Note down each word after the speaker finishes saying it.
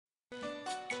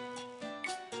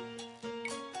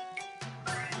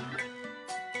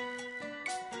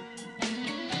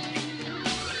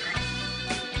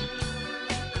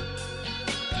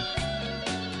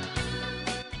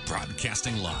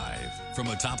Broadcasting live from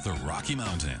atop the Rocky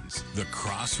Mountains, the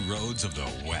crossroads of the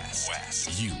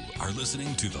West. You are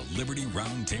listening to the Liberty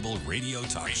Roundtable Radio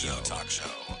Talk Show.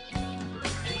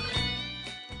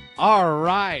 All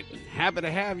right. Happy to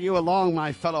have you along,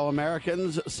 my fellow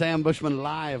Americans. Sam Bushman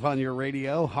live on your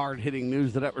radio. Hard-hitting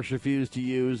news the networks refuse to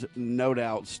use, no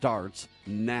doubt, starts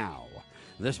now.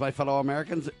 This, my fellow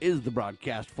Americans, is the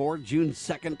broadcast for June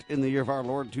 2nd in the year of our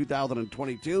Lord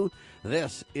 2022.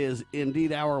 This is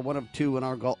indeed our one of two, and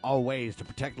our goal always to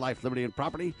protect life, liberty, and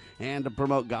property, and to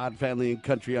promote God, family, and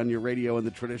country on your radio and the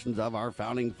traditions of our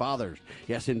founding fathers.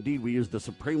 Yes, indeed, we use the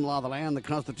supreme law of the land, the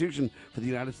Constitution for the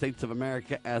United States of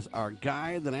America as our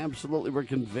guide, and absolutely we're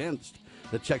convinced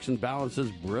the checks and balances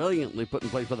brilliantly put in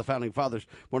place by the Founding Fathers,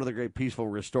 one of the great peaceful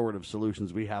restorative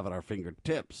solutions we have at our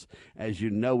fingertips. As you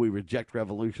know, we reject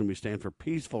revolution. We stand for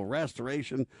peaceful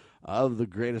restoration of the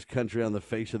greatest country on the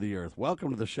face of the earth.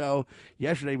 Welcome to the show.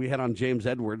 Yesterday we had on James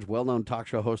Edwards, well-known talk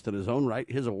show host in his own right,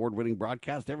 his award-winning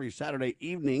broadcast every Saturday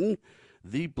evening,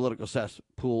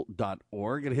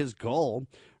 thepoliticalcesspool.org, and his goal,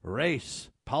 race,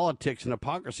 politics, and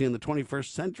hypocrisy in the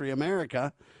 21st century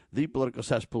America,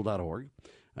 thepoliticalcesspool.org.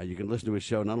 You can listen to his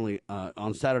show not only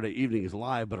on Saturday evenings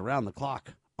live, but around the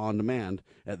clock on demand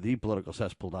at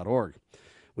thepoliticalcesspool.org.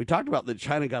 We talked about that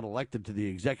China got elected to the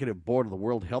executive board of the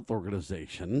World Health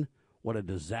Organization. What a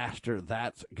disaster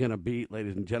that's going to be,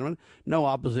 ladies and gentlemen. No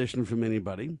opposition from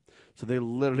anybody. So they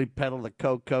literally peddle the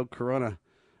Corona.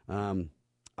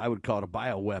 I would call it a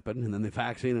bioweapon, and then the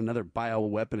vaccine, another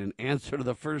bioweapon in answer to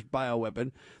the first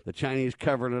bioweapon. The Chinese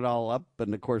covered it all up,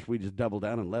 and, of course, we just doubled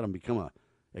down and let them become a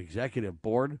executive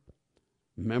board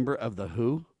member of the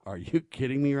WHO. Are you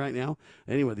kidding me right now?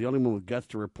 Anyway, the only one with guts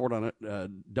to report on it,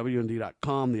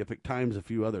 WND.com, the Epoch Times, a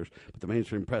few others, but the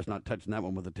mainstream press not touching that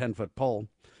one with a 10-foot pole.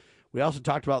 We also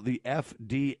talked about the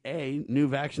FDA, new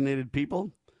vaccinated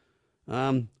people,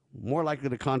 more likely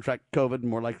to contract COVID,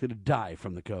 more likely to die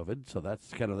from the COVID. So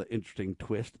that's kind of the interesting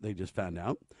twist they just found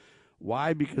out.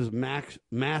 Why? Because mass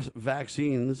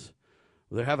vaccines,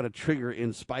 they're having a trigger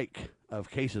in spike of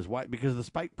cases. Why? Because the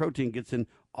spike protein gets in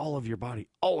all of your body,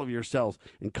 all of your cells,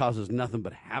 and causes nothing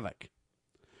but havoc.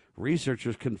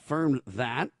 Researchers confirmed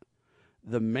that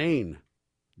the main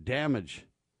damage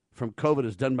from COVID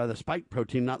is done by the spike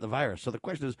protein, not the virus. So the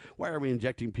question is, why are we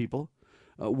injecting people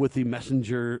with the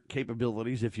messenger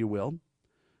capabilities, if you will?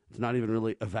 It's not even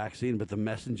really a vaccine, but the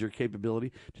messenger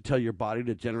capability to tell your body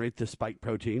to generate the spike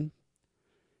protein.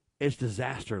 It's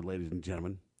disaster, ladies and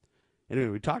gentlemen. Anyway,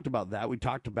 we talked about that. We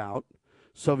talked about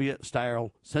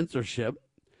Soviet-style censorship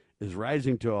is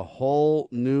rising to a whole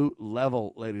new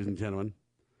level, ladies and gentlemen.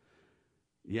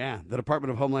 Yeah, the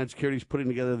Department of Homeland Security is putting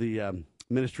together the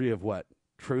Ministry of what?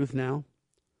 Truth now?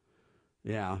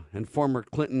 Yeah, and former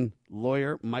Clinton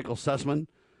lawyer Michael Sussman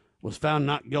was found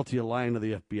not guilty of lying to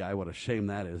the FBI. What a shame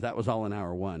that is. That was all in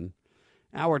hour one.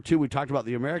 Hour two, we talked about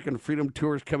the American Freedom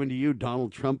Tours coming to you,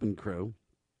 Donald Trump and crew.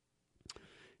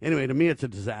 Anyway, to me, it's a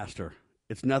disaster.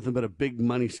 It's nothing but a big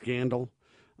money scandal.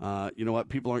 You know what?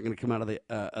 People aren't going to come out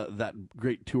of that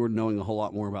great tour knowing a whole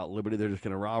lot more about liberty. They're just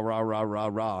going to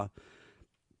rah.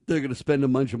 They're going to spend a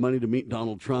bunch of money to meet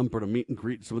Donald Trump or to meet and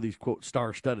greet some of these, quote,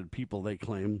 star-studded people they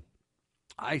claim.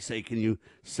 I say, can you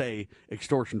say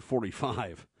extortion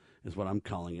 45 is what I'm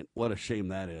calling it. What a shame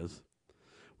that is.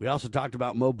 We also talked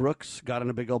about Mo Brooks got in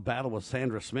a big old battle with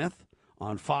Sandra Smith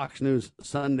on Fox News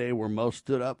Sunday, where Mo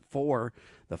stood up for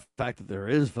the fact that there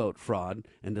is vote fraud,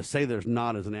 and to say there's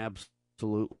not is an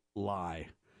absolute lie.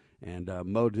 And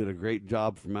Mo did a great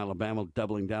job from Alabama,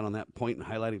 doubling down on that point and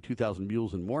highlighting 2,000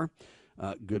 mules and more.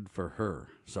 Good for her.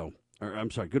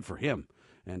 Good for him.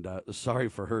 And sorry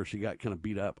for her. She got kind of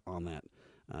beat up on that.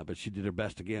 But she did her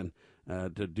best again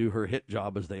to do her hit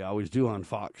job, as they always do on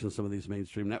Fox and some of these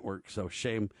mainstream networks. So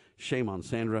shame on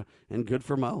Sandra, and good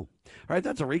for Mo. All right,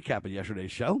 that's a recap of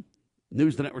yesterday's show.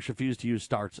 News the networks refuse to use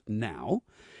starts now.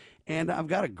 And I've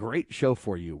got a great show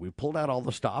for you. We pulled out all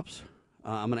the stops.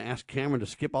 I'm going to ask Cameron to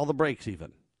skip all the breaks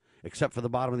even, except for the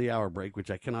bottom of the hour break, which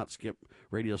I cannot skip.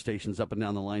 Radio stations up and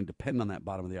down the line depend on that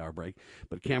bottom of the hour break.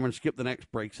 But Cameron, skip the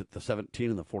next breaks at the 17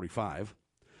 and the 45.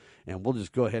 And we'll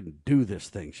just go ahead and do this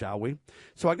thing, shall we?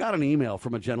 So I got an email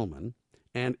from a gentleman,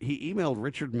 and he emailed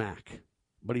Richard Mack,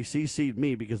 but he CC'd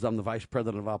me because I'm the Vice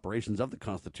President of Operations of the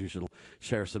Constitutional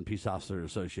Sheriffs and Peace Officers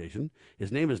Association.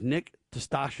 His name is Nick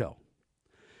Testaccio.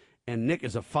 And Nick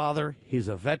is a father, he's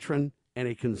a veteran, and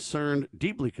a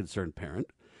deeply concerned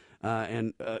parent.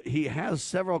 He has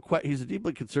several he's a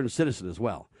deeply concerned citizen as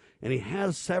well. And he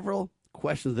has several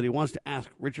questions that he wants to ask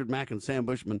Richard Mack and Sam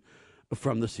Bushman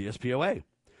from the CSPOA.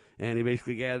 And he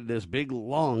basically added this big,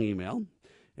 long email.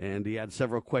 And he had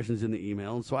several questions in the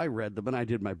email, and so I read them, and I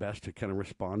did my best to kind of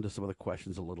respond to some of the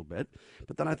questions a little bit.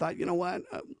 But then I thought, you know what?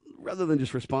 Rather than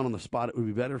just respond on the spot, it would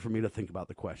be better for me to think about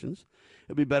the questions. It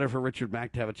would be better for Richard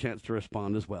Mack to have a chance to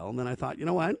respond as well. And then I thought, you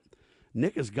know what?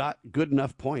 Nick has got good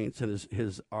enough points, and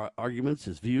his arguments,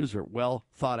 his views are well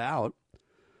thought out,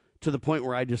 to the point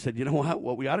where I just said, you know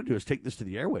what we ought to do is take this to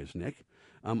the airwaves, Nick.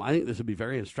 I think this would be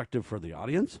very instructive for the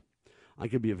audience. I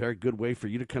could be a very good way for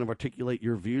you to kind of articulate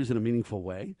your views in a meaningful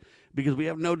way, because we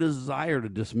have no desire to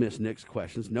dismiss Nick's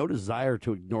questions, no desire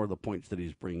to ignore the points that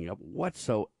he's bringing up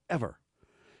whatsoever.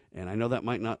 And I know that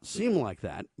might not seem like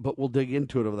that, but we'll dig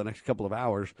into it over the next couple of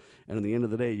hours. And at the end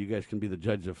of the day, you guys can be the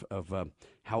judge of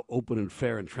how open and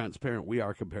fair and transparent we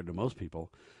are compared to most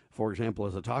people. For example,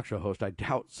 as a talk show host, I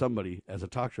doubt somebody as a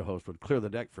talk show host would clear the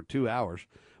deck for 2 hours,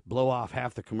 blow off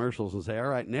half the commercials, and say, all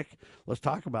right, Nick, let's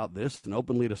talk about this and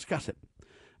openly discuss it.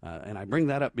 And I bring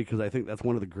that up because I think that's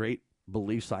one of the great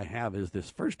beliefs I have, is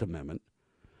this First Amendment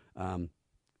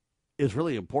is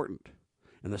really important.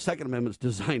 And the Second Amendment is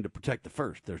designed to protect the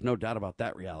First. There's no doubt about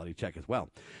that reality check as well.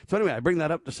 So anyway, I bring that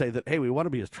up to say that, hey, we want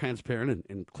to be as transparent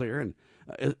and clear and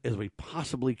as we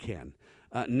possibly can.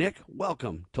 Nick,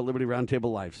 welcome to Liberty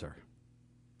Roundtable Live, sir.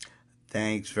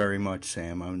 Thanks very much,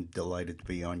 Sam. I'm delighted to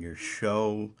be on your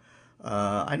show.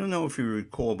 I don't know if you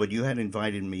recall, but you had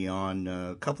invited me on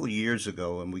a couple of years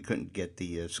ago, and we couldn't get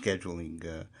the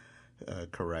scheduling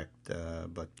correct.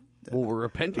 Well, we're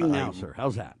repenting now, sir.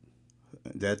 How's that?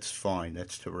 That's fine.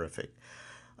 That's terrific.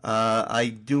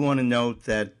 I do want to note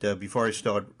that before I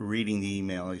start reading the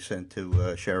email I sent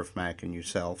to Sheriff Mack and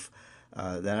yourself,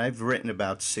 that I've written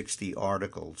about 60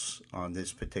 articles on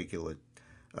this particular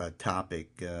topic.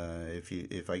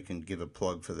 If I can give a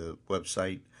plug for the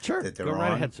website, sure, that they're go right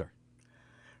on, ahead, sir.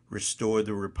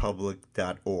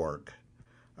 RestoreTheRepublic.org.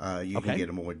 You Okay. can get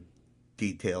a more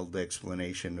detailed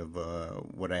explanation of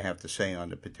what I have to say on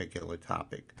the particular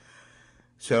topic.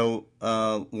 So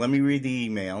let me read the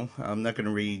email. I'm not going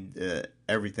to read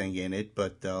everything in it,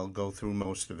 but I'll go through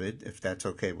most of it, if that's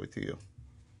okay with you.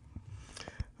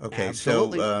 Okay,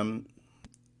 Absolutely. so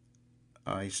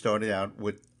I started out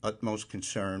with utmost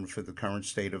concern for the current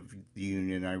state of the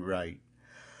Union, I write.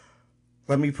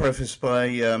 Let me preface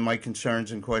by my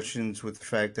concerns and questions with the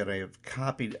fact that I have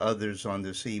copied others on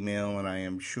this email, and I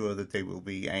am sure that they will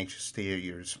be anxious to hear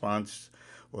your response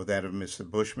or that of Mr.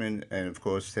 Bushman, and of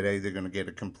course today they're going to get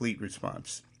a complete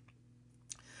response.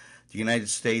 The United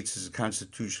States is a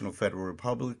constitutional federal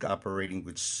republic operating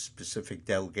with specific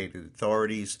delegated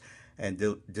authorities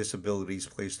and disabilities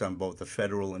placed on both the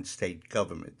federal and state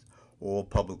government. All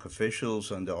public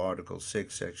officials under Article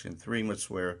 6, Section 3 must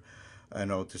swear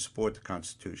an oath to support the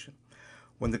Constitution.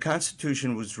 When the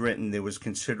Constitution was written, there was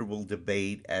considerable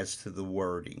debate as to the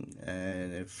wording.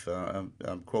 And if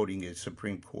I'm quoting a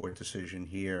Supreme Court decision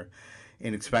here,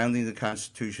 in expounding the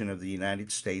Constitution of the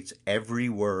United States, every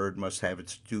word must have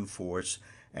its due force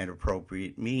and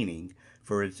appropriate meaning,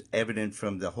 for it's evident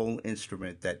from the whole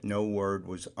instrument that no word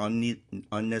was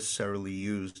unnecessarily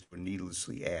used or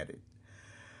needlessly added.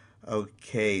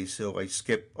 Okay, so I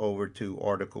skip over to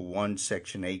Article 1,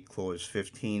 Section 8, Clause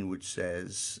 15, which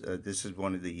says, this is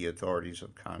one of the authorities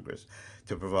of Congress,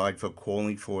 to provide for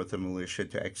calling forth a militia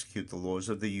to execute the laws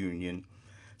of the Union,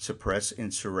 suppress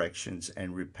insurrections,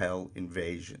 and repel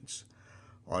invasions.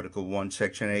 Article 1,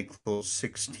 Section 8, Clause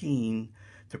 16,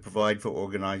 to provide for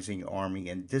organizing, arming,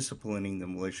 and disciplining the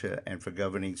militia and for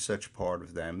governing such part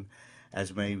of them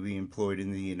as may be employed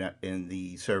in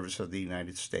the service of the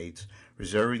United States,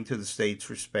 reserving to the states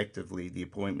respectively the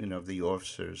appointment of the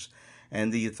officers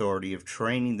and the authority of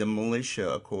training the militia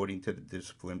according to the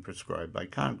discipline prescribed by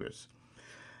Congress.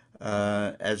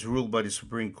 As ruled by the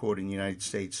Supreme Court in the United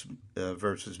States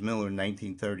versus Miller in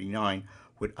 1939,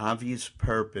 with obvious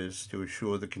purpose to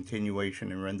assure the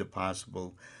continuation and render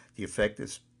possible the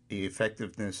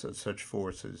effectiveness of such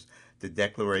forces, the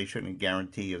declaration and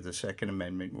guarantee of the Second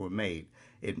Amendment were made.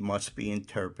 It must be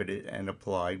interpreted and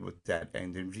applied with that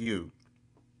end in view.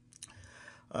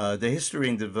 The history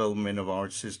and development of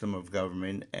our system of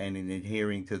government and in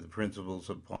adhering to the principles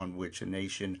upon which a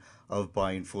nation of,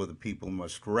 by, and for the people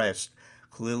must rest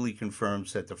clearly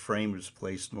confirms that the framers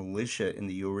placed militia in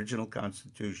the original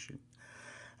Constitution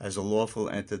as a lawful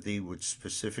entity with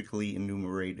specifically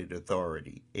enumerated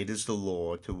authority. It is the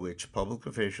law to which public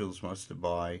officials must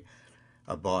abide,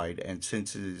 and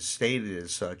since it is stated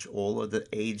as such, all of the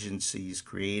agencies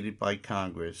created by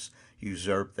Congress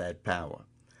usurp that power.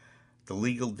 The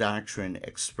legal doctrine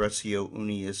expressio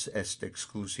unius est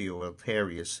exclusio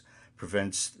alterius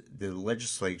prevents the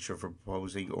legislature from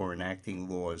proposing or enacting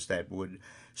laws that would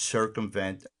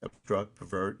circumvent, obstruct,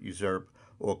 pervert, usurp,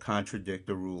 or contradict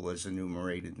the rule as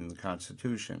enumerated in the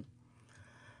Constitution.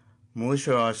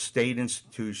 Militia are state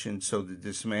institutions, so the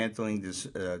dismantling,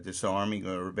 disarming,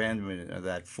 or abandonment of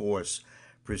that force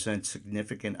presents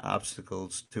significant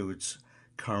obstacles to its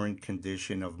current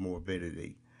condition of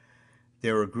morbidity.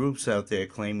 There are groups out there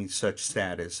claiming such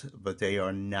status, but they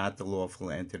are not the lawful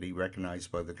entity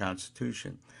recognized by the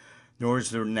Constitution, nor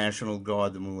is the National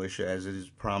Guard the militia as it is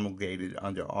promulgated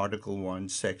under Article 1,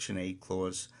 Section 8,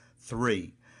 Clause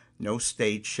 3. No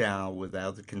state shall,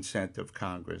 without the consent of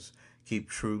Congress, keep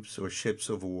troops or ships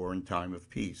of war in time of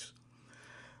peace.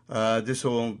 This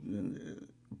all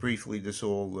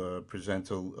presents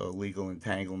a legal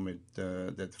entanglement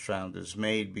that the founders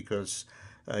made, because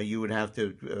you would have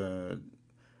to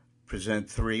present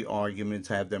three arguments,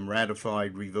 have them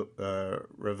ratified,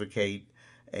 revocate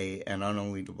an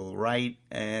unalienable right,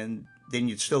 and then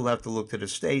you'd still have to look to the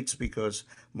states, because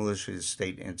militia is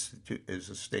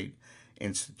a state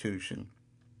institution.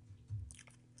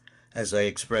 As I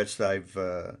expressed, I've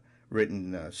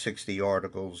written 60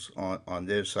 articles on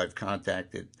this. I've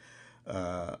contacted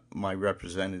my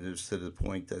representatives to the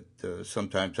point that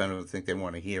sometimes I don't think they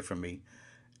want to hear from me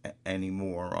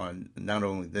anymore on not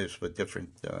only this but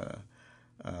different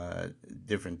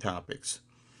topics.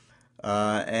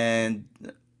 I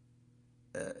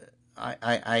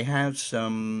have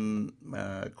some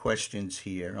questions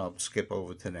here. I'll skip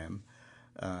over to them.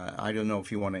 I don't know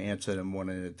if you want to answer them one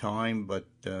at a time, but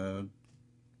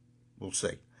we'll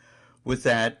see. With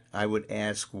that, I would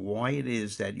ask why it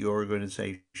is that your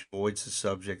organization avoids the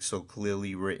subject so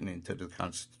clearly written into the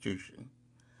Constitution.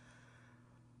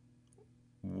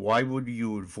 Why would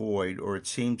you avoid, or it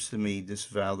seems to me,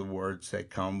 disavow the words that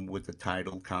come with the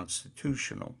title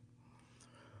constitutional?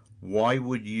 Why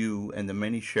would you and the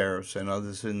many sheriffs and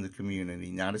others in the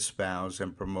community not espouse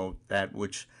and promote that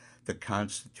which the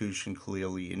Constitution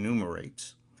clearly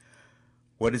enumerates?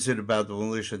 What is it about the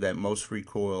militia that most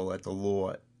recoil at the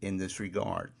law in this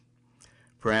regard?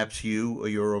 Perhaps you or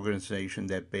your organization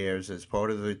that bears as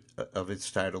part of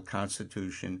its title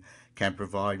Constitution can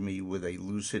provide me with a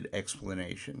lucid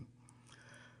explanation.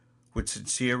 With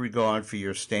sincere regard for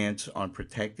your stance on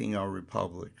protecting our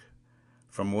republic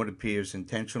from what appears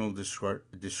intentional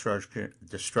destruction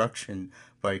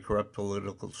by a corrupt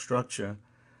political structure,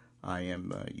 I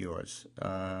am yours.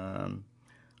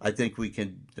 I think we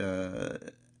can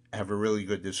have a really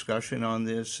good discussion on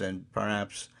this and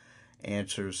perhaps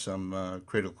answer some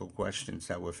critical questions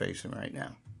that we're facing right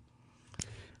now.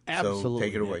 Absolutely. So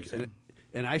take it away, Sam.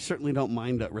 And I certainly don't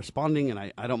mind responding, and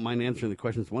I don't mind answering the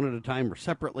questions one at a time or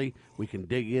separately. We can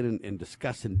dig in and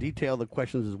discuss in detail the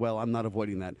questions as well. I'm not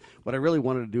avoiding that. What I really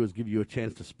wanted to do is give you a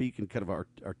chance to speak and kind of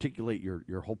articulate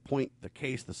your whole point, the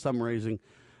case, the summarizing,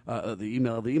 the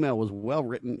email. The email was well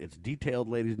written. It's detailed,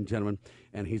 ladies and gentlemen,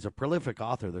 and he's a prolific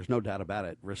author. There's no doubt about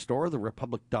it.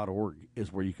 RestoreTheRepublic.org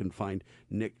is where you can find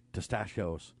Nick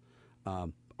Testacio's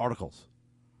articles.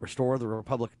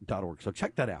 RestoreTheRepublic.org. So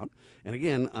check that out. And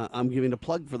again, I'm giving a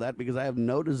plug for that because I have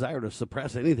no desire to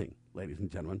suppress anything, ladies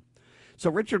and gentlemen. So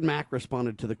Richard Mack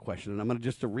responded to the question, and I'm going to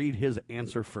just read his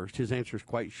answer first. His answer is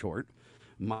quite short.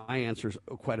 My answer is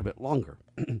quite a bit longer.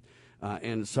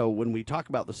 And so when we talk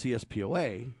about the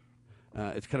CSPOA,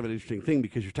 it's kind of an interesting thing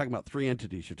because you're talking about three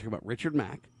entities. You're talking about Richard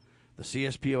Mack, the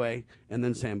CSPOA, and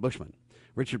then Sam Bushman.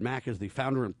 Richard Mack is the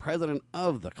founder and president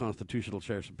of the Constitutional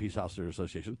Sheriffs and Peace Officers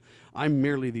Association. I'm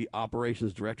merely the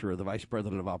operations director or the vice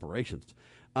president of operations.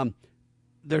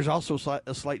 There's also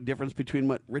a slight difference between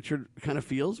what Richard kind of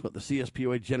feels, what the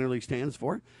CSPOA generally stands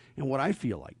for, and what I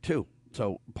feel like, too.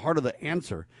 So part of the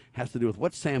answer has to do with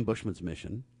what's Sam Bushman's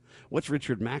mission, what's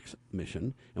Richard Mack's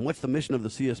mission, and what's the mission of the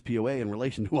CSPOA in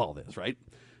relation to all this, right?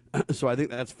 So I think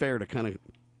that's fair to kind of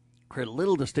create a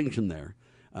little distinction there.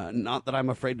 Not that I'm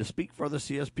afraid to speak for the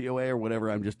CSPOA or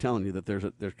whatever. I'm just telling you that there's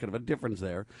kind of a difference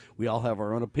there. We all have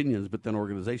our own opinions, but then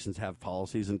organizations have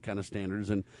policies and kind of standards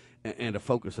and a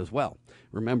focus as well.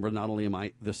 Remember, not only am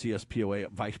I the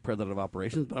CSPOA vice president of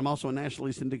operations, but I'm also a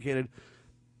nationally syndicated,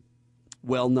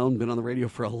 well-known, been on the radio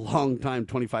for a long time,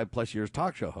 25 plus years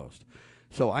talk show host.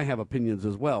 So I have opinions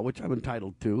as well, which I'm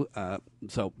entitled to.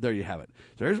 So there you have it.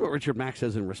 So here's what Richard Mack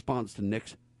says in response to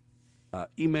Nick's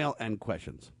email and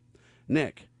questions.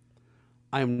 Nick,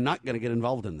 I am not going to get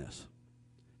involved in this,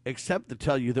 except to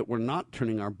tell you that we're not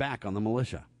turning our back on the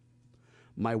militia.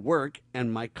 My work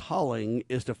and my calling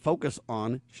is to focus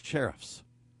on sheriffs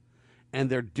and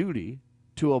their duty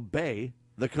to obey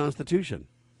the Constitution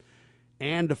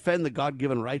and defend the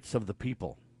God-given rights of the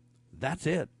people. That's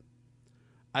it.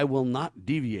 I will not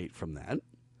deviate from that.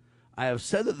 I have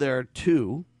said that there are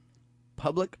two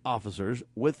public officers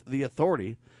with the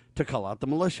authority to call out the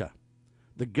militia,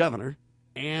 the governor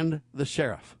and the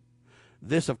sheriff.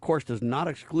 This, of course, does not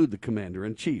exclude the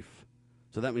commander-in-chief.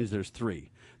 So that means there's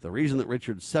three. The reason that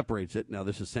Richard separates it, now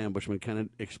this is Sam Bushman kind of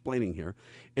explaining here,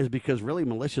 is because really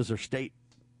militias are state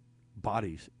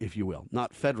bodies, if you will,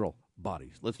 not federal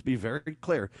bodies. Let's be very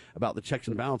clear about the checks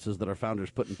and balances that our founders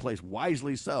put in place,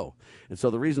 wisely so. And so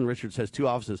the reason Richard says two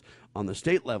offices on the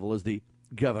state level is the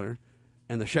governor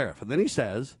and the sheriff. And then he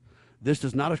says, this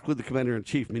does not exclude the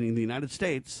commander-in-chief, meaning the United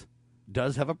States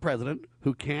does have a president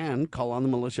who can call on the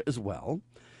militia as well,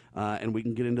 and we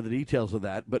can get into the details of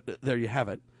that, but there you have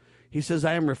it. He says,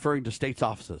 I am referring to states'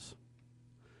 offices,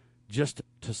 just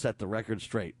to set the record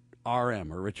straight,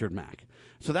 RM, or Richard Mack.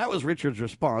 So that was Richard's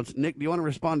response. Nick, do you want to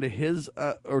respond to his,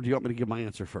 or do you want me to give my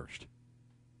answer first?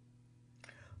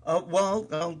 Well,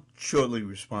 I'll shortly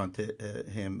respond to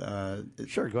him.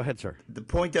 Sure, go ahead, sir. The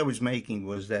point I was making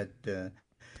was that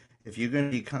if you're going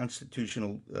to be a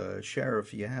constitutional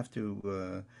sheriff, you have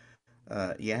to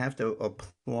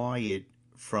apply it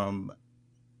from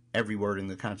every word in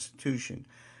the Constitution.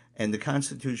 And the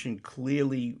Constitution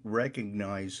clearly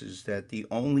recognizes that the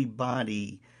only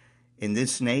body in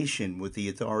this nation with the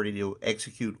authority to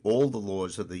execute all the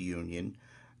laws of the Union,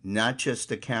 not just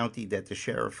the county that the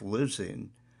sheriff lives in,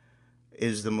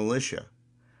 is the militia.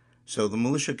 So the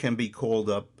militia can be called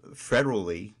up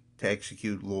federally to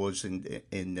execute laws in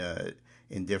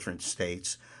different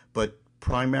states, but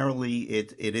primarily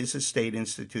it is a state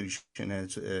institution,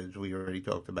 as we already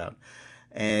talked about,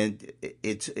 and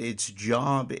its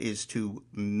job is to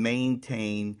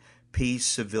maintain peace,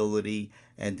 civility,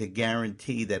 and to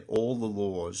guarantee that all the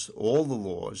laws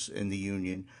in the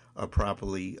Union are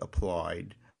properly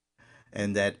applied,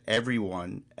 and that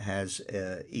everyone has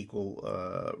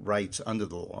equal rights under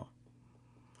the law.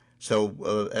 So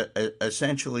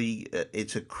essentially,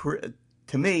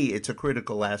 to me, it's a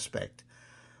critical aspect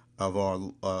of our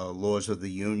laws of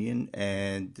the Union,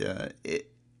 and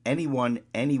anyone,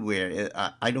 anywhere,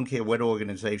 I don't care what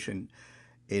organization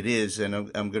it is, and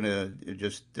I'm going to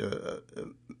just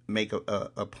make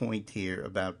a point here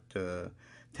about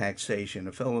taxation.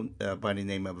 A fellow by the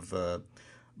name of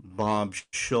Bob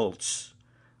Schultz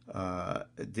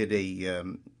did a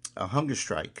hunger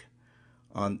strike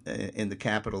in the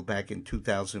Capitol back in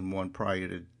 2001 prior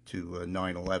to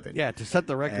 9/11. Yeah, to set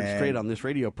the record straight on this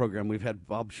radio program, we've had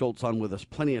Bob Schultz on with us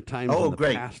plenty of times in the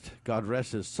great. past. God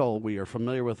rest his soul. We are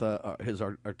familiar with his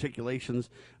articulations.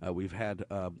 We've had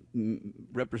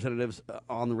representatives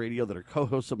on the radio that are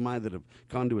co-hosts of mine that have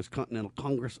gone to his Continental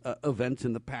Congress events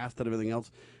in the past and everything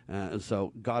else. And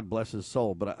so God bless his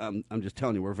soul. But I'm just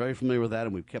telling you, we're very familiar with that,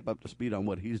 and we've kept up to speed on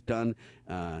what he's done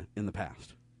in the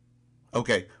past.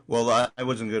 Okay. Well, I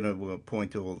wasn't going to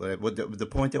point to all that. What the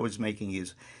point I was making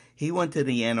is, he went to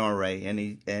the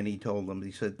NRA and he told them,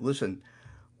 he said, listen,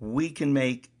 we can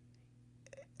make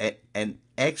an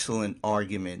excellent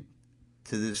argument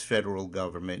to this federal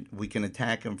government. We can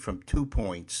attack them from 2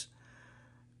 points.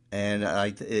 And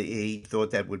he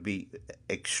thought that would be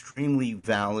extremely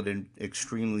valid and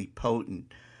extremely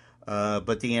potent.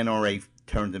 But the NRA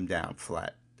turned them down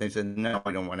flat. They said, no,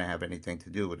 I don't want to have anything to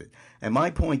do with it. And my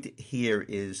point here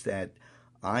is that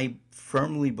I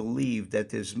firmly believe that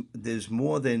there's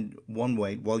more than one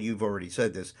way. Well, you've already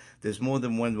said this. There's more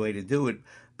than one way to do it.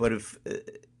 But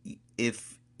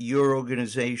if your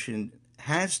organization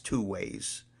has 2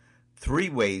 ways, 3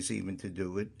 ways even to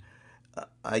do it,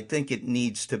 I think it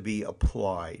needs to be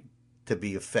applied to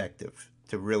be effective,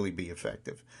 to really be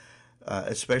effective,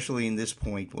 especially in this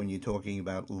point when you're talking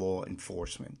about law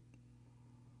enforcement.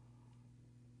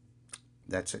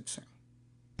 That's it, Sam.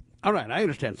 All right, I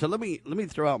understand. So let me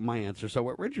throw out my answer. So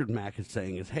what Richard Mack is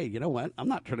saying is, hey, you know what? I'm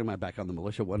not turning my back on the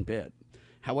militia one bit.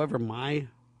 However, my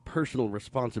personal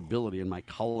responsibility and my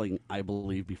calling, I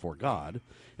believe, before God,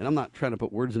 and I'm not trying to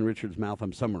put words in Richard's mouth,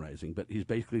 I'm summarizing, but he's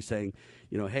basically saying,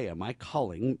 you know, hey, my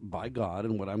calling by God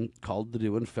and what I'm called to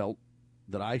do and felt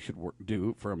that I should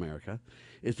do for America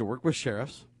is to work with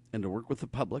sheriffs and to work with the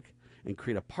public and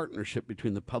create a partnership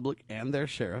between the public and their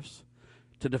sheriffs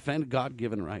to defend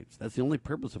God-given rights. That's the only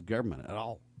purpose of government at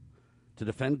all, to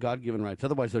defend God-given rights.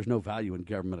 Otherwise, there's no value in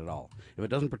government at all. If it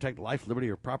doesn't protect life, liberty,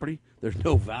 or property, there's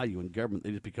no value in government.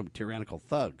 They just become tyrannical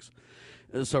thugs.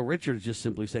 So Richard's just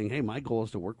simply saying, hey, my goal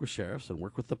is to work with sheriffs and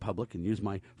work with the public and use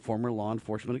my former law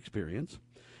enforcement experience,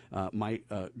 my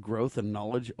growth and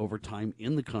knowledge over time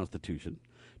in the Constitution,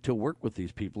 to work with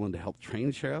these people and to help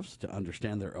train sheriffs to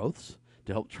understand their oaths,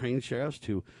 to help train sheriffs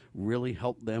to really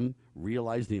help them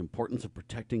realize the importance of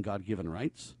protecting God-given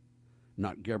rights,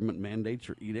 not government mandates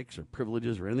or edicts or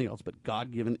privileges or anything else, but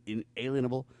God-given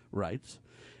inalienable rights.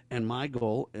 And my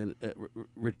goal, and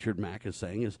Richard Mack is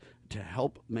saying, is to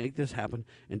help make this happen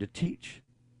and to teach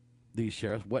these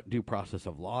sheriffs what due process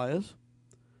of law is.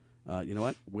 You know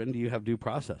what? When do you have due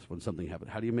process when something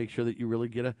happens? How do you make sure that you really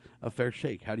get a fair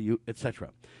shake? How do you,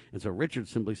 etc.? And so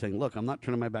Richard's simply saying, look, I'm not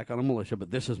turning my back on a militia,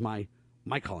 but this is my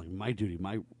calling, my duty,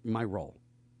 my role.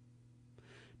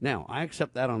 Now, I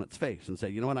accept that on its face and say,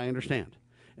 you know what, I understand.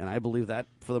 And I believe that,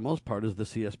 for the most part, is the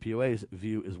CSPOA's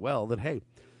view as well, that, hey,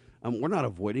 we're not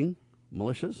avoiding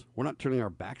militias. We're not turning our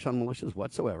backs on militias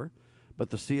whatsoever. But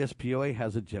the CSPOA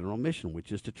has a general mission,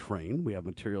 which is to train. We have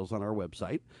materials on our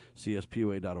website,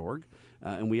 cspoa.org,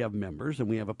 and we have members, and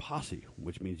we have a posse,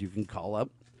 which means you can call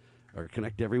up or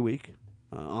connect every week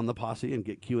on the posse and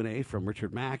get Q&A from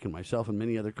Richard Mack and myself and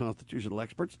many other constitutional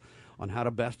experts on how to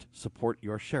best support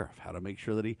your sheriff, how to make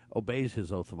sure that he obeys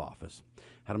his oath of office,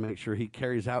 how to make sure he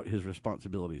carries out his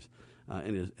responsibilities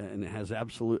and has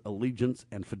absolute allegiance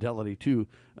and fidelity to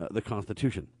the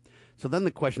Constitution. So then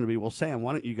the question would be, well, Sam,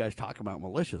 why don't you guys talk about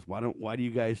militias? Why do you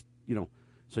guys,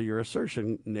 so your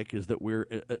assertion, Nick, is that we're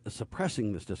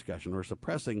suppressing this discussion or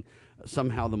suppressing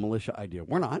somehow the militia idea.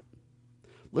 We're not.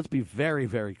 Let's be very,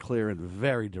 very clear and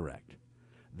very direct.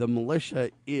 The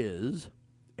militia is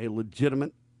a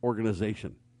legitimate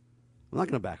organization. I'm not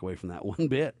going to back away from that one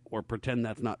bit or pretend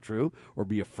that's not true or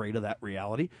be afraid of that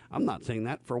reality. I'm not saying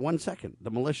that for 1 second. The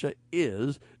militia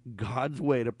is God's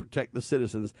way to protect the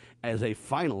citizens as a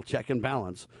final check and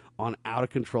balance on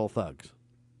out-of-control thugs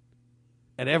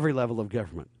at every level of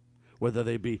government, whether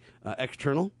they be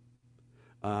external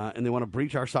and they want to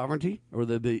breach our sovereignty, or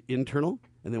they be internal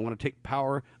and they want to take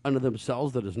power unto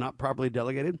themselves that is not properly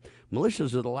delegated.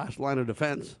 Militias are the last line of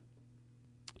defense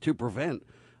to prevent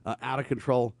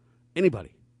out-of-control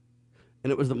anybody.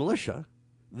 And it was the militia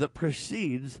that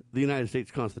precedes the United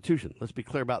States Constitution. Let's be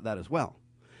clear about that as well.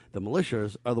 The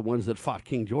militias are the ones that fought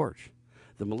King George.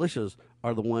 The militias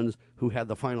are the ones who had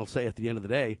the final say at the end of the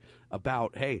day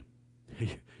about, hey,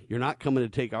 you're not coming to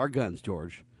take our guns,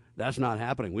 George. That's not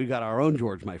happening. We've got our own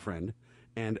George, my friend.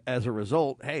 And as a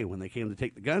result, hey, when they came to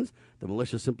take the guns, the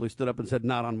militia simply stood up and said,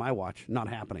 not on my watch, not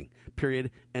happening,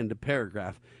 period, end of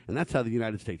paragraph. And that's how the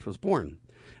United States was born.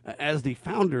 As the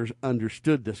founders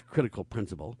understood this critical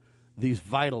principle, these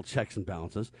vital checks and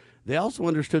balances, they also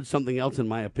understood something else, in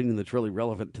my opinion, that's really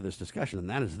relevant to this discussion, and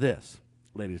that is this,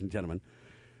 ladies and gentlemen.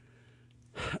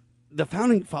 The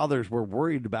founding fathers were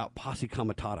worried about posse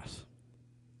comitatus.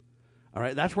 All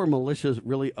right, that's where militias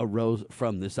really arose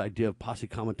from, this idea of posse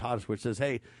comitatus, which says,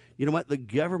 hey, you know what? The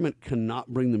government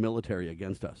cannot bring the military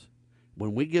against us.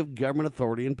 When we give government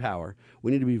authority and power,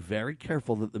 we need to be very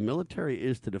careful that the military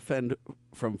is to defend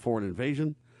from foreign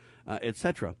invasion,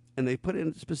 etc. And they put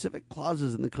in specific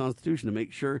clauses in the Constitution to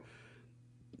make sure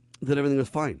that everything was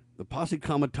fine. The posse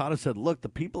comitatus said, look, the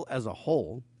people as a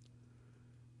whole,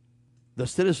 the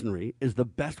citizenry, is the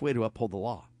best way to uphold the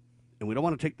law. And we don't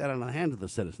want to take that out of the hands of the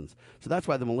citizens. So that's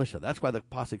why the militia, that's why the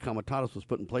posse comitatus was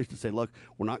put in place to say, look,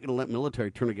 we're not going to let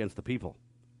military turn against the people.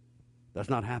 That's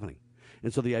not happening.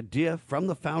 And so the idea from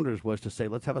the founders was to say,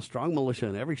 let's have a strong militia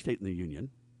in every state in the Union,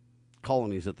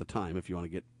 colonies at the time, if you want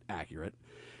to get accurate,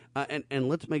 and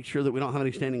let's make sure that we don't have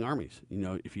any standing armies. You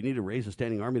know, if you need to raise a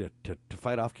standing army to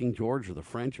fight off King George or the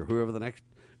French or whoever the next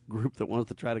group that wants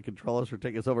to try to control us or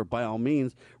take us over, by all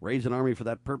means, raise an army for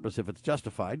that purpose if it's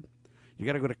justified. You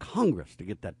got to go to Congress to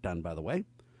get that done, by the way.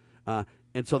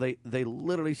 And so they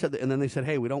literally said that, and then they said,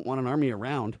 hey, we don't want an army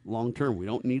around long term. We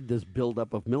don't need this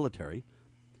buildup of military,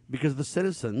 because the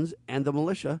citizens and the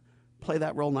militia play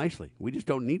that role nicely. We just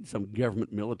don't need some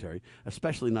government military,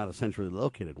 especially not a centrally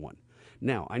located one.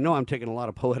 Now, I know I'm taking a lot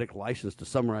of poetic license to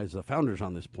summarize the founders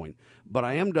on this point, but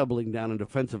I am doubling down in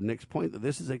defense of Nick's point that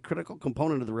this is a critical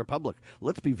component of the Republic.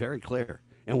 Let's be very clear.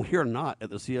 And we are not at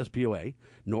the CSPOA,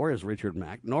 nor is Richard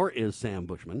Mack, nor is Sam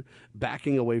Bushman,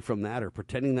 backing away from that or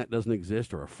pretending that doesn't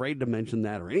exist or afraid to mention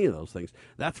that or any of those things.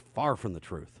 That's far from the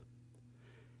truth.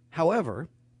 However,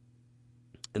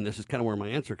 and this is kind of where my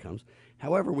answer comes,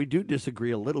 however, we do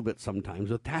disagree a little bit sometimes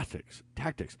with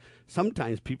tactics.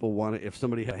 Sometimes people want to, if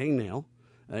somebody had a hangnail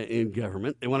in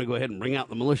government, they want to go ahead and bring out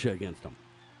the militia against them.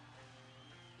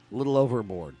 A little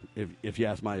overboard, if you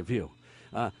ask my view.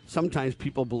 Sometimes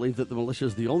people believe that the militia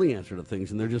is the only answer to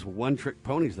things, and they're just one-trick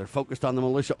ponies. They're focused on the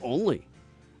militia only.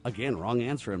 Again, wrong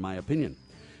answer in my opinion.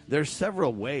 There's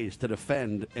several ways to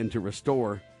defend and to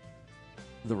restore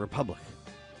the Republic.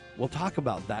 We'll talk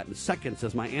about that in seconds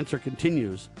as my answer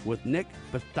continues with Nick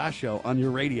Pistachio on your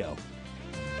radio.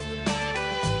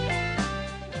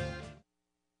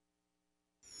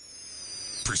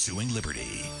 Pursuing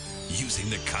liberty, using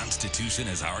the Constitution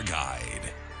as our guide.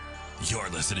 You're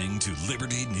listening to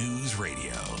Liberty News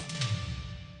Radio.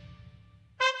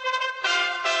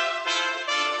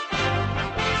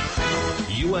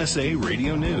 USA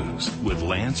Radio News with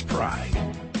Lance Pry.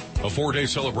 A 4-day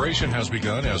celebration has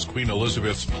begun as Queen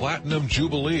Elizabeth's Platinum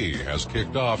Jubilee has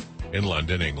kicked off in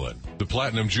London, England. The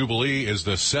Platinum Jubilee is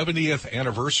the 70th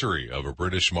anniversary of a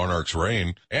British monarch's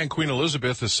reign, and Queen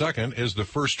Elizabeth II is the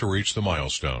first to reach the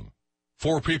milestone.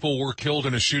 4 people were killed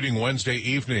in a shooting Wednesday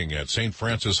evening at St.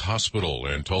 Francis Hospital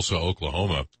in Tulsa,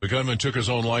 Oklahoma. The gunman took his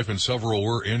own life and several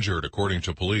were injured, according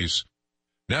to police.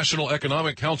 National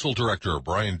Economic Council Director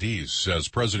Brian Deese says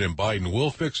President Biden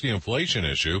will fix the inflation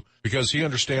issue because he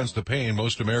understands the pain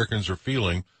most Americans are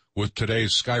feeling with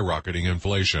today's skyrocketing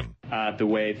inflation. The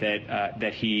way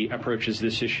that he approaches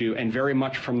this issue, and very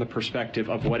much from the perspective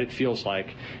of what it feels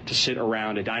like to sit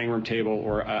around a dining room table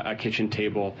or a kitchen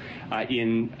table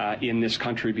in this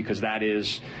country, because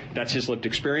that's his lived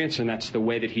experience, and that's the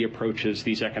way that he approaches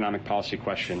these economic policy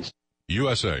questions.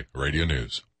 USA Radio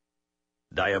News.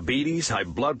 Diabetes, high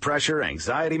blood pressure,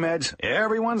 anxiety meds,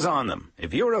 everyone's on them.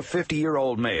 If you're a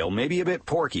 50-year-old male, maybe a bit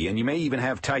porky, and you may even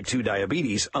have type 2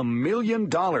 diabetes, $1 million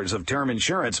of term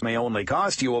insurance may only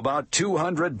cost you about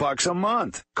 $200 a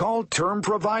month. Call Term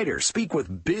Provider. Speak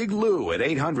with Big Lou at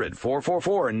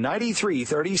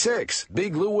 800-444-9336.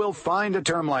 Big Lou will find a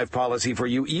term life policy for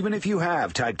you even if you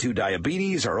have type 2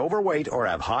 diabetes, are overweight, or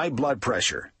have high blood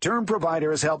pressure. Term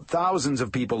Provider has helped thousands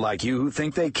of people like you who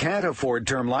think they can't afford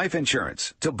term life insurance.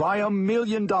 To buy $1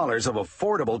 million of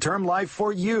affordable term life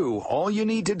for you, all you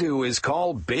need to do is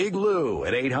call Big Lou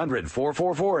at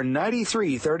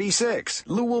 800-444-9336.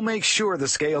 Lou will make sure the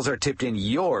scales are tipped in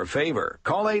your favor.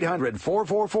 Call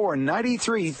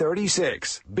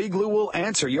 800-444-9336. Big Lou will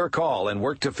answer your call and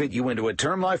work to fit you into a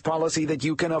term life policy that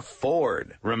you can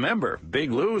afford. Remember,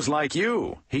 Big Lou's like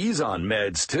you. He's on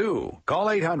meds too. Call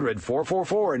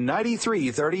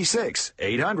 800-444-9336.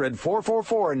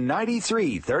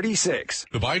 800-444-9336.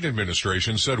 The Biden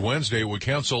administration said Wednesday it would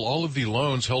cancel all of the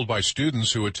loans held by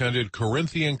students who attended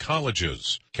Corinthian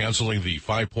colleges. Canceling the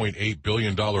 $5.8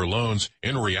 billion loans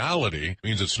in reality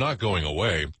means it's not going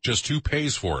away, just who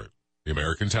pays for it? The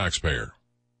American taxpayer.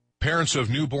 Parents of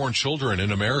newborn children in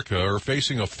America are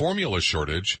facing a formula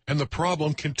shortage, and the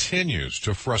problem continues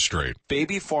to frustrate.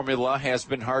 Baby formula has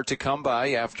been hard to come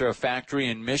by after a factory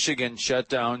in Michigan shut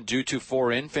down due to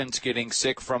 4 infants getting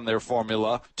sick from their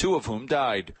formula, 2 of whom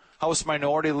died. House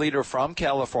Minority Leader from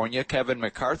California, Kevin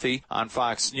McCarthy, on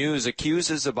Fox News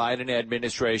accuses the Biden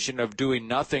administration of doing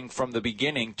nothing from the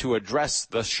beginning to address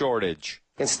the shortage.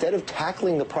 Instead of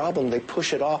tackling the problem, they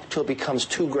push it off till it becomes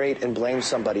too great and blame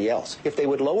somebody else. If they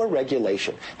would lower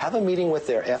regulation, have a meeting with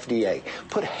their FDA,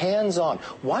 put hands on.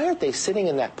 Why aren't they sitting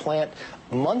in that plant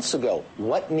months ago?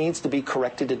 What needs to be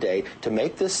corrected today to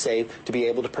make this safe, to be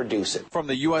able to produce it? From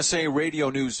the USA Radio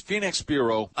News Phoenix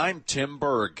Bureau, I'm Tim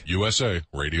Berg. USA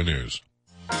Radio News.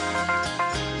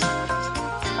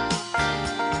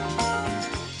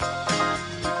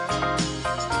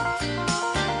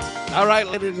 All right,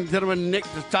 ladies and gentlemen, Nick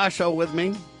Tastascio with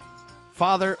me.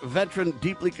 Father, veteran,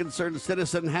 deeply concerned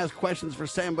citizen, has questions for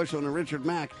Sam Bushel and Richard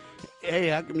Mack. Hey,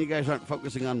 how come you guys aren't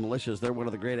focusing on militias? They're one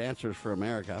of the great answers for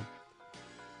America.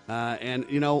 And,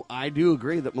 you know, I do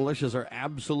agree that militias are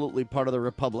absolutely part of the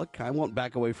republic. I won't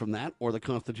back away from that or the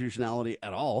constitutionality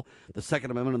at all. The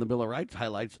Second Amendment of the Bill of Rights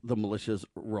highlights the militia's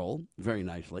role very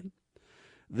nicely.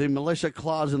 The militia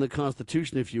clause in the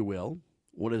Constitution, if you will,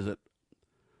 what is it?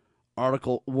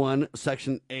 Article 1,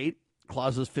 Section 8,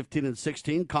 Clauses 15 and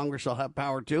 16, Congress shall have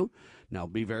power to. Now,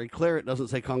 be very clear, it doesn't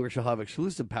say Congress shall have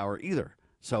exclusive power either.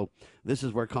 So this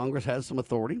is where Congress has some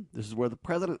authority. This is where the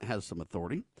president has some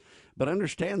authority. But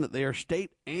understand that they are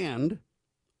state and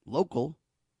local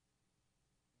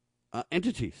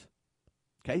entities.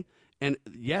 Okay? And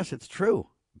yes, it's true.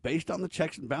 Based on the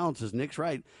checks and balances, Nick's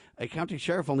right, a county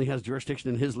sheriff only has jurisdiction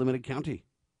in his limited county.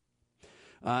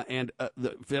 And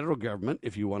the federal government,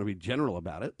 if you want to be general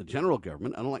about it, the general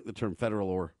government, I don't like the term federal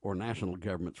or national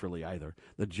governments really either.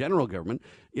 The general government,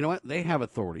 you know what? They have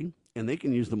authority, and they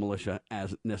can use the militia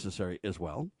as necessary as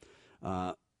well.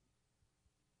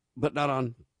 But not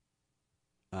on,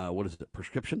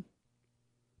 prescription?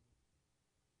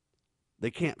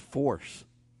 They can't force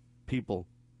people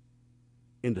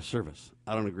into service.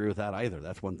 I don't agree with that either.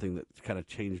 That's one thing that's kind of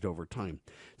changed over time.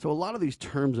 So a lot of these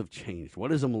terms have changed.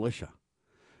 What is a militia?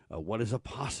 What is a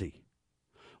posse?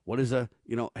 What is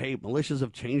hey, militias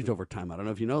have changed over time. I don't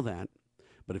know if you know that,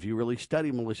 but if you really study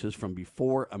militias from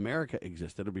before America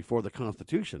existed or before the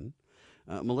Constitution,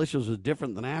 militias was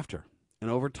different than after. And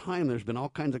over time, there's been all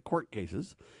kinds of court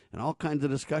cases and all kinds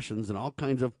of discussions and all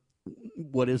kinds of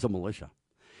what is a militia.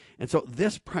 And so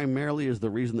this primarily is the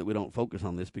reason that we don't focus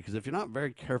on this, because if you're not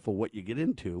very careful what you get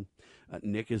into,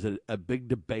 Nick, is a big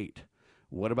debate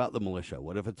What about the militia?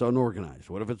 What if it's unorganized?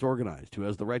 What if it's organized? Who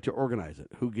has the right to organize it?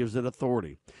 Who gives it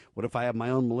authority? What if I have my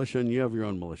own militia and you have your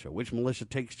own militia? Which militia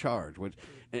takes charge?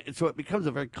 And so it becomes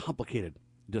a very complicated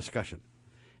discussion.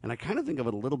 And I kind of think of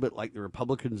it a little bit like the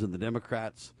Republicans and the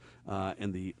Democrats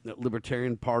and the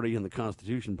Libertarian Party and the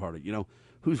Constitution Party. You know,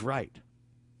 who's right?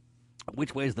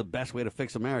 Which way is the best way to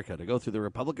fix America? To go through the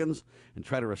Republicans and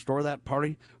try to restore that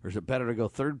party? Or is it better to go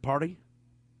third party?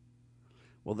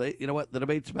 Well, you know what? The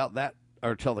debate's about that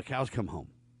or till the cows come home.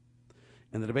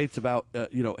 And the debate's about,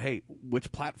 hey,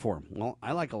 which platform? Well,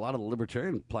 I like a lot of the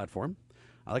Libertarian platform.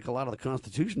 I like a lot of the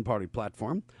Constitution Party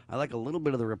platform. I like a little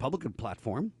bit of the Republican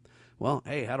platform. Well,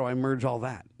 hey, how do I merge all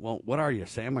that? Well, what are you,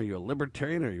 Sam? Are you a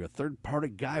Libertarian? Are you a third-party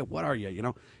guy? What are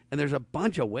you, And there's a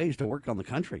bunch of ways to work on the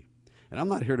country. And I'm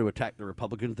not here to attack the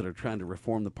Republicans that are trying to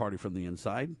reform the party from the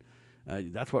inside.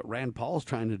 That's what Rand Paul's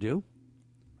trying to do.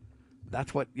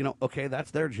 That's what,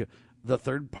 that's their the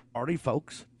third-party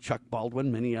folks, Chuck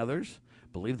Baldwin, many others,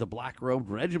 believe the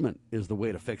black-robed regiment is the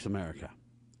way to fix America.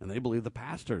 And they believe the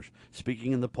pastors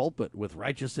speaking in the pulpit with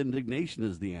righteous indignation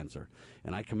is the answer.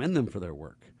 And I commend them for their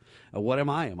work. What am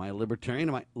I? Am I a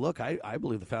libertarian? I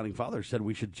believe the Founding Fathers said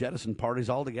we should jettison parties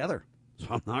altogether. So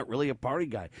I'm not really a party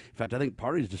guy. In fact, I think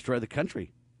parties destroy the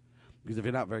country. Because if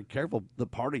you're not very careful, the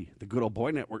party, the good old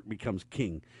boy network, becomes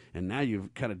king. And now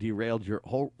you've kind of derailed your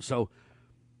whole... So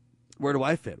where do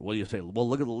I fit? Well, you say, well,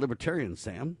 look at the libertarians,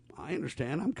 Sam. I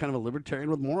understand. I'm kind of a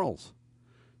libertarian with morals.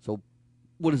 So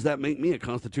what does that make me, a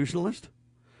constitutionalist?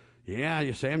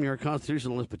 Yeah, Sam, you're a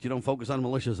constitutionalist, but you don't focus on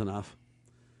militias enough.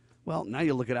 Well, now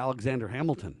you look at Alexander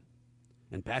Hamilton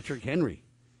and Patrick Henry.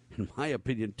 In my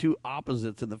opinion, two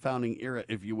opposites in the founding era,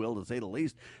 if you will, to say the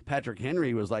least. Patrick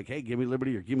Henry was like, hey, give me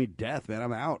liberty or give me death, man.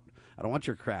 I'm out. I don't want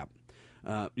your crap.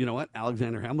 You know what?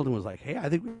 Alexander Hamilton was like, hey, I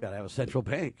think we've got to have a central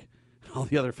bank. All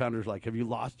the other founders like, have you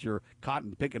lost your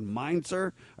cotton-picking mind,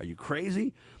 sir? Are you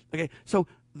crazy? Okay, so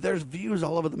there's views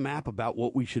all over the map about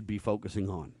what we should be focusing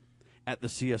on. At the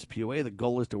CSPOA, the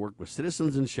goal is to work with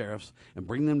citizens and sheriffs and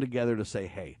bring them together to say,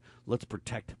 hey, let's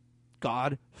protect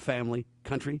God, family,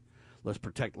 country. Let's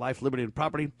protect life, liberty, and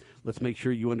property. Let's make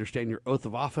sure you understand your oath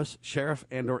of office, sheriff,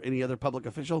 and or any other public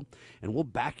official, and we'll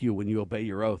back you when you obey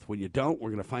your oath. When you don't,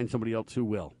 we're going to find somebody else who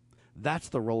will. That's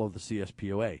the role of the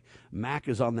CSPOA. Mac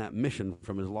is on that mission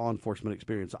from his law enforcement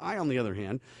experience. I, on the other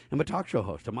hand, am a talk show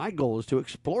host, and my goal is to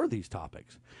explore these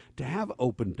topics, to have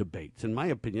open debates, in my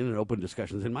opinion, and open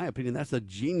discussions. In my opinion, that's the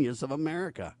genius of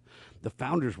America. The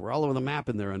founders were all over the map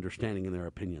in their understanding and their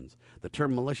opinions. The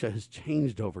term militia has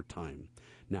changed over time.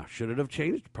 Now, should it have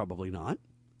changed? Probably not.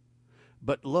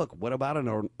 But look, what about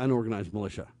an unorganized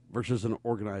militia versus an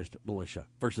organized militia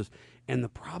and the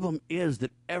problem is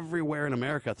that everywhere in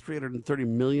America, 330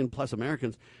 million plus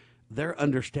Americans, their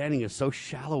understanding is so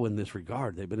shallow in this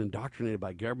regard. They've been indoctrinated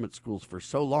by government schools for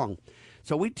so long.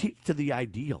 So we teach to the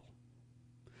ideal,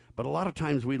 but a lot of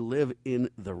times we live in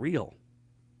the real.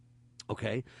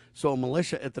 Okay, so a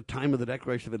militia at the time of the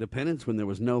Declaration of Independence, when there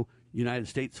was no United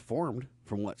States formed,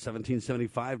 from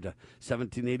 1775 to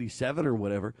 1787 or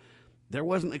whatever, there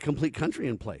wasn't a complete country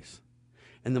in place.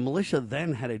 And the militia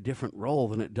then had a different role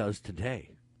than it does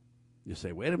today. You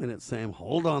say, wait a minute, Sam,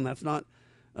 hold on, that's not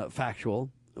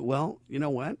factual. Well, you know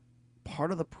what?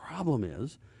 Part of the problem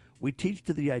is we teach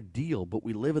to the ideal, but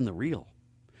we live in the real.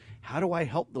 How do I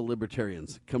help the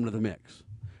libertarians come to the mix?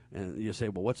 And you say,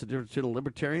 well, what's the difference between a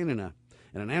libertarian and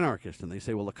an anarchist? And they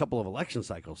say, well, a couple of election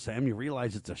cycles. Sam, you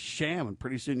realize it's a sham, and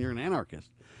pretty soon you're an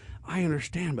anarchist. I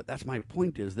understand, but that's my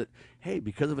point is that, hey,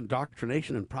 because of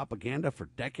indoctrination and propaganda for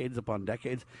decades upon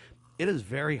decades, it is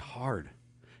very hard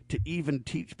to even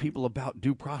teach people about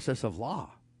due process of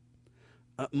law,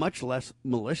 much less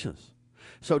militias.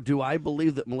 So do I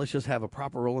believe that militias have a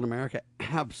proper role in America?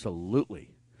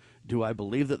 Absolutely. Do I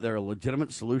believe that they're a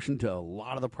legitimate solution to a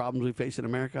lot of the problems we face in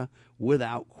America?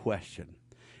 Without question.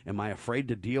 Am I afraid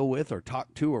to deal with or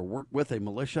talk to or work with a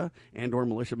militia and or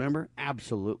militia member?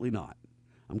 Absolutely not.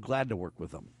 I'm glad to work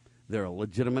with them. They're a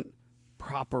legitimate,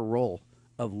 proper role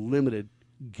of limited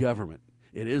government.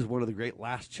 It is one of the great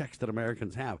last checks that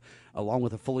Americans have, along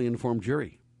with a fully informed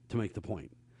jury, to make the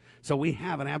point. So we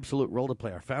have an absolute role to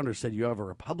play. Our founders said you have a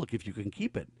republic if you can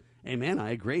keep it. Amen,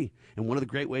 I agree. And one of the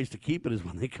great ways to keep it is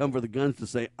when they come for the guns to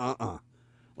say,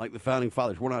 like the Founding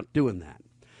Fathers, we're not doing that.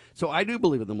 So I do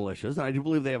believe in the militias, and I do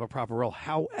believe they have a proper role.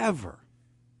 However,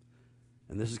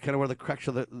 and this is kind of where the crux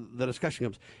of the discussion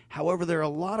comes. However, there are a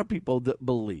lot of people that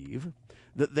believe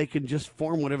that they can just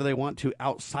form whatever they want to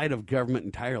outside of government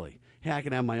entirely. Hey, I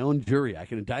can have my own jury. I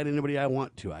can indict anybody I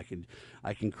want to. I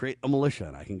can create a militia,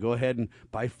 and I can go ahead and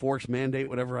by force mandate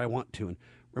whatever I want to. And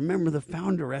remember, the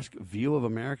founder-esque view of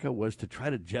America was to try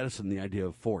to jettison the idea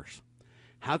of force.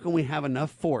 How can we have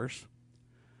enough force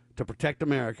to protect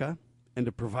America and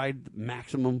to provide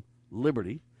maximum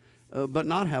liberty, but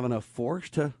not have enough force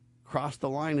to cross the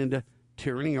line into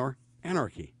tyranny or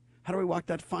anarchy? How do we walk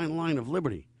that fine line of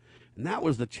liberty? And that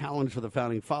was the challenge for the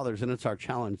Founding Fathers, and it's our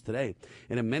challenge today.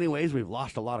 And in many ways, we've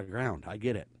lost a lot of ground. I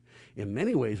get it. In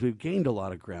many ways, we've gained a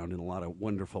lot of ground in a lot of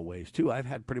wonderful ways, too. I've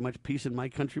had pretty much peace in my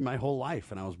country my whole life,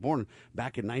 and I was born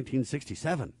back in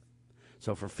 1967.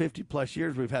 So for 50-plus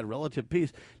years, we've had relative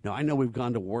peace. Now, I know we've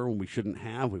gone to war when we shouldn't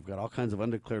have. We've got all kinds of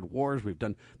undeclared wars.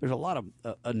 There's a lot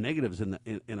of negatives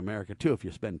in America, too, if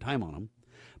you spend time on them.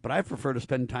 But I prefer to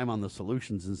spend time on the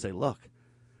solutions and say, look,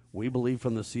 we believe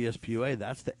from the CSPUA,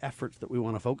 that's the efforts that we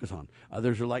want to focus on.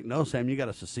 Others are like, no, Sam, you got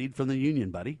to secede from the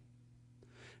Union, buddy.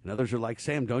 And others are like,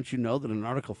 Sam, don't you know that an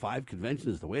Article 5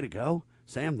 convention is the way to go?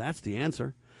 Sam, that's the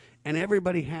answer. And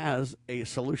everybody has a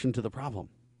solution to the problem.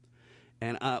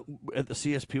 And at the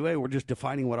CSPUA, we're just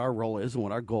defining what our role is and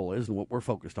what our goal is and what we're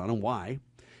focused on and why.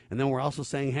 And then we're also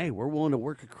saying, hey, we're willing to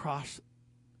work across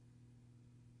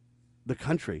the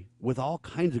country with all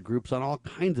kinds of groups on all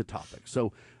kinds of topics.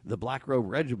 So the Black Robe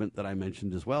Regiment that I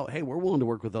mentioned as well, hey, we're willing to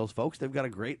work with those folks. They've got a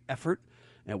great effort,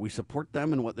 and we support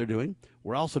them in what they're doing.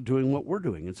 We're also doing what we're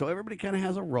doing. And so everybody kind of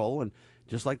has a role, and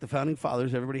just like the Founding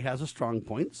Fathers, everybody has a strong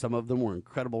point. Some of them were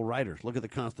incredible writers. Look at the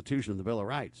Constitution and the Bill of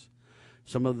Rights.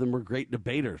 Some of them were great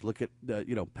debaters. Look at,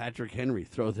 Patrick Henry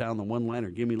throws down the one-liner,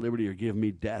 give me liberty or give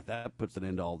me death. That puts an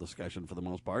end to all discussion for the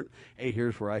most part. Hey,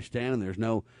 here's where I stand, and there's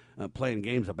no playing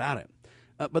games about it.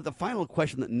 But the final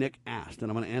question that Nick asked,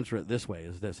 and I'm going to answer it this way,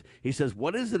 is this. He says,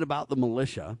 what is it about the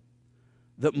militia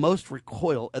that most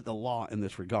recoil at the law in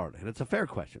this regard? And it's a fair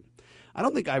question. I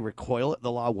don't think I recoil at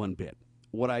the law one bit.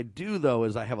 What I do, though,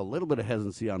 is I have a little bit of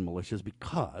hesitancy on militias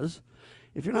because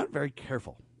if you're not very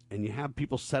careful, and you have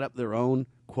people set up their own,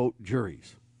 quote,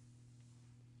 juries.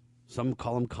 Some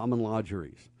call them common law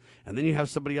juries. And then you have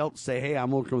somebody else say, hey,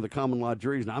 I'm working with the common law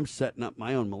juries, and I'm setting up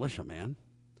my own militia, man.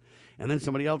 And then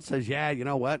somebody else says, yeah, you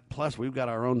know what? Plus, we've got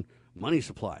our own money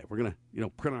supply. We're going to,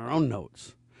 print our own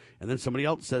notes. And then somebody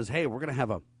else says, hey, we're going to have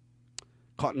a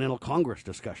Continental Congress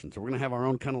discussion, so we're going to have our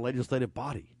own kind of legislative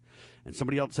body. And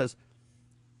somebody else says,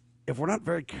 if we're not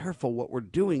very careful, what we're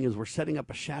doing is we're setting up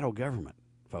a shadow government,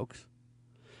 folks.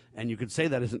 And you could say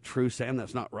that isn't true, Sam,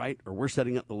 that's not right, or we're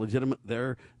setting up the legitimate,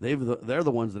 they're the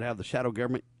ones that have the shadow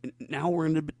government. Now we're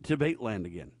into debate land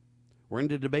again. We're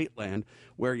into debate land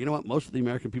where, you know what, most of the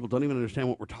American people don't even understand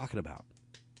what we're talking about,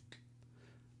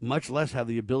 much less have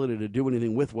the ability to do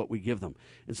anything with what we give them.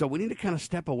 And so we need to kind of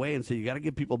step away and say you got to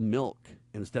give people milk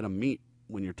instead of meat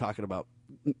when you're talking about,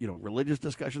 religious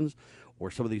discussions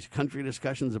or some of these country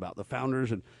discussions about the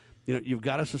founders. And, you've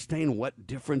got to sustain what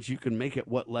difference you can make at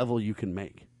what level you can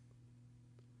make.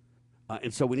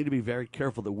 And so we need to be very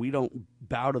careful that we don't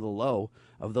bow to the low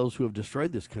of those who have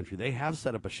destroyed this country. They have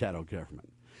set up a shadow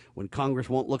government. When Congress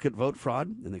won't look at vote fraud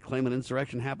and they claim an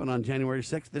insurrection happened on January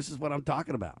 6th, this is what I'm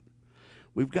talking about.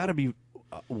 We've got to be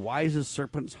wise as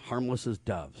serpents, harmless as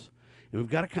doves. And we've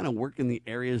got to kind of work in the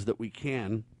areas that we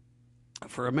can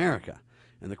for America.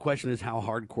 And the question is, how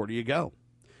hardcore do you go?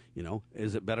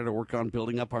 Is it better to work on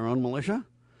building up our own militia?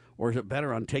 Or is it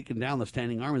better on taking down the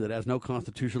standing army that has no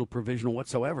constitutional provision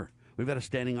whatsoever? We've had a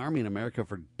standing army in America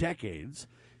for decades,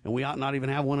 and we ought not even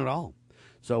have one at all.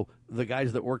 So the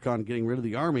guys that work on getting rid of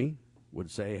the army would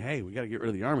say, hey, we got to get rid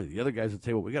of the army. The other guys would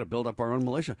say, well, we got to build up our own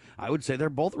militia. I would say they're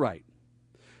both right.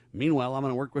 Meanwhile, I'm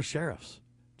going to work with sheriffs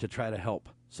to try to help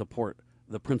support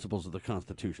the principles of the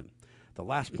Constitution. The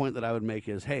last point that I would make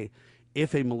is, hey,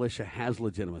 if a militia has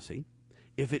legitimacy,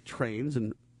 if it trains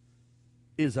and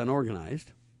is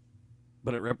unorganized,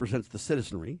 but it represents the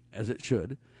citizenry, as it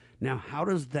should, now how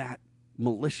does that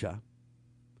militia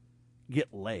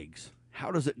get legs?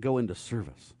 How does it go into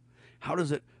service?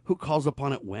 Who calls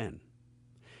upon it when?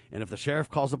 And if the sheriff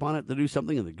calls upon it to do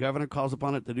something, and the governor calls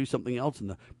upon it to do something else, and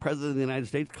the president of the United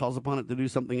States calls upon it to do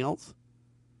something else,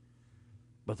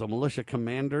 but the militia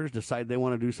commanders decide they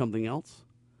want to do something else,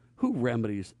 who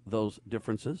remedies those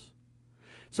differences?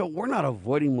 So we're not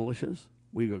avoiding militias.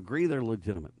 We agree they're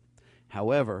legitimate.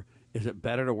 However, is it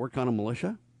better to work on a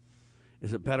militia?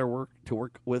 Is it better to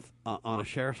work with on a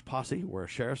sheriff's posse where a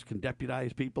sheriff can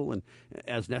deputize people and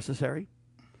as necessary?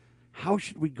 How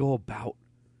should we go about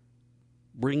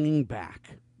bringing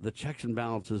back the checks and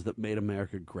balances that made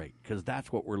America great? Because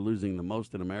that's what we're losing the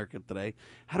most in America today.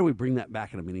 How do we bring that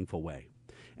back in a meaningful way?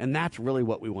 And that's really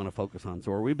what we want to focus on.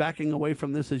 So are we backing away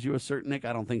from this, as you assert, Nick?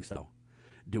 I don't think so.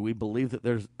 Do we believe that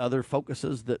there's other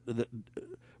focuses that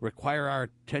require our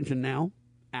attention now?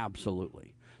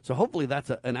 Absolutely. So hopefully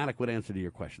that's an adequate answer to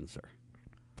your question, sir.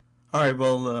 All right.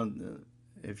 Well,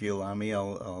 if you allow me,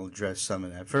 I'll address some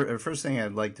of that. First thing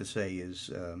I'd like to say is,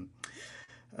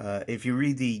 if you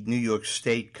read the New York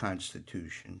State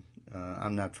Constitution,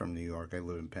 I'm not from New York, I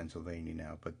live in Pennsylvania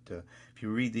now, but if you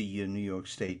read the New York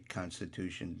State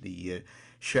Constitution, the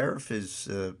sheriff is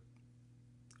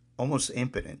almost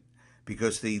impotent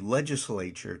because the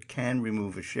legislature can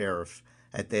remove a sheriff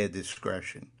at their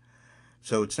discretion.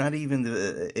 So it's not even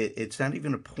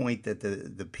a point that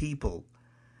the people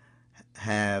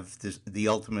have the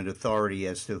ultimate authority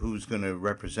as to who's going to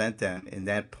represent them. In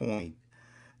that point,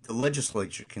 the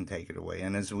legislature can take it away.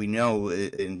 And as we know,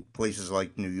 in places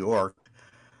like New York,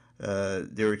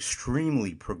 they're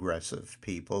extremely progressive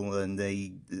people, and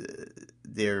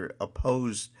they're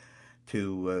opposed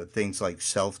to things like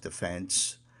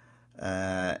self-defense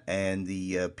and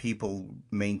the people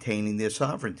maintaining their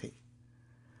sovereignty.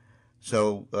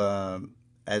 So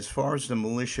as far as the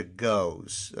militia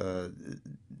goes,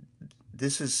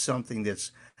 this is something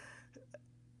that's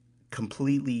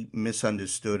completely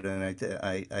misunderstood, and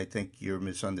I think you're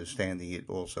misunderstanding it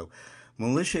also.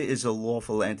 Militia is a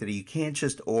lawful entity. You can't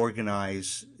just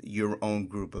organize your own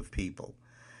group of people.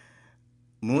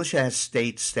 Militia has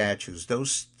state statutes.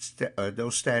 Those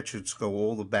statutes go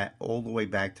all the way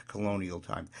back to colonial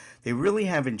time. They really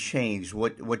haven't changed.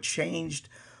 What changed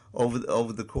over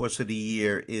the course of the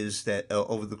years is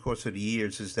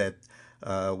that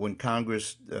when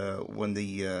Congress, when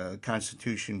the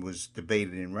Constitution was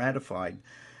debated and ratified,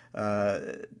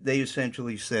 they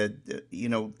essentially said,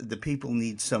 the people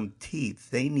need some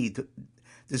teeth.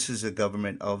 This is a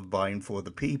government of, by, and for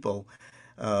the people,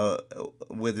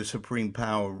 where the supreme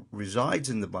power resides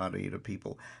in the body of the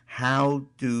people. How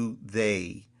do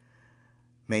they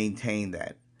maintain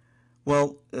that?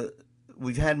 Well,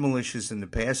 we've had militias in the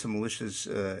past. The militias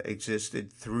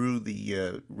existed through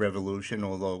the revolution,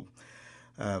 although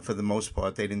for the most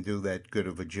part they didn't do that good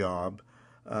of a job.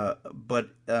 But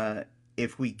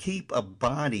if we keep a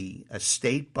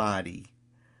state body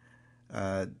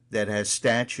that has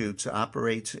statutes,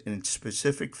 operates in a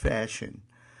specific fashion,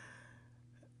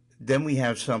 then we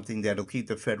have something that'll keep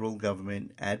the federal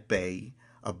government at bay,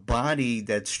 a body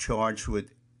that's charged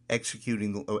with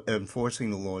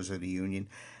enforcing the laws of the Union,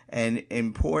 and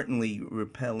importantly,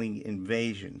 repelling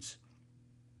invasions.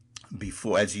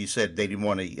 Before, as you said, they didn't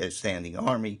want a standing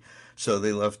army, so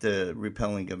they left the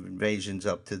repelling of invasions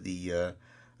up to the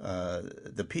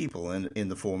people in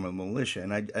the form of militia.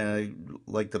 And I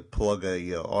like to plug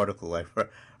a article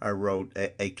I wrote,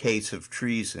 A Case of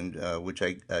Treason, which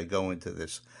I go into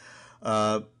this.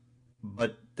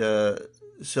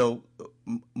 So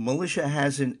militia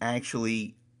hasn't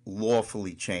actually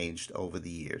lawfully changed over the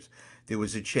years. There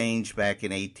was a change back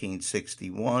in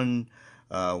 1861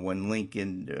 when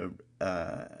Lincoln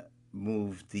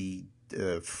moved the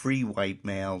free white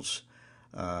males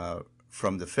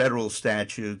from the federal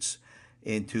statutes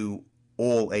into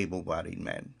all able-bodied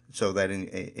men. So that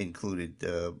included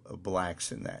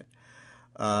blacks in that.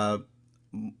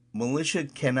 Militia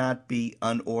cannot be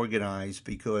unorganized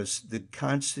because the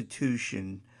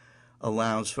Constitution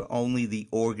allows for only the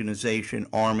organization,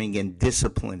 arming, and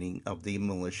disciplining of the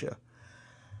militia.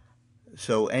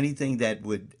 So anything that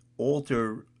would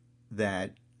alter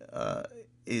that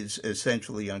is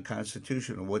essentially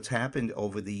unconstitutional. What's happened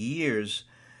over the years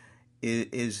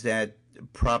is that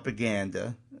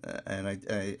propaganda, and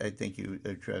I think you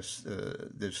addressed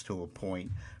this to a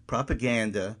point,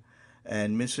 propaganda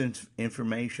and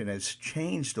misinformation has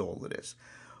changed all of this.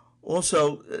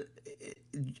 Also,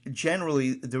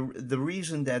 generally, the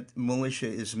reason that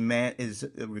militia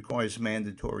requires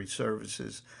mandatory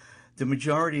services, the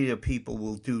majority of people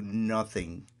will do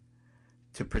nothing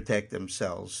to protect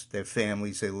themselves, their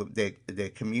families, their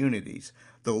communities.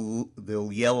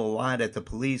 They'll yell a lot at the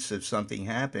police if something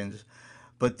happens,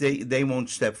 but they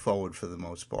won't step forward for the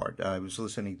most part. I was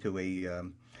listening to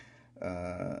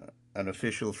an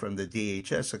official from the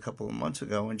DHS a couple of months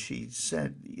ago, and she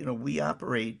said, we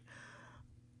operate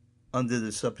under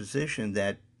the supposition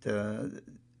that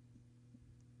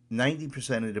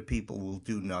 90% of the people will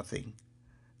do nothing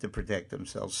to protect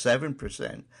themselves.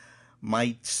 7%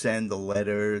 might send a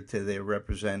letter to their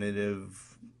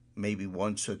representative maybe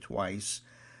once or twice.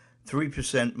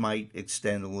 3% might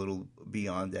extend a little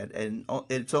beyond that. And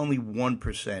it's only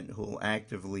 1% who will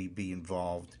actively be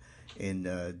involved in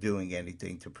doing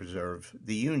anything to preserve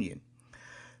the Union.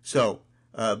 So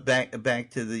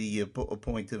back to the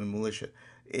point of the militia.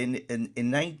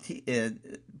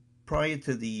 Prior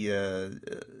to the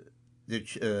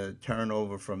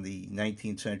turnover from the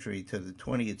 19th century to the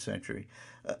 20th century,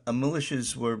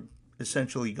 militias were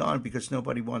essentially gone because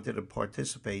nobody wanted to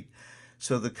participate.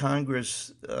 So the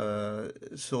Congress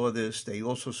saw this. They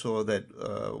also saw that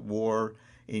war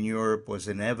in Europe was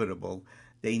inevitable.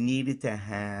 They needed to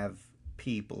have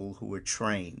people who were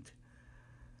trained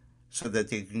so that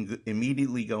they can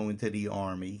immediately go into the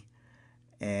army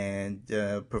and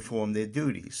perform their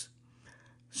duties.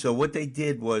 So what they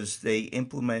did was they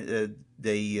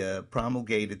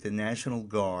promulgated the National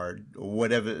Guard, or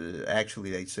whatever,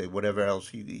 actually they say whatever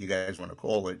else you guys want to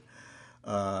call it,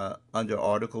 under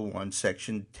Article 1,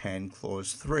 Section 10,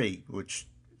 Clause 3, which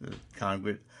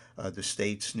Congress, the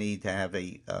states need to have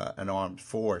an armed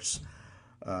force.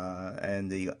 And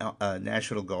the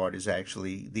National Guard is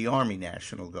actually the Army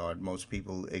National Guard. Most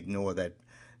people ignore that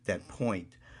point.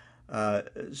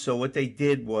 So what they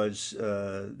did was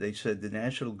they said the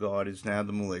National Guard is now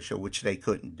the militia, which they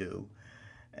couldn't do,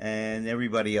 and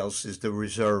everybody else is the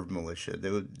reserve militia.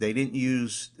 They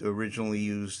didn't originally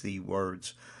use the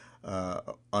words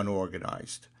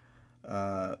unorganized,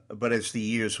 but as the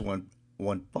years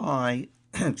went by,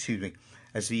 excuse me,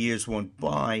 as the years went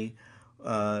by,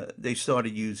 they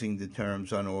started using the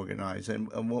terms unorganized.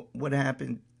 And what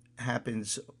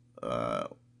happens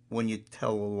when you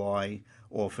tell a lie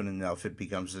often enough, it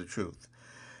becomes the truth.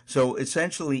 So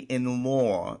essentially, in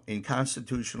law, in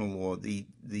constitutional law, the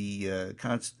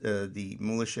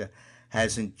militia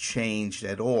hasn't changed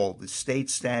at all. The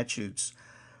state statutes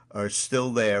are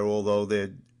still there, although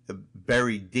they're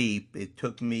buried deep. It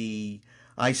took me,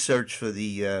 I searched for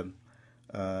the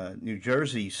New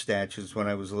Jersey statutes when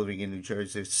I was living in New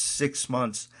Jersey. There's 6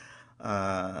 months.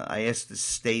 I asked the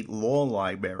state law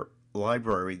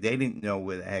library. They didn't know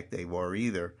where the heck they were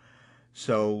either.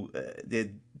 So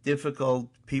they're difficult.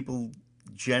 People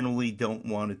generally don't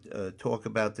want to talk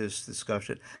about this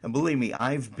discussion. And believe me,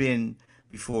 I've been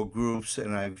before groups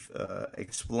and I've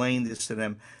explained this to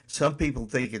them. Some people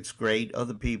think it's great.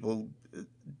 Other people,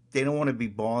 they don't want to be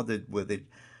bothered with it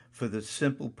for the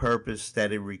simple purpose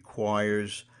that it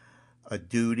requires a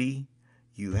duty.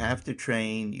 You have to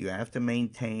train. You have to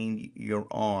maintain your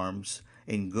arms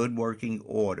in good working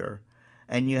order.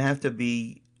 And you have to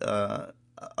be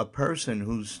a person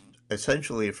who's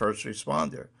essentially a first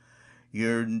responder.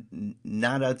 You're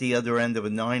not at the other end of a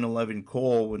 9/11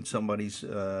 call when somebody's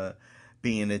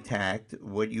being attacked.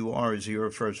 What you are is you're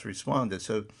a first responder.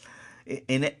 So,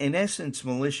 in essence,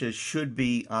 militia should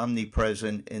be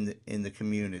omnipresent in the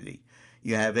community.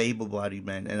 You have able-bodied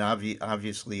men, and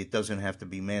obviously it doesn't have to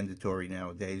be mandatory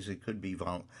nowadays. It could be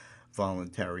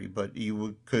voluntary, but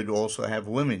you could also have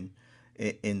women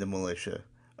in the militia.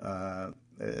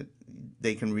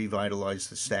 They can revitalize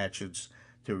the statutes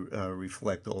to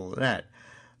reflect all of that.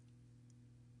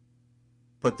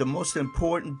 But the most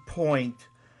important point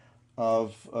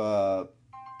of a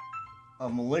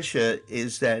militia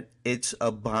is that it's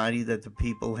a body that the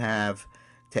people have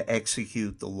to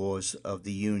execute the laws of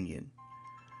the Union.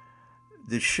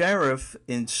 The sheriff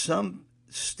in some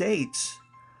states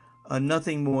are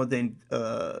nothing more than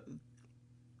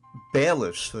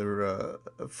bailiffs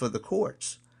for the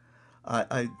courts.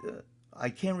 I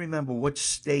can't remember what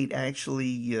state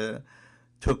actually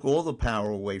took all the power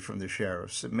away from the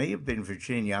sheriffs. It may have been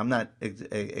Virginia. I'm not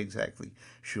exactly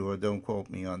sure. Don't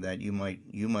quote me on that. You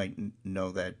might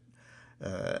know that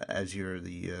as you're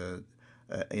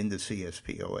in the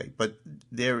CSPOA. But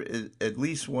there is at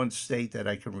least one state that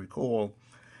I can recall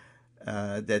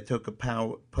that took a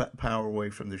power away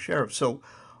from the sheriff. So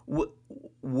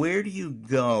where do you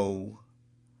go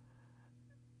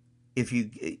if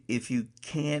you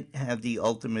can't have the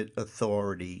ultimate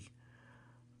authority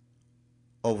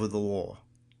over the law?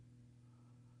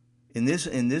 In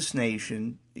this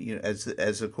nation, as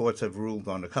the courts have ruled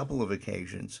on a couple of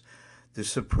occasions, the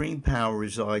supreme power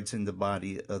resides in the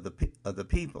body of the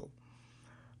people.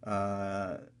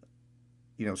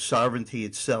 Sovereignty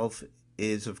itself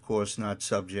is, of course, not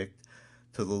subject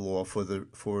to the law,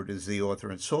 for it is the author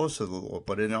and source of the law.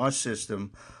 But in our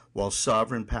system, while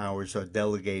sovereign powers are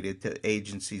delegated to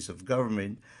agencies of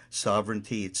government,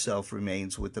 sovereignty itself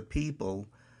remains with the people,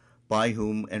 by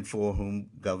whom and for whom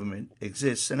government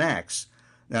exists and acts.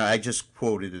 Now, I just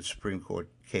quoted a Supreme Court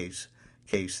case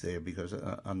there because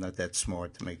I'm not that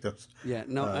smart to make those. Yeah,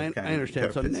 no, I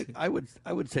understand. So, Nick, I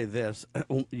would say this.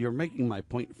 You're making my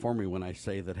point for me when I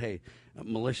say that, hey,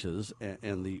 militias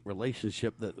and the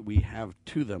relationship that we have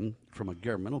to them from a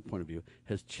governmental point of view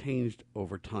has changed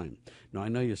over time. Now, I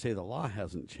know you say the law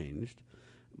hasn't changed,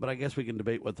 but I guess we can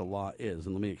debate what the law is,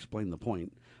 and let me explain the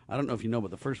point. I don't know if you know,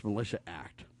 but the first Militia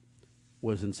Act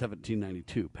was in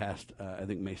 1792, passed, I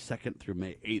think, May 2nd through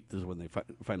May 8th is when they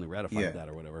finally ratified that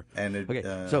or whatever. And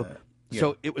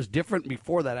so it was different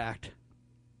before that act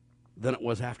than it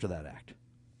was after that act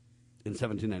in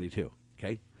 1792,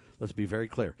 okay? Let's be very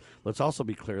clear. Let's also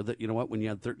be clear that, you know what, when you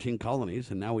had 13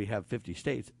 colonies and now we have 50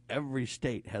 states, every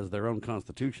state has their own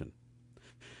constitution.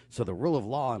 So the rule of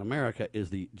law in America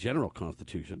is the general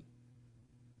constitution,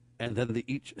 and then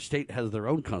each state has their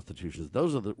own constitutions.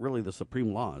 Those are really the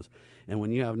supreme laws. And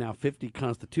when you have now 50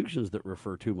 constitutions that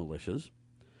refer to militias,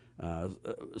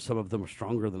 some of them are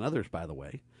stronger than others, by the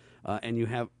way, and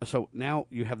now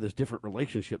you have this different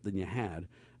relationship than you had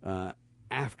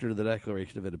after the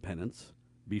Declaration of Independence,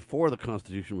 before the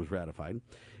Constitution was ratified,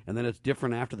 and then it's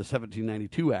different after the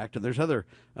 1792 Act, and there's other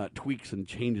tweaks and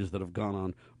changes that have gone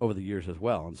on over the years as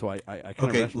well. And so I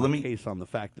kind of rest my case on the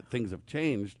fact that things have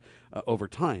changed over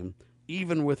time,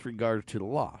 even with regard to the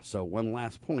law. So one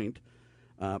last point,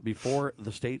 before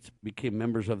the states became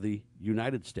members of the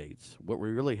United States, what we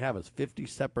really have is 50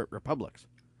 separate republics.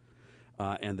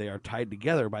 And they are tied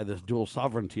together by this dual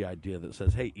sovereignty idea that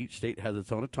says, hey, each state has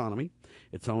its own autonomy,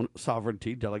 its own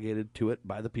sovereignty delegated to it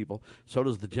by the people. So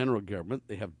does the general government.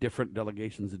 They have different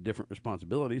delegations and different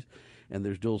responsibilities, and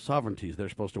there's dual sovereignties. They're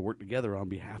supposed to work together on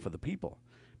behalf of the people.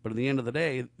 But at the end of the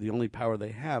day, the only power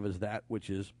they have is that which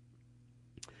is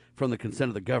from the consent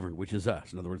of the governed, which is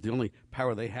us. In other words, the only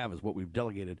power they have is what we've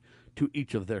delegated to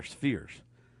each of their spheres,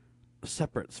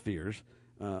 separate spheres,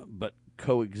 but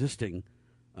coexisting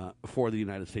for the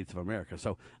United States of America.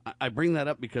 So I bring that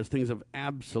up because things have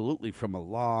absolutely, from a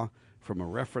law, from a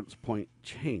reference point,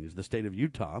 changed. The state of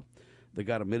Utah, that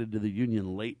got admitted to the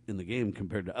Union late in the game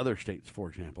compared to other states, for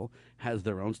example, has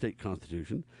their own state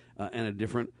constitution and a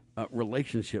different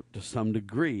relationship to some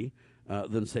degree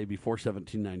than, say, before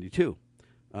 1792.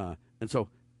 And so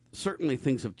certainly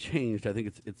things have changed. I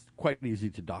think it's quite easy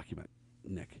to document,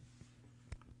 Nick.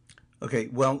 Okay,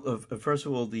 well, first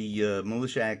of all, the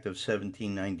Militia Act of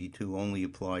 1792 only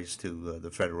applies to the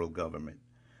federal government.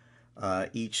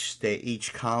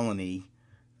 Each colony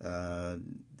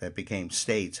that became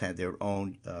states had their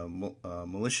own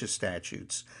militia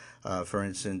statutes. For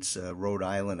instance, Rhode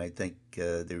Island, I think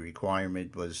the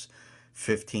requirement was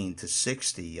 15 to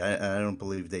 60. I don't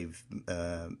believe they've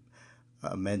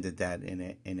amended that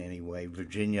in any way.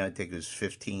 Virginia, I think it was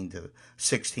 16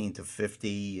 to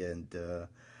 50, and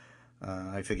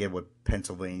I forget what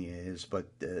Pennsylvania is, but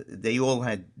they all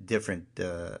had different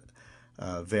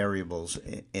variables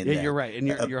in that. You're right, and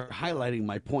you're highlighting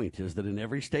my point, is that in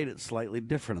every state it's slightly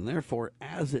different, and therefore,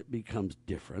 as it becomes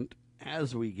different,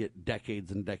 as we get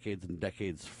decades and decades and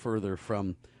decades further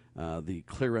from the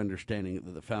clear understanding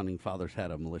that the Founding Fathers had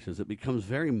of militias, it becomes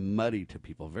very muddy to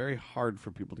people, very hard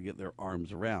for people to get their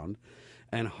arms around,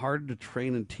 and hard to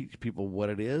train and teach people what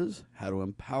it is, how to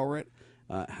empower it,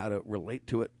 how to relate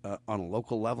to it on a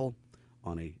local level,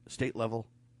 on a state level,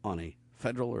 on a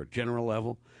federal or general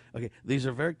level. Okay, these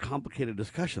are very complicated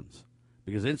discussions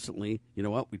because instantly, you know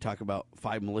what, we talk about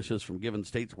 5 militias from given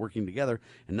states working together,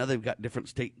 and now they've got different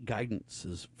state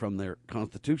guidances from their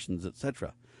constitutions,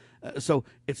 etc. So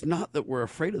it's not that we're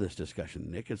afraid of this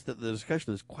discussion, Nick. It's that the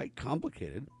discussion is quite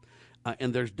complicated,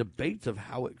 and there's debates of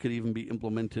how it could even be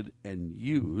implemented and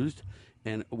used.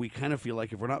 And we kind of feel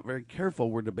like if we're not very careful,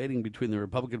 we're debating between the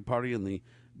Republican Party and the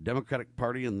Democratic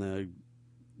Party and the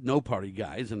no party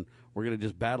guys, and we're going to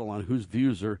just battle on whose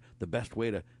views are the best way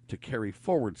to carry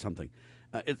forward something.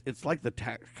 It's like the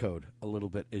tax code a little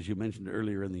bit, as you mentioned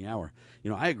earlier in the hour. You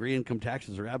know, I agree income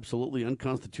taxes are absolutely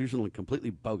unconstitutional and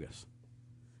completely bogus.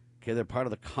 Okay, they're part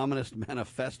of the Communist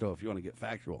Manifesto, if you want to get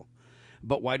factual.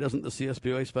 But why doesn't the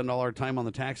CSPOA spend all our time on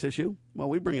the tax issue? Well,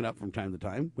 we bring it up from time to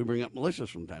time. We bring up militias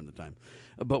from time to time.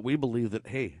 But we believe that,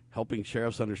 hey, helping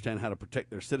sheriffs understand how to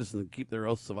protect their citizens and keep their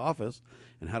oaths of office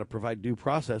and how to provide due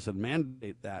process and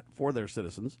mandate that for their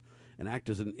citizens and act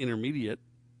as an intermediate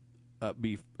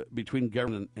between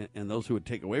government and those who would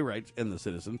take away rights and the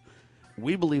citizen,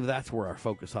 we believe that's where our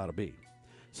focus ought to be.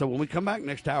 So when we come back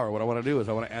next hour, what I want to do is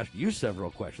I want to ask you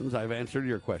several questions. I've answered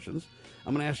your questions.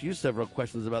 I'm going to ask you several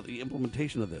questions about the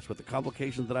implementation of this with the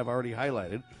complications that I've already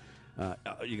highlighted.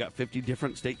 You got 50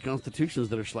 different state constitutions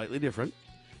that are slightly different.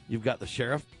 You've got the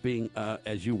sheriff being,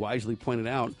 as you wisely pointed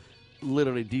out,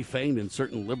 literally defanged in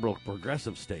certain liberal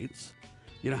progressive states.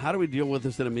 You know, how do we deal with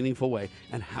this in a meaningful way?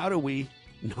 And how do we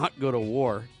not go to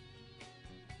war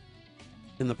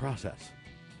in the process?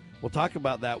 We'll talk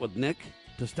about that with Nick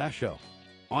Testaccio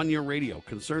on your radio.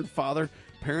 Concerned father,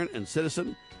 parent, and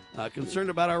citizen, concerned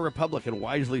about our republic, and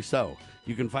wisely so.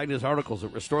 You can find his articles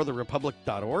at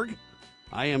restoretherepublic.org.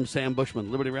 I am Sam Bushman,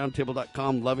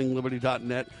 LibertyRoundtable.com,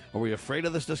 LovingLiberty.net. Are we afraid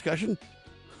of this discussion?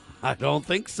 I don't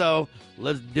think so.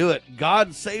 Let's do it.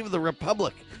 God save the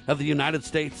Republic of the United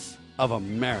States of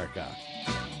America.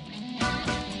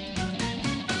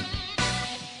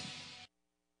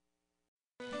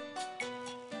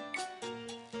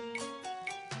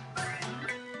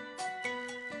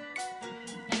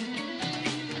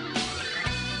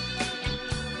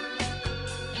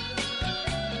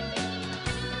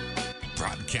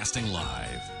 Broadcasting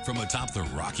live from atop the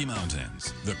Rocky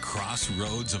Mountains, the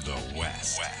crossroads of the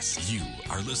West. You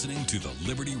are listening to the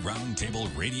Liberty Roundtable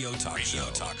Radio Talk Show.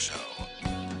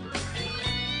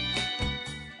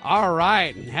 All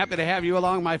right. Happy to have you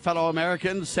along, my fellow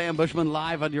Americans. Sam Bushman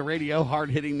live on your radio.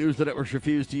 Hard-hitting news that it was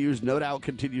refused to use no doubt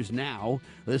continues now.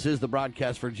 This is the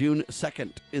broadcast for June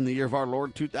 2nd in the year of our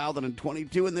Lord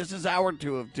 2022, and this is hour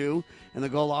 2 of 2. And the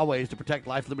goal always to protect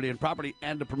life, liberty, and property,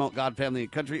 and to promote God, family,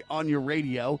 and country on your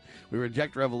radio. We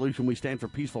reject revolution. We stand for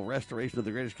peaceful restoration of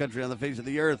the greatest country on the face of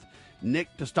the earth.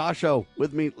 Nick D'Astasio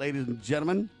with me, ladies and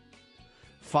gentlemen.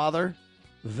 Father,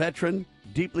 veteran,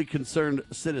 deeply concerned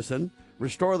citizen.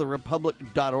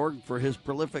 RestoreTheRepublic.org for his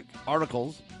prolific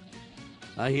articles.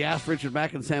 He asked Richard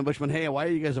Mack and Sam Bushman, hey, why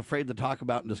are you guys afraid to talk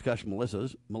about and discuss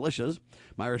militias?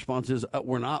 My response is,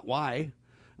 we're not. Why?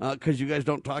 Because you guys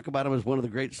don't talk about them as one of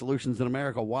the great solutions in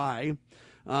America. Why?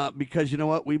 Because you know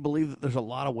what? We believe that there's a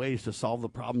lot of ways to solve the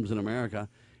problems in America.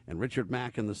 And Richard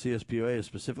Mack and the CSPOA is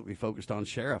specifically focused on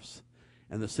sheriffs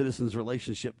and the citizens'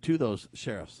 relationship to those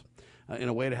sheriffs in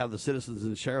a way to have the citizens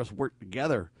and sheriffs work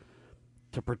together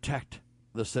to protect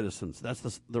the citizens.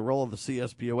 That's the role of the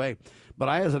CSPOA. But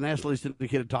I, as a nationally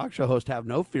syndicated talk show host, have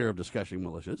no fear of discussing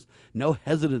militias, no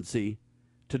hesitancy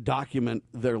to document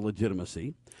their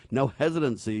legitimacy, no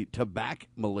hesitancy to back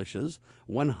militias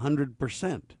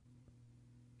 100%.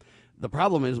 The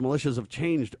problem is militias have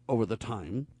changed over the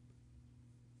time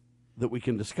that we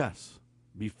can discuss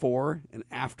before and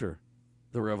after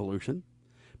the revolution,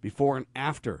 before and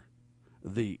after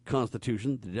the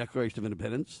Constitution, the Declaration of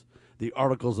Independence, the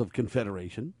Articles of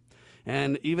Confederation.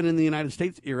 And even in the United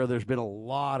States era, there's been a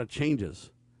lot of changes.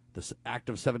 This Act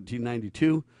of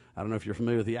 1792, I don't know if you're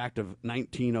familiar with the Act of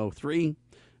 1903,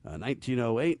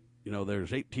 1908,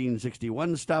 there's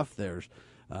 1861 stuff, there's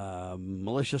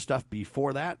militia stuff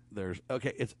before that.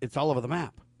 It's all over the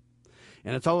map.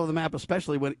 And it's all over the map,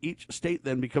 especially when each state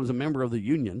then becomes a member of the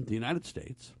Union, the United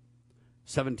States.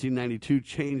 1792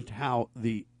 changed how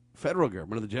the federal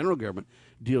government or the general government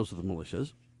deals with the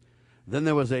militias. Then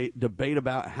there was a debate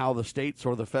about how the states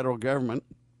or the federal government,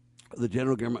 the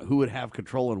general government, who would have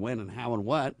control and when and how and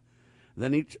what.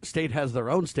 Then each state has their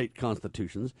own state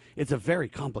constitutions. It's a very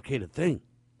complicated thing.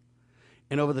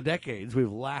 And over the decades,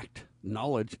 we've lacked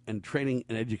knowledge and training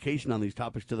and education on these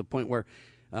topics to the point where,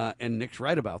 and Nick's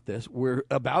right about this, we're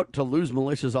about to lose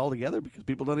militias altogether because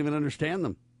people don't even understand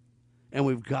them. And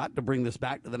we've got to bring this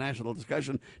back to the national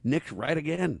discussion. Nick's right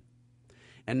again.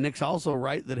 And Nick's also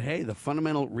right that, hey, the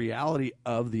fundamental reality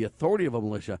of the authority of a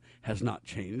militia has not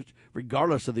changed,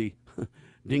 regardless of the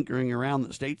dinkering around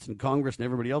that states and Congress and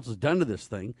everybody else has done to this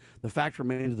thing. The fact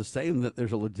remains the same, that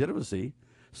there's a legitimacy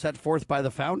set forth by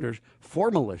the founders for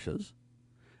militias,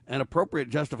 an appropriate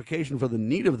justification for the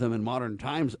need of them in modern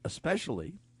times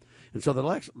especially. And so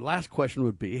the last question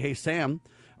would be, hey, Sam,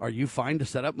 are you fine to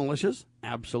set up militias?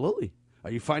 Absolutely.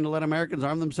 Are you fine to let Americans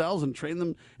arm themselves and train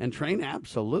them and train?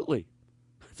 Absolutely.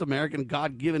 It's American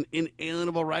God-given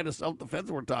inalienable right of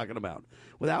self-defense we're talking about,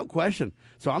 without question.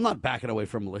 So I'm not backing away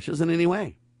from militias in any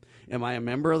way. Am I a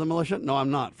member of the militia? No,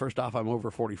 I'm not. First off, I'm over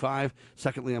 45.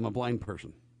 Secondly, I'm a blind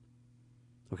person.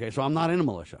 Okay, so I'm not in a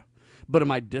militia. But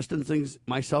am I distancing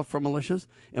myself from militias?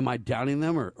 Am I downing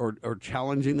them or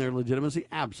challenging their legitimacy?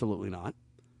 Absolutely not.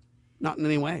 Not in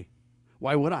any way.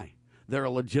 Why would I? They're a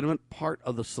legitimate part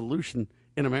of the solution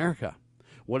in America.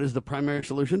 What is the primary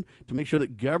solution? To make sure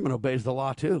that government obeys the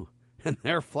law, too. And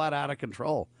they're flat out of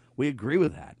control. We agree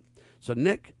with that. So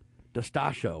Nick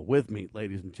D'Astasio with me,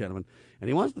 ladies and gentlemen. And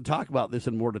he wants to talk about this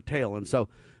in more detail. And so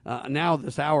now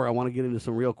this hour, I want to get into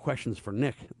some real questions for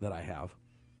Nick that I have.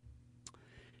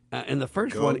 And the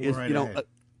first one is,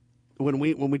 when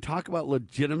we talk about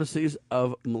legitimacies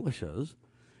of militias,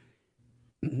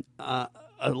 a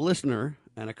listener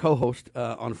and a co-host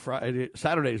on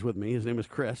Saturdays with me, his name is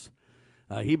Chris,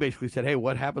 he basically said, hey,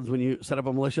 what happens when you set up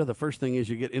a militia? The first thing is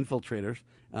you get infiltrators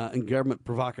and government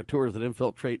provocateurs that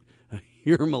infiltrate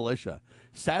your militia.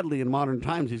 Sadly, in modern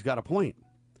times, he's got a point.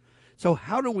 So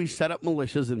how do we set up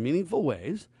militias in meaningful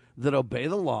ways that obey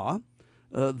the law,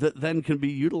 that then can be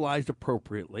utilized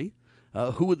appropriately?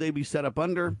 Who would they be set up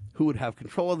under? Who would have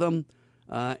control of them?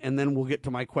 And then we'll get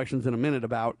to my questions in a minute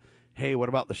about, hey, what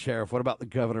about the sheriff? What about the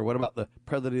governor? What about the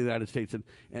president of the United States?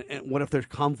 And what if there's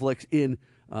conflicts in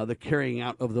the carrying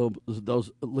out of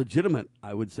those legitimate,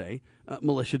 I would say,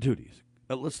 militia duties?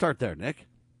 Let's start there, Nick.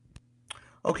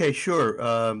 Okay,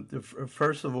 sure.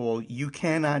 First of all, you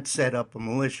cannot set up a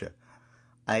militia.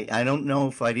 I don't know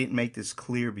if I didn't make this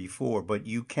clear before, but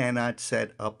you cannot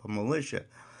set up a militia.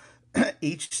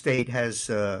 Each state has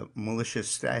militia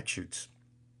statutes.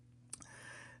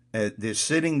 They're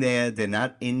sitting there. They're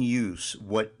not in use.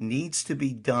 What needs to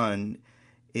be done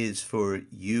is for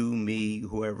you, me,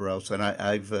 whoever else, and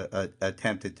I've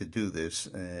attempted to do this,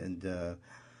 and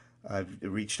I've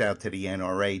reached out to the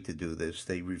NRA to do this.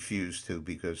 They refuse to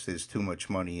because there's too much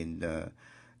money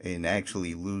in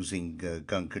actually losing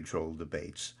gun control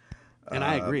debates. And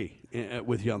I agree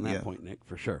with you on that point, Nick,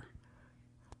 for sure.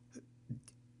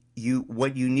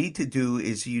 What you need to do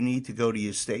is you need to go to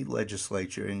your state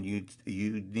legislature and you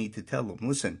need to tell them,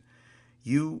 listen,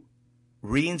 you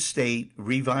reinstate,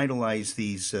 revitalize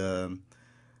these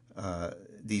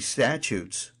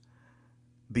statutes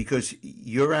because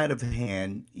you're out of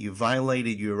hand. You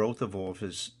violated your oath of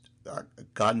office,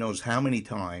 God knows how many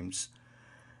times,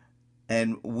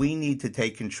 and we need to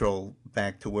take control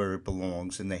back to where it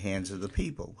belongs in the hands of the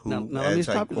people. Who, now let me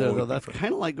stop you there, though. That's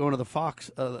kind of like going to the fox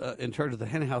in charge of the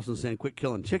hen house and saying, quit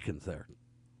killing chickens there,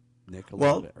 Nick, a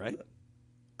little bit, right?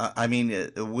 I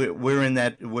mean, we're in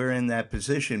that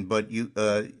position, but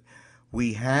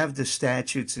we have the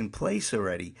statutes in place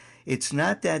already. It's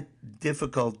not that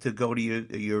difficult to go to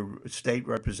your state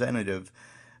representative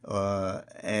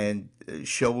and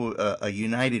show a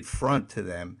united front to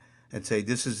them and say,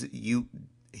 "This is you.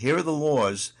 Here are the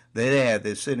laws. They're there.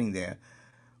 They're sitting there.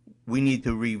 We need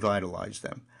to revitalize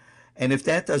them." And if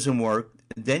that doesn't work,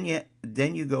 then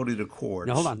you go to the courts.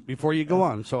 Now, hold on. Before you go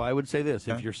on, so I would say this.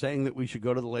 If you're saying that we should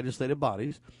go to the legislative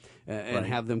bodies and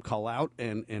have them call out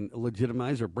and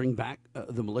legitimize or bring back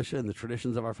the militia and the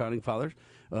traditions of our founding fathers,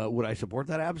 would I support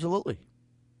that? Absolutely.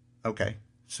 Okay.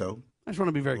 So I just want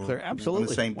to be very clear. Absolutely. On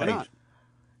the same page. Why not?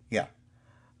 Yeah.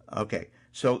 Okay.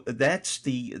 So that's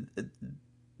the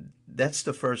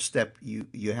first step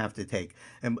you have to take.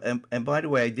 And by the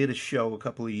way, I did a show a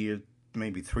couple of years,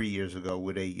 maybe 3 years ago,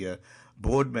 with a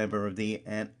board member of the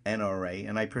NRA,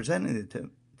 and I presented it to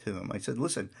him. I said,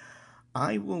 "Listen,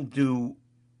 I will do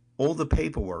all the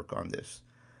paperwork on this.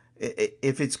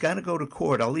 If it's got to go to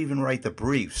court, I'll even write the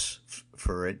briefs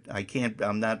for it.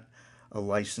 I'm not a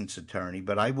licensed attorney,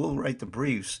 but I will write the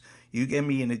briefs. You give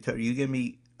me an attorney. You give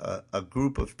me a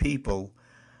group of people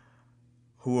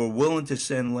who are willing to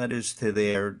send letters to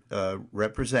their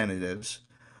representatives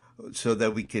so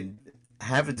that we could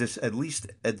have at least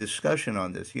a discussion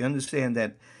on this." You understand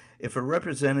that if a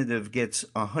representative gets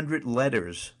 100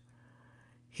 letters,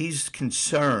 he's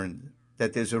concerned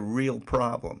that there's a real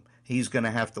problem. He's going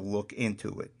to have to look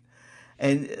into it.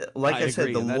 And like I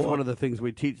said, that's one of the things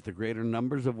we teach, the greater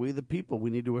numbers of we the people. We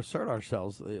need to assert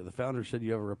ourselves. The founder said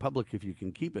you have a republic if you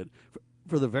can keep it,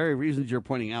 for the very reasons you're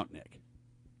pointing out, Nick.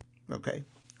 Okay,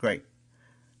 great.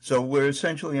 So we're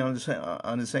essentially on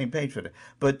the same page for that.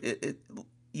 But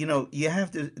you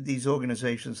have these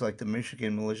organizations like the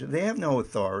Michigan Militia. They have no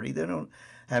authority. They don't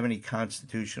have any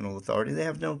constitutional authority. They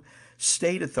have no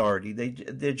state authority.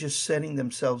 They're just setting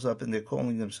themselves up and they're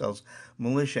calling themselves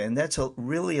militia, and that's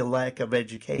really a lack of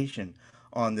education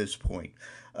on this point.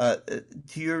 To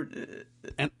your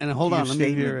and hold on, let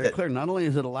me be very clear. Not only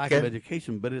is it a lack of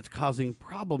education, but it's causing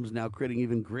problems now, creating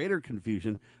even greater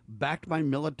confusion, backed by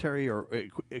military or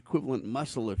equivalent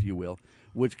muscle, if you will,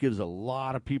 which gives a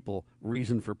lot of people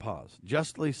reason for pause.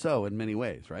 Justly so in many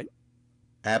ways, right?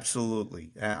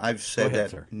 Absolutely. I've said that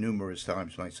sir. Numerous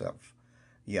times myself.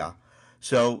 Yeah.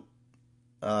 So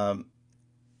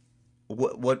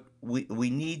what we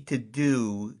need to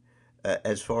do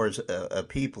as far as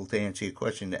people, to answer your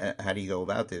question, how do you go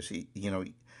about this?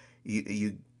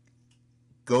 You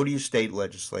go to your state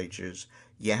legislatures.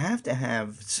 You have to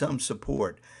have some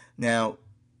support. Now,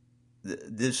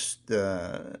 this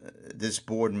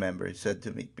board member said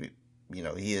to me,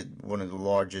 he had one of the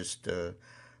largest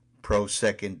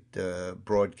pro-second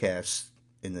broadcasts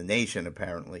in the nation,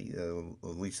 apparently.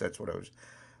 At least that's what I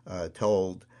was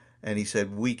told. And he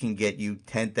said, "We can get you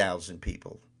 10,000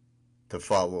 people to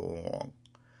follow along."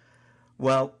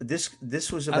 Well, this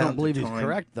was about. I don't believe he's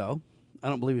correct, though. I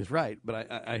don't believe he's right,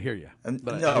 but I hear you.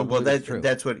 But no, well,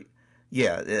 that's what.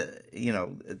 Yeah,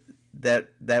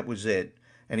 that was it.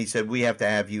 And he said, "We have to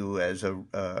have you as a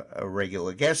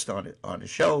regular guest on the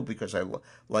show because I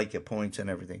like your points and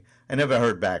everything." I never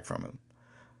heard back from him.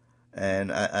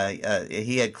 And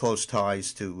he had close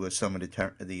ties to some of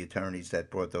the attorneys that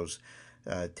brought those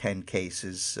 10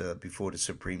 cases before the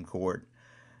Supreme Court.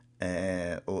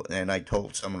 And I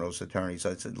told some of those attorneys,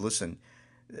 I said, "Listen,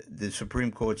 the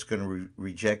Supreme Court's going to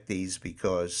reject these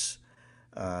because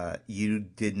you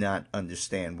did not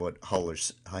understand what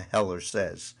Heller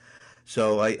says."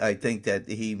 So I think that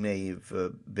he may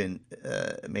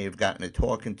have gotten a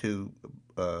talking to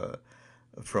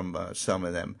from some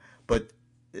of them, but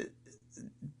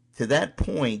to that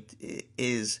point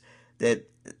is that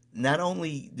not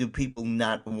only do people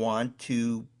not want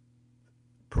to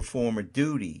perform a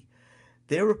duty.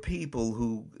 There are people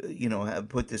who, have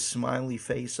put this smiley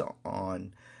face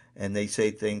on, and they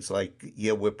say things like,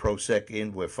 yeah, we're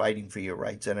pro-second, we're fighting for your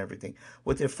rights and everything.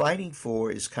 What they're fighting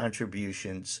for is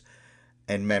contributions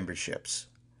and memberships.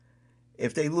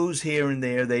 If they lose here and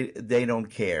there, they don't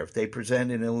care. If they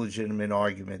present an illegitimate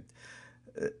argument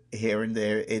here and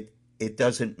there, it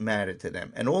doesn't matter to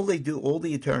them. And all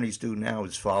the attorneys do now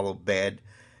is follow bad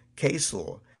case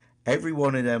law. Every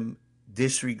one of them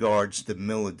disregards the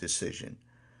Miller decision,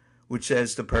 which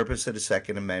says the purpose of the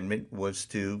Second Amendment was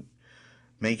to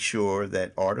make sure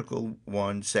that Article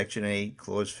 1, Section 8,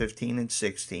 Clause 15 and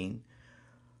 16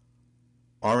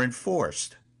 are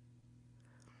enforced.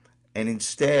 And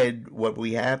instead, what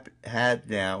we have had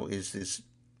now is this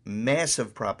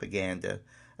massive propaganda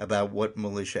about what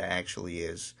militia actually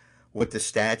is, what the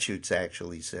statutes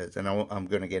actually says, and I'm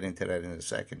going to get into that in a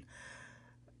second.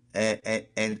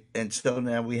 And so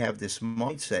now we have this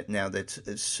mindset now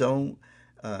that's so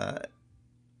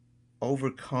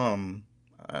overcome.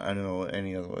 I don't know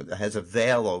any other word, has a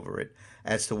veil over it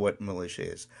as to what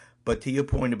militia is. But to your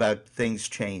point about things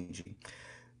changing,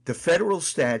 the federal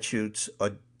statutes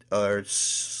are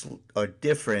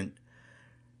different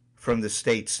from the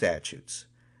state statutes.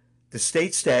 The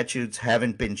state statutes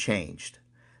haven't been changed.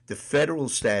 The federal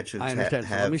statutes I understand.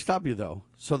 have. So let me stop you, though.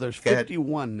 So there's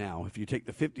 51 now. If you take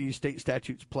the 50 state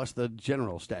statutes plus the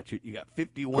general statute, you got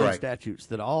 51 Correct. statutes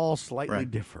that all slightly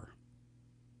differ.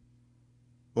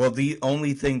 Well, the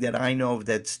only thing that I know of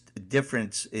that's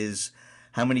different is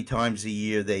how many times a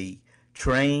year they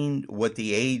train, what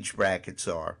the age brackets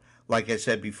are. Like I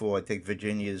said before, I think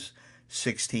Virginia's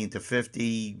 16 to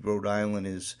 50, Rhode Island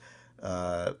is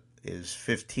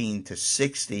 15 to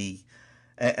 60.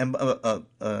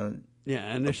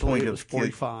 Initially it was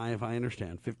 45. I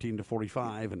understand, 15 to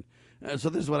 45, and so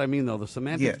this is what I mean. Though the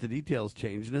semantics, the details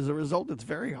change, and as a result, it's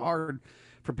very hard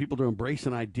for people to embrace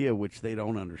an idea which they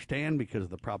don't understand because of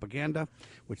the propaganda,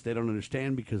 which they don't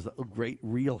understand because the great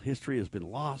real history has been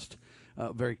lost.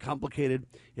 Very complicated.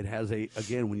 It has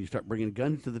again, when you start bringing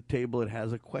guns to the table, it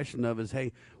has a question of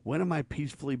hey, when am I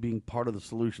peacefully being part of the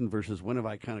solution versus when have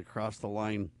I kind of crossed the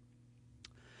line?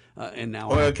 And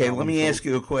now, okay, let me ask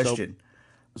you a question.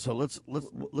 So let's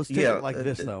take it like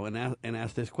this though, and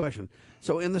ask this question.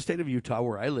 So in the state of Utah,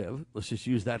 where I live, let's just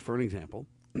use that for an example.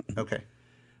 Okay.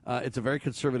 It's a very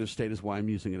conservative state, is why I'm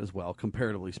using it as well,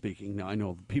 comparatively speaking. Now, I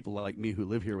know people like me who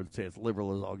live here would say it's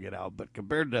liberal as all get out, but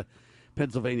compared to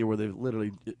Pennsylvania, where they've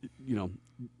literally,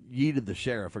 yeeted the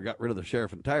sheriff or got rid of the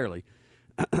sheriff entirely,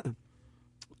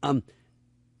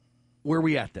 where are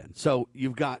we at then? So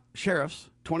you've got sheriffs,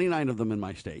 29 of them in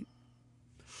my state,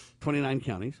 29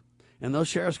 counties, and those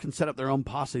sheriffs can set up their own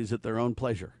posses at their own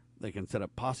pleasure. They can set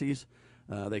up posses.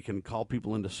 They can call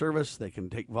people into service. They can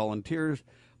take volunteers.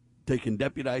 They can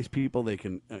deputize people. They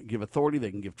can give authority.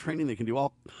 They can give training. They can do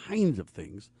all kinds of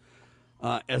things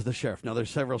as the sheriff. Now,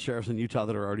 there's several sheriffs in Utah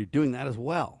that are already doing that as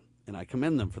well, and I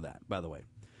commend them for that, by the way.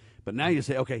 But now you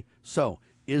say, okay, so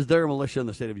is there a militia in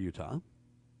the state of Utah?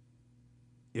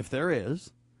 If there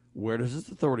is, where does this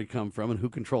authority come from and who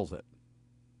controls it?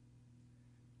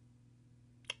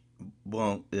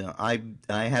 Well, I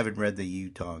haven't read the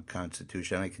Utah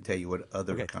Constitution. I can tell you what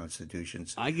other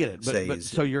constitutions I get it. say. But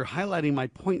so you're highlighting my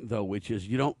point, though, which is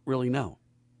you don't really know.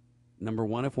 Number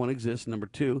one, if one exists. Number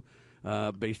two,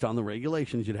 based on the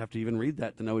regulations, you'd have to even read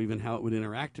that to know even how it would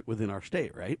interact within our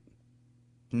state, right?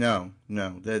 No,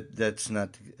 that's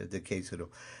not the case at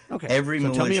all. Okay. Every so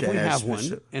militia tell me if we has have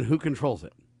one and who controls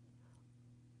it.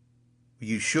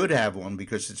 You should have one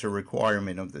because it's a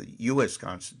requirement of the U.S.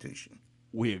 Constitution.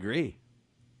 We agree.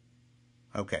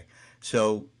 Okay.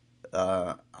 So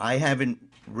I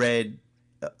haven't read,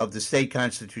 of the state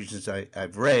constitutions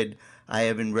I've read, I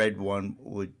haven't read one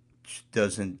which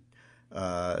doesn't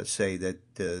say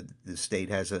that the state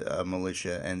has a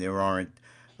militia, and there aren't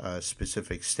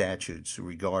specific statutes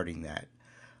regarding that.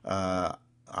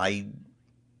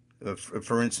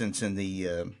 For instance, in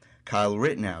the Kyle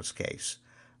Rittenhouse case,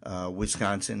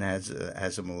 Wisconsin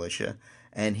has a militia,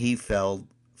 and he fell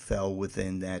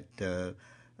within that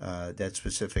that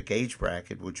specific age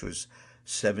bracket, which was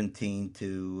 17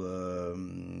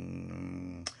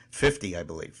 to 50, I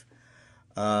believe.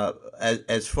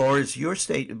 As far as your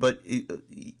state, but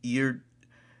you're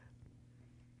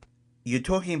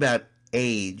talking about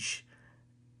age,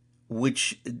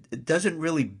 which doesn't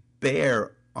really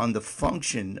bear on the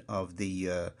function of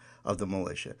the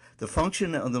militia. The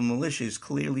function of the militia is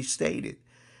clearly stated.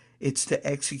 It's to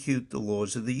execute the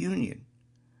laws of the Union.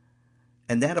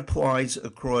 And that applies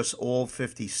across all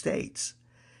 50 states.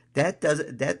 That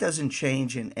doesn't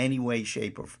change in any way,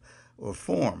 shape, or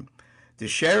form. The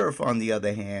sheriff, on the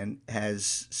other hand,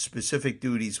 has specific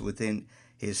duties within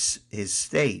his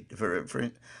state.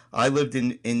 I lived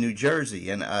in New Jersey,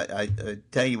 and I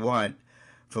tell you what,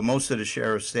 for most of the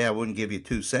sheriffs there, I wouldn't give you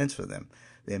 2 cents for them.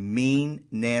 They're mean,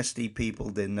 nasty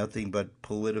people. They're nothing but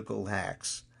political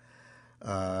hacks.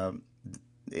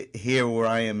 Here where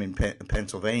I am in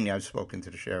Pennsylvania, I've spoken to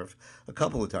the sheriff a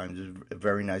couple of times. He's a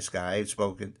very nice guy. I've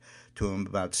spoken to him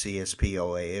about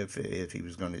CSPOA if he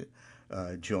was going to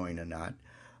join or not.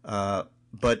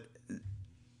 But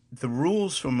the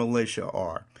rules for militia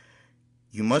are: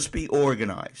 you must be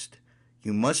organized,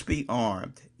 you must be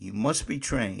armed, you must be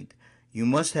trained, you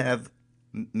must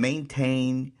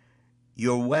maintain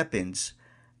your weapons,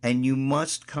 and you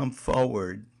must come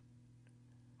forward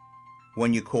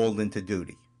when you're called into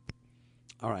duty.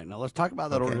 All right, now let's talk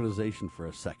about that organization for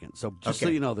a second. So just so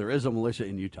you know, there is a militia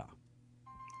in Utah.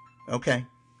 Okay.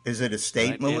 Is it a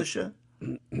state militia?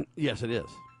 Yes, it is.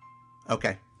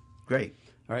 Okay, great.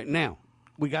 All right, now,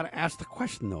 we got to ask the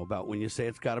question, though, about when you say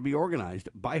it's got to be organized,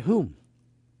 by whom?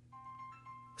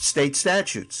 State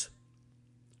statutes.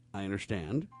 I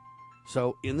understand.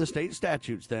 So in the state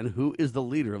statutes, then, who is the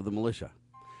leader of the militia?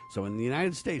 So in the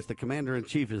United States, the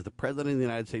commander-in-chief is the President of the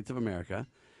United States of America.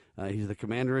 He's the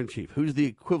commander-in-chief. Who's the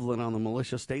equivalent on the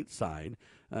militia state side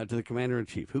to the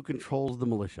commander-in-chief? Who controls the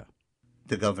militia?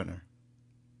 The governor.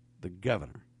 The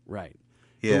governor, right.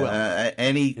 Yeah,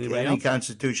 any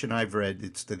constitution I've read,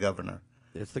 it's the governor.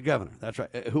 It's the governor, that's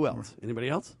right. Who else? Anybody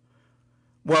else?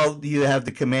 Well, you have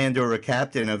the commander or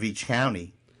captain of each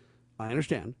county. I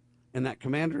understand. And that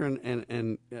commander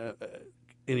in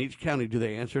each county, do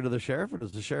they answer to the sheriff, or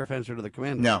does the sheriff answer to the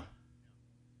commander? No.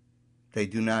 They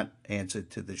do not answer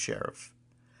to the sheriff.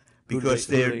 Because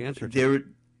who do they answer to?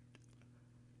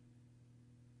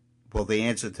 Well, they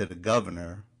answer to the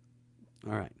governor.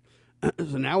 All right.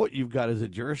 So now what you've got is a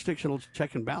jurisdictional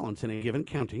check and balance in a given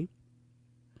county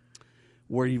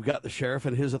where you've got the sheriff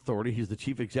and his authority. He's the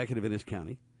chief executive in his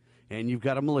county. And you've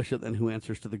got a militia then who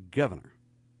answers to the governor.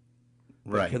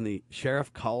 Right. But can the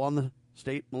sheriff call on the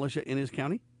state militia in his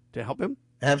county to help him?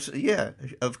 Absolutely, yeah.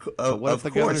 What if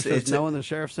the governor says no and the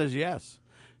sheriff says yes?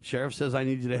 Sheriff says, I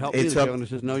need you to help me. The governor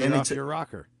says, no, you're off your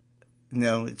rocker.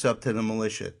 No, it's up to the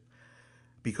militia.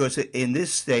 Because in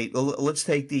this state, let's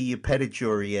take the Pettit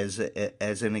jury as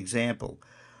an example.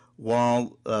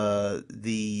 While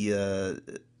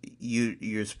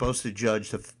you're supposed to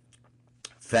judge the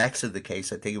facts of the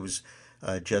case, I think it was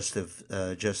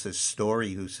Justice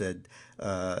Story who said,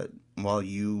 while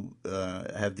you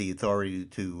have the authority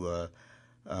to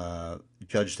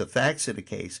judge the facts of the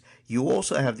case, you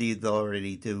also have the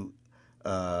authority to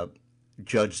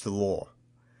judge the law.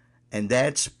 And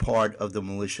that's part of the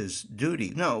militia's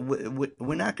duty. No,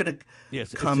 we're not going to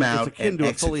come out and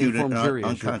execute an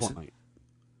unconstitutional.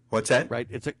 What's that? Right.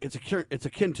 It's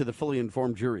akin to the fully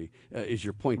informed jury. Is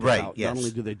your point? Right. About yes. Not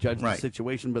only do they judge the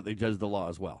situation, but they judge the law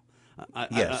as well.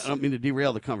 Yes. I don't mean to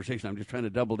derail the conversation. I'm just trying to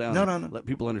double down. No. And let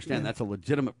people understand that's a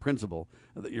legitimate principle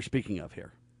that you're speaking of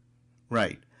here.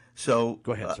 Right. So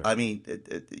go ahead, sir. I mean,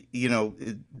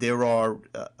 there are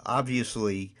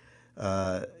obviously.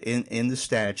 In the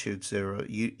statutes,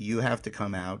 you have to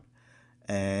come out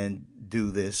and do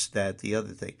this, that, the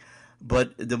other thing.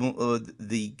 But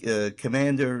the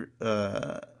commander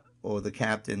or the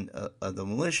captain of the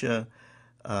militia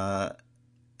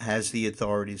has the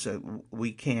authorities that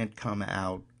we can't come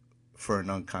out for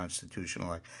an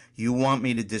unconstitutional act. You want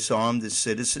me to disarm the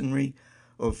citizenry?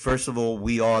 Well, first of all,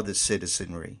 we are the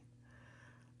citizenry.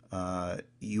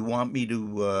 You want me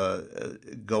to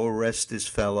go arrest this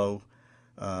fellow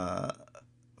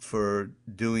for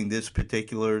doing this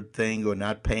particular thing or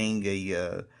not paying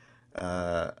a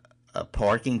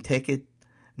parking ticket?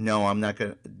 No, I'm not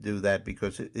going to do that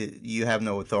because you have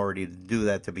no authority to do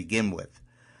that to begin with.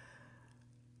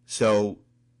 So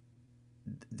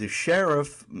the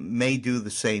sheriff may do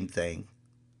the same thing,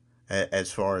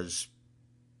 as far as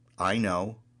I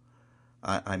know.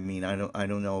 I mean, I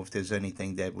don't know if there's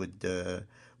anything that would.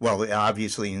 Well,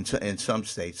 obviously, in some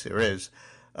states there is,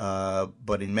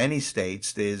 but in many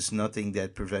states there's nothing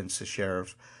that prevents the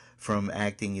sheriff from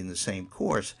acting in the same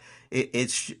course.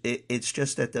 It's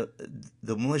just that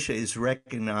the militia is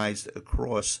recognized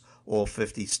across all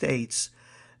 50 states.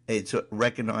 It's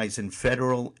recognized in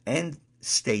federal and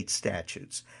state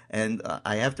statutes, and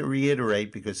I have to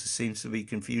reiterate because there seems to be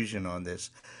confusion on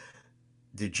this.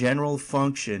 The general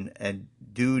function and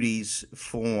duties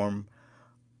form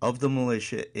of the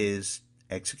militia is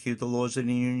execute the laws of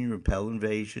the Union, repel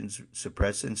invasions,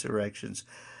 suppress insurrections,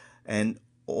 and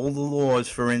all the laws.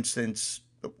 For instance,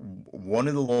 one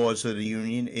of the laws of the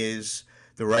Union is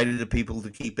the right of the people to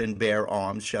keep and bear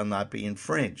arms shall not be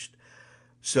infringed.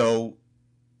 So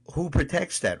who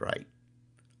protects that right?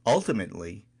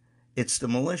 Ultimately, it's the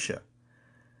militia.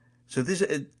 So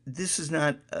this is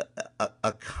not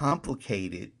a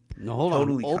complicated. No, hold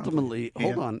totally on. Ultimately,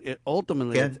 hold yeah. on.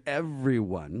 Ultimately, it's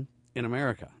everyone in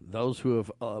America. Those who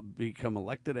have become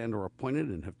elected and or appointed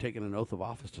and have taken an oath of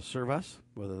office to serve us,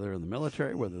 whether they're in the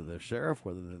military, whether they're sheriff,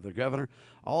 whether they're the governor,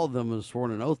 all of them have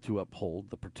sworn an oath to uphold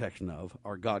the protection of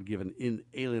our God-given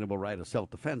inalienable right of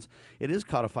self-defense. It is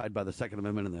codified by the Second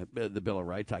Amendment and the Bill of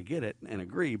Rights. I get it and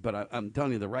agree, but I'm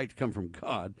telling you, the rights come from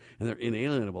God, and they're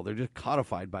inalienable. They're just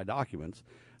codified by documents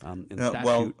and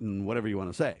statute and whatever you want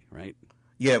to say, right?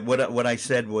 Yeah, what I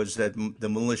said was that the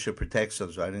militia protects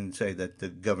those. I didn't say that the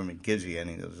government gives you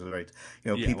any of those rights.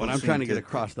 People. What I'm trying to get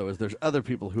across, though, is there's other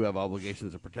people who have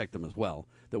obligations to protect them as well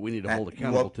that we need to hold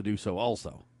accountable to do so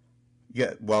also.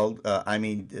 Yeah,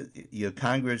 your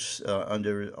Congress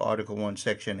under Article 1,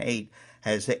 Section 8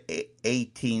 has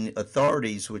 18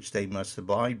 authorities which they must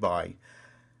abide by.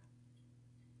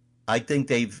 I think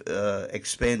they've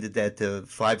expanded that to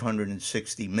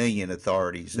 560 million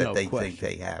authorities that think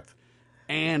they have.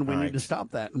 And we need to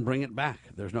stop that and bring it back.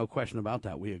 There's no question about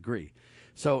that. We agree.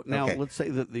 So now let's say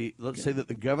that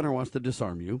the governor wants to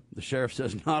disarm you. The sheriff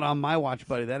says, "Not on my watch,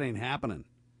 buddy. That ain't happening."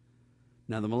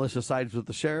 Now the militia sides with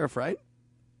the sheriff, right?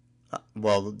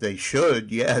 Well, they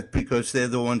should, yeah, because they're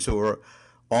the ones who are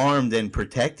armed and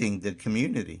protecting the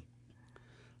community.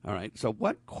 All right. So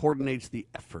what coordinates the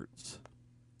efforts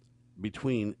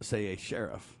between, say, a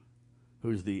sheriff,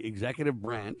 who's the executive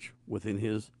branch within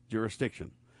his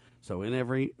jurisdiction? So in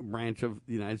every branch of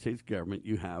the United States government,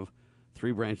 you have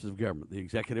three branches of government. The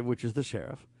executive, which is the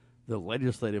sheriff, the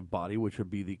legislative body, which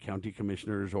would be the county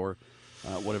commissioners or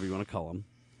whatever you want to call them,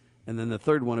 and then the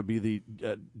third one would be the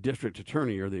district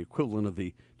attorney, or the equivalent of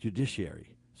the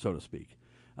judiciary, so to speak.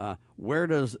 Where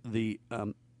does the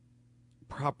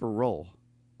proper role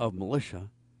of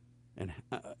militia and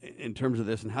in terms of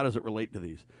this, and how does it relate to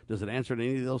these? Does it answer to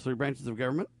any of those three branches of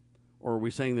government, or are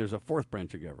we saying there's a fourth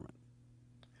branch of government?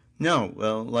 No,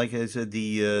 well, like I said,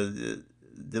 the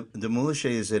militia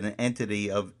is an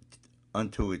entity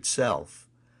unto itself,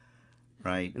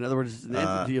 right? In other words, it's an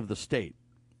entity of the state,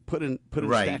 put in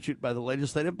statute by the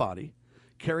legislative body,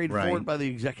 carried forward by the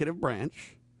executive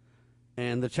branch,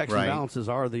 and the checks and balances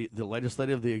are the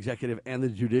legislative, the executive, and the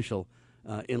judicial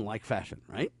in like fashion,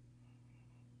 right?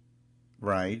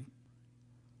 Right.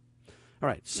 All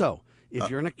right. So if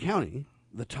you're in a county,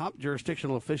 the top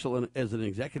jurisdictional official as an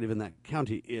executive in that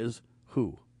county is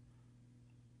who?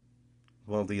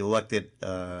 Well, the elected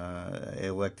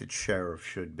sheriff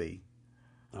should be.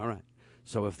 All right.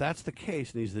 So if that's the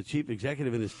case, and he's the chief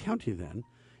executive in his county, then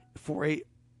for a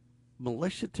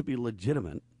militia to be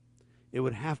legitimate, it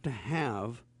would have to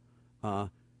have a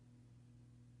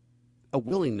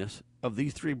willingness of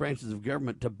these three branches of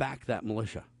government to back that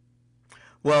militia.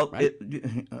 Well, right?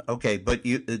 But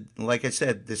like I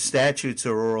said, the statutes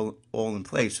are all in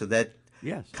place, so that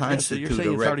constitutes. So you're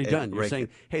saying it's already done. You're saying,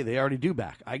 hey, they already do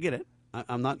back. I get it.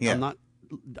 I'm not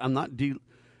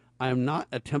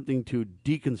attempting to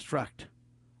deconstruct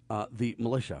the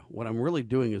militia. What I'm really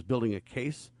doing is building a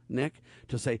case, Nick,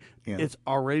 to say it's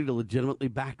already legitimately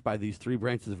backed by these three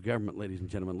branches of government, ladies and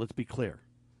gentlemen. Let's be clear.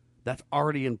 That's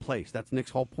already in place. That's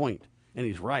Nick's whole point, and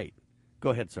he's right.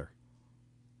 Go ahead, sir.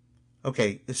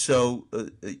 Okay, so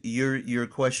your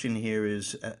question here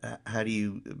is how do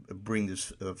you bring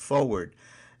this forward?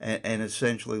 And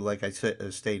essentially, like I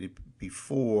stated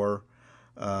before,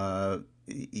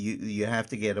 you have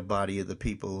to get a body of the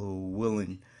people who are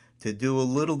willing to do a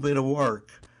little bit of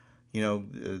work,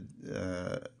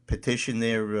 petition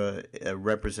their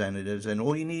representatives, and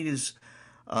all you need is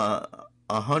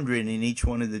 100 in each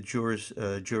one of the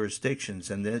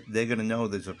jurisdictions, and they're going to know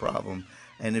there's a problem.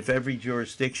 And if every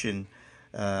jurisdiction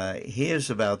hears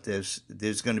about this,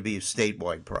 there's going to be a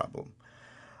statewide problem.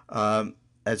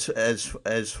 As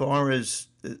far as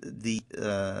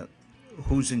the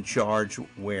who's in charge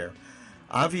where,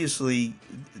 obviously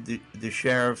the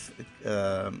sheriff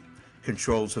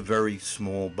controls a very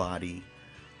small body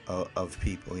of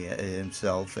people,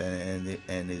 himself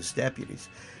and his deputies.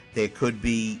 There could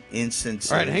be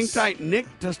instances. All right, hang tight. Nick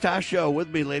Testaccio with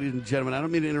me, ladies and gentlemen. I don't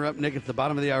mean to interrupt, Nick. It's the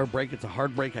bottom of the hour break. It's a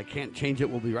hard break. I can't change it.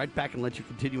 We'll be right back and let you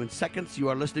continue in seconds. You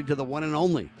are listening to the one and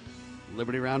only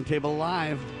Liberty Roundtable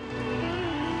Live.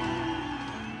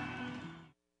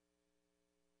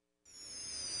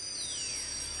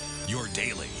 Your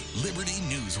daily Liberty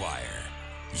News Wire.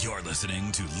 You're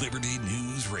listening to Liberty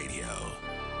News Radio.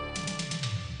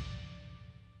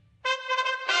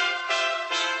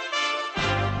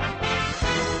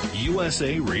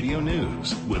 USA Radio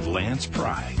News with Lance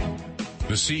Pry.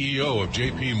 The CEO of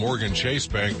J.P. Morgan Chase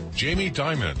Bank, Jamie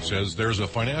Dimon, says there's a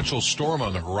financial storm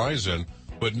on the horizon,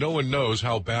 but no one knows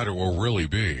how bad it will really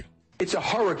be. It's a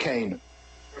hurricane.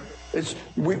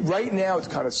 Right now it's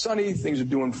kind of sunny. Things are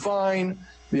doing fine.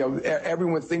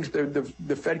 Everyone thinks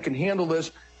the Fed can handle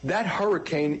this. That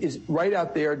hurricane is right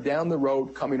out there down the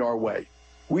road coming our way.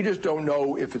 We just don't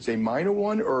know if it's a minor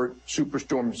one or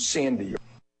Superstorm Sandy.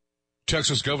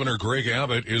 Texas Governor Greg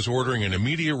Abbott is ordering an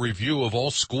immediate review of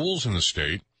all schools in the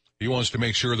state. He wants to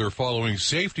make sure they're following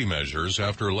safety measures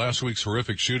after last week's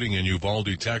horrific shooting in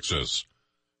Uvalde, Texas.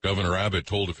 Governor Abbott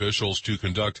told officials to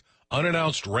conduct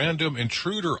unannounced random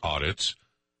intruder audits.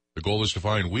 The goal is to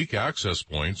find weak access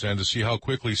points and to see how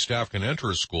quickly staff can enter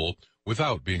a school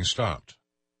without being stopped.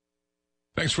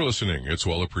 Thanks for listening. It's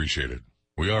well appreciated.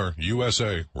 We are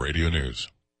USA Radio News.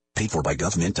 Paid for by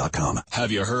GovMint.com.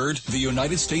 Have you heard? The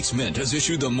United States Mint has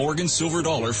issued the Morgan Silver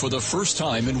Dollar for the first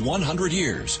time in 100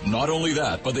 years. Not only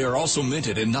that, but they are also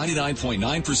minted in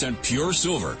 99.9% pure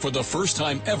silver for the first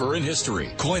time ever in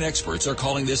history. Coin experts are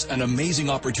calling this an amazing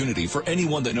opportunity for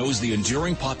anyone that knows the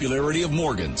enduring popularity of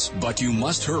Morgans. But you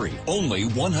must hurry. Only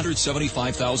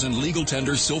 175,000 legal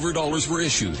tender silver dollars were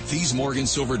issued. These Morgan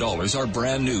Silver Dollars are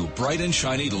brand new, bright and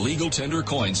shiny legal tender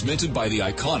coins minted by the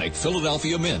iconic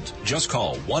Philadelphia Mint. Just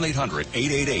call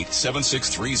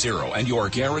 1-800-888-7630 and you are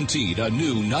guaranteed a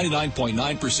new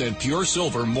 99.9% pure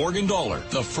silver Morgan dollar.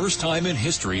 The first time in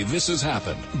history this has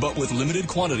happened. But with limited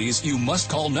quantities, you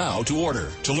must call now to order.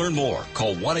 To learn more,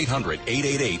 call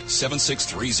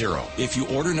 1-800-888-7630. If you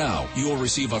order now, you will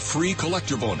receive a free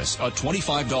collector bonus, a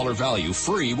 $25 value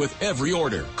free with every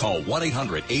order. Call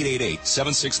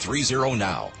 1-800-888-7630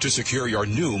 now to secure your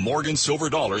new Morgan Silver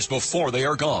Dollars before they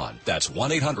are gone. That's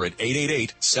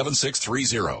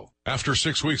 1-800-888-7630. After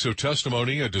 6 weeks of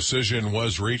testimony, a decision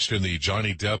was reached in the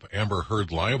Johnny Depp-Amber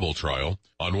Heard libel trial.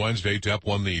 On Wednesday, Depp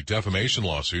won the defamation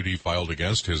lawsuit he filed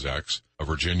against his ex. A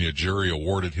Virginia jury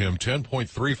awarded him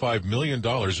 $10.35 million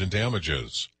in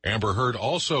damages. Amber Heard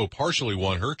also partially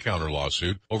won her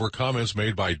counter-lawsuit over comments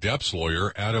made by Depp's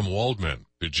lawyer, Adam Waldman.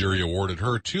 The jury awarded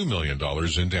her $2 million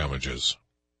in damages.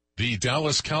 The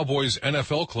Dallas Cowboys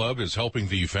NFL club is helping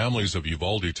the families of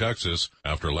Uvalde, Texas,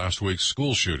 after last week's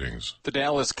school shootings. The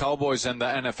Dallas Cowboys and the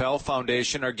NFL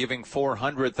Foundation are giving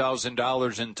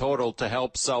 $400,000 in total to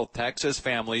help South Texas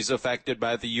families affected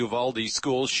by the Uvalde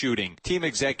school shooting. Team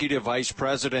Executive Vice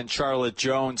President Charlotte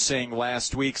Jones saying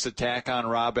last week's attack on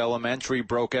Robb Elementary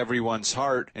broke everyone's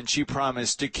heart, and she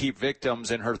promised to keep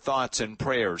victims in her thoughts and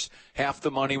prayers. Half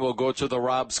the money will go to the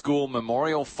Robb School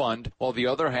Memorial Fund, while the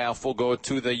other half will go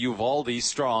to the Uvalde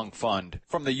Strong Fund.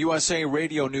 From the USA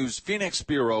Radio News Phoenix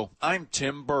Bureau, I'm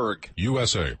Tim Berg.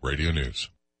 USA Radio News.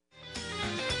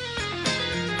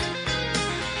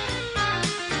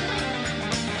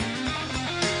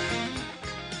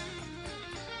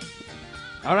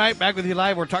 All right, back with you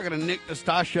live. We're talking to Nick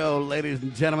D'Astasio, ladies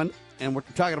and gentlemen, and we're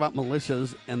talking about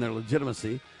militias and their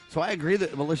legitimacy. So I agree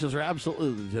that militias are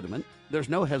absolutely legitimate. There's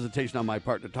no hesitation on my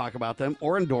part to talk about them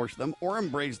or endorse them or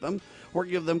embrace them or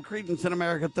give them credence in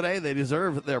America today. They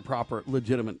deserve their proper,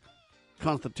 legitimate,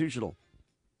 constitutional,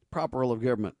 proper role of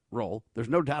government role. There's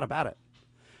no doubt about it.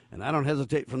 And I don't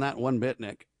hesitate from that one bit,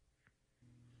 Nick.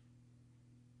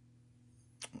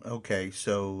 Okay,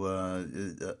 so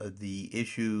the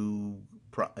issue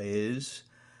is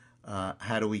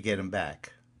how do we get them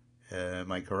back?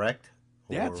 Am I correct?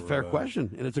 Yeah, it's a fair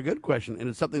question, and it's a good question, and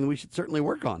it's something that we should certainly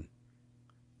work on.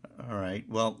 All right.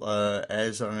 Well,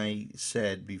 as I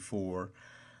said before,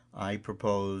 I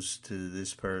proposed to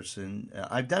this person.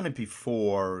 I've done it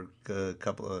before. A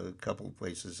couple of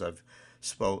places I've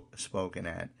spoken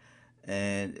at,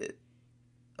 and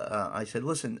I said,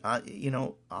 "Listen,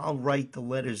 I'll write the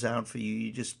letters out for you.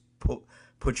 You just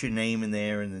put your name in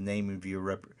there and the name of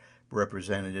your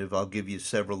representative. I'll give you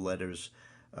several letters."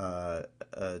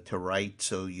 To write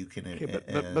so you can.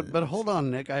 Okay, but hold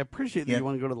on, Nick. I appreciate that you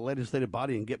want to go to the legislative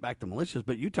body and get back to militias,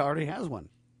 but Utah already has one.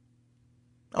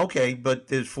 Okay, but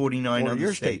there's 49 other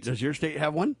your states. Does your state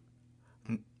have one?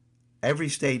 Every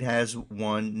state has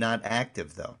one, not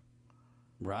active though.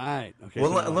 Right. Okay.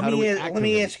 Well, so let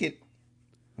me ask you.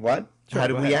 What? Sure, how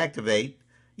do we ahead. activate?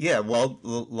 Yeah. Well,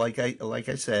 like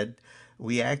I said,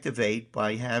 we activate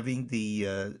by having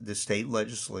the state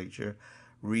legislature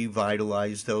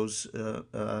revitalize those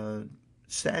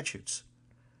statutes,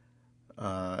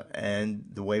 and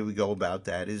the way we go about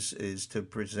that is to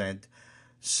present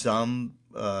some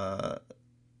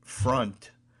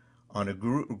front on a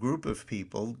group of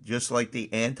people, just like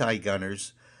the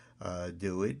anti-gunners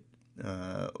do it.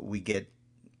 We get,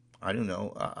 I don't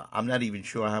know, I'm not even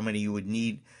sure how many you would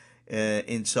need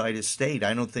inside a state.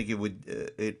 I don't think it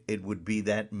would be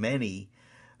that many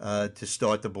to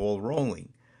start the ball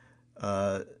rolling.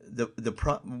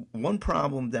 One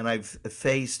problem that I've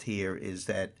faced here is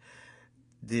that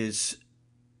there's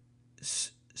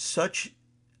such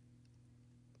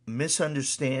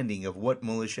misunderstanding of what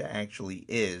militia actually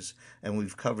is, and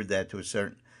we've covered that to a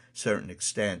certain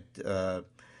extent,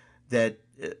 that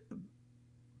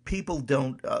people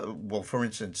don't. Well, for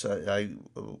instance, I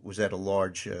was at a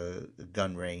large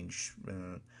gun range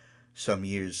some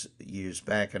years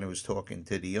back, and I was talking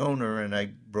to the owner, and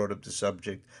I brought up the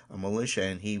subject of militia,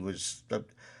 and he was,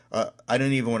 I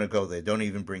don't even want to go there. Don't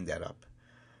even bring that up.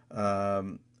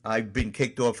 I've been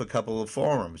kicked off a couple of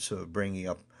forums for bringing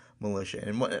up militia,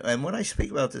 and when I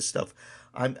speak about this stuff,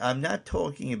 I'm not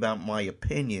talking about my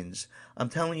opinions. I'm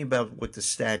telling you about what the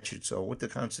statutes are, what the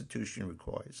Constitution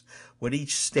requires, what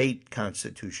each state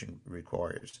constitution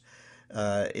requires.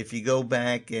 If you go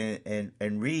back and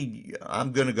read,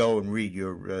 I'm going to go and read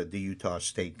the Utah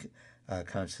State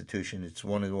Constitution. It's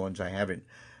one of the ones I haven't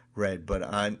read, but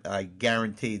I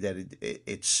guarantee that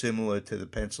it's similar to the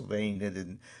Pennsylvania,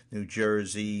 the New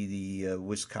Jersey, the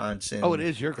Wisconsin. Oh, it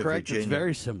is. You're correct. Virginia. It's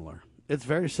very similar. It's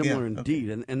very similar indeed.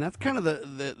 Okay. And that's kind of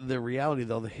the reality,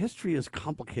 though. The history is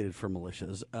complicated for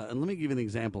militias. And let me give you an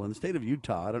example. In the state of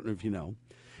Utah, I don't know if you know,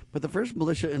 but the first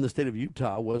militia in the state of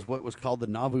Utah was what was called the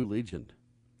Nauvoo Legion.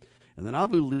 And the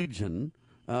Nauvoo Legion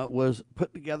was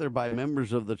put together by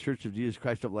members of the Church of Jesus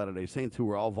Christ of Latter-day Saints who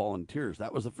were all volunteers.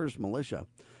 That was the first militia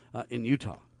in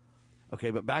Utah.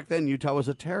 Okay, but back then Utah was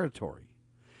a territory.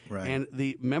 Right. And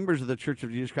the members of the Church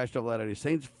of Jesus Christ of Latter-day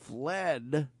Saints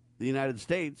fled the United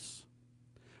States.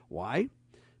 Why?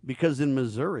 Because in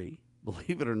Missouri,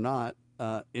 believe it or not,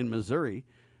 in Missouri,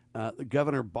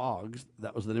 Governor Boggs,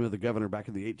 that was the name of the governor back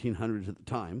in the 1800s at the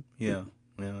time. Yeah.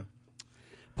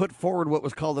 Put forward what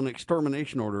was called an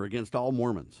extermination order against all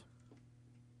Mormons.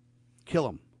 Kill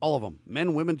them, all of them,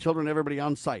 men, women, children, everybody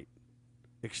on site.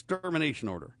 Extermination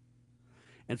order.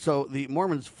 And so the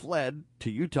Mormons fled to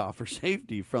Utah for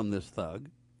safety from this thug,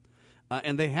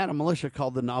 and they had a militia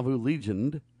called the Nauvoo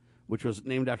Legion, which was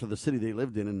named after the city they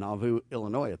lived in Nauvoo,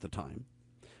 Illinois at the time.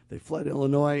 They fled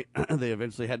Illinois. They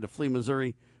eventually had to flee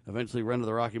Missouri, eventually run to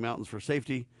the Rocky Mountains for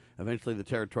safety. Eventually the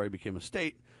territory became a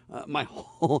state. My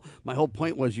whole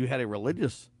point was you had a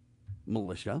religious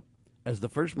militia as the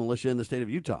first militia in the state of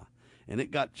Utah, and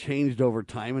it got changed over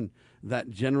time, and that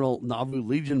general Nauvoo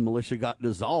Legion militia got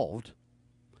dissolved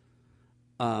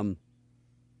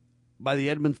by the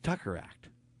Edmunds-Tucker Act.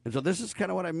 And so this is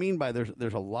kind of what I mean by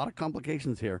there's a lot of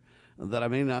complications here that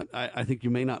I think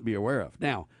you may not be aware of.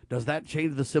 Now, does that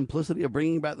change the simplicity of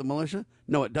bringing back the militia?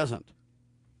 No, it doesn't.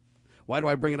 Why do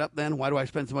I bring it up then? Why do I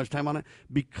spend so much time on it?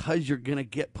 Because you're going to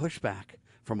get pushback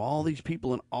from all these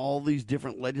people in all these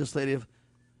different legislative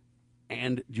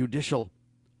and judicial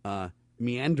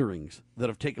meanderings that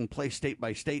have taken place state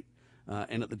by state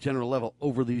and at the general level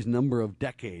over these number of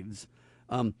decades.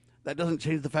 That doesn't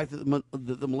change the fact that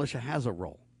the militia has a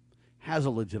role, has a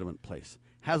legitimate place,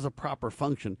 has a proper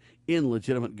function in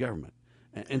legitimate government.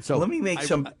 And so let me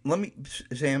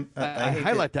Sam, I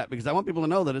highlight that because I want people to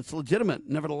know that it's legitimate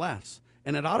nevertheless,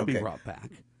 and it ought to be brought back.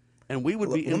 And we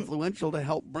would be influential to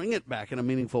help bring it back in a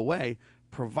meaningful way,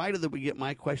 provided that we get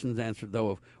my questions answered,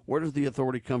 though, of where does the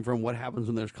authority come from, what happens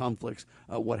when there's conflicts,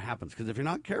 what happens. Because if you're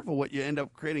not careful, what you end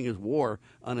up creating is war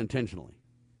unintentionally.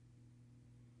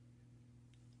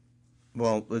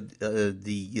 Well,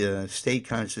 the state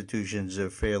constitutions are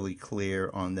fairly clear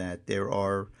on that. There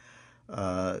are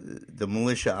the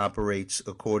militia operates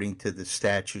according to the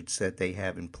statutes that they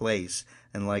have in place,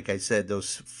 and like I said,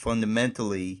 those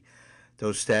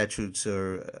statutes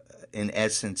are in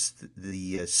essence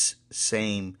the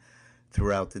same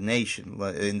throughout the nation.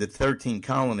 In the 13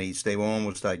 colonies, they were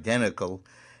almost identical,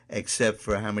 except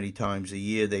for how many times a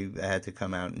year they had to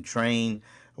come out and train,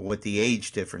 or what the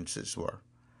age differences were.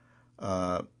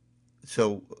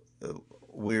 So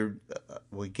we're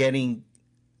getting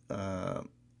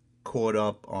caught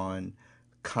up on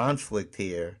conflict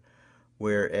here,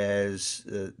 whereas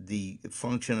the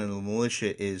function of the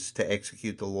militia is to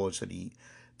execute the laws of the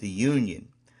Union.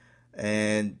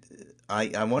 And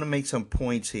I want to make some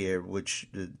points here which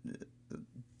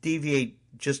deviate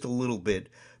just a little bit,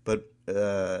 but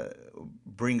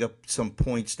bring up some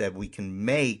points that we can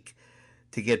make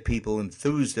to get people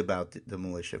enthused about the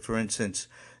militia. For instance,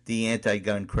 the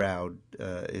anti-gun crowd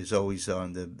is always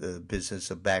on the business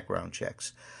of background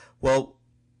checks. Well,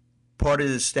 part of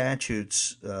the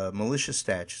statutes, militia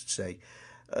statutes, say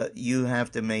you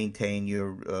have to maintain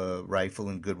your rifle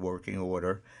in good working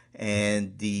order,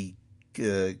 and the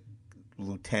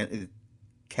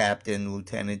captain,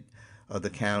 lieutenant of the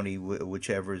county,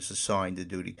 whichever is assigned the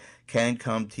duty, can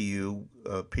come to you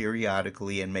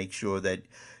periodically and make sure that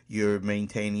you're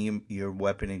maintaining your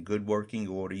weapon in good working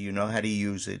order, you know how to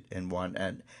use it,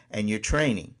 and you're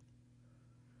training.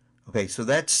 Okay, so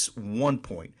that's one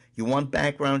point. You want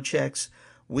background checks?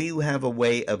 We have a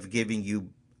way of giving you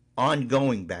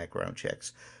ongoing background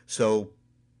checks. So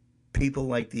people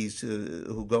like these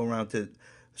who go around to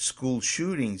school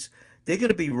shootings, they're going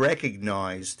to be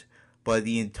recognized by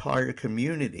the entire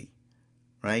community,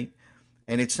 right?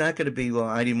 And it's not going to be, well,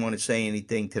 I didn't want to say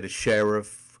anything to the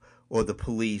sheriff or the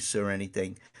police or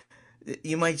anything.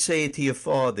 You might say it to your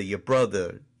father, your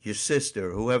brother, your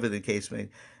sister, whoever the case may be.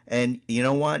 And you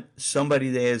know what? Somebody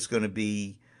there is going to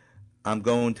be, I'm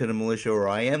going to the militia, or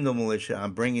I am the militia.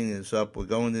 I'm bringing this up. We're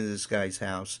going to this guy's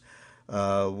house.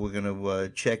 We're going to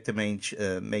check to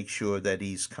make sure that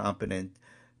he's competent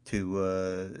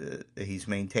he's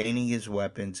maintaining his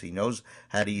weapons. He knows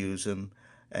how to use them,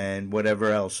 and whatever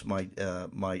else might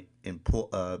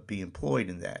be employed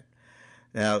in that.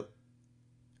 Now,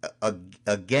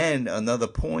 again, another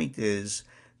point is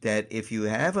that if you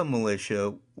have a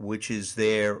militia which is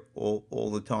there all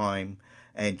the time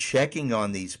and checking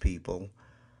on these people,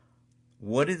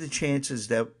 what are the chances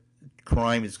that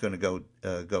crime is going to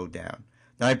go down?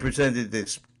 Now, I presented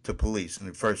this to police, and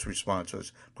the first response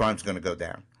was crime's going to go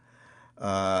down.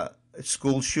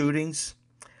 School shootings,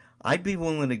 I'd be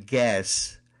willing to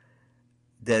guess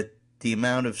that the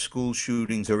amount of school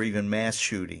shootings or even mass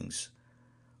shootings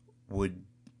would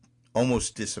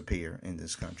almost disappear in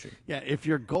this country. Yeah, if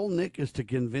your goal, Nick, is to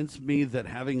convince me that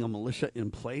having a militia in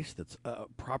place that's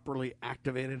properly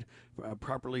activated,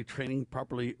 properly training,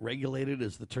 properly regulated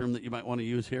is the term that you might want to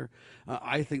use here,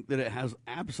 I think that it has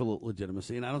absolute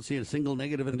legitimacy, and I don't see a single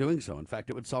negative in doing so. In fact,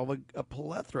 it would solve a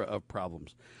plethora of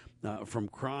problems, from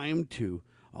crime to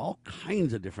all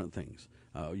kinds of different things.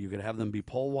 You could have them be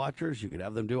poll watchers. You could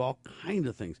have them do all kinds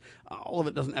of things. All of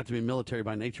it doesn't have to be military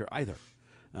by nature either.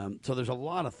 So there's a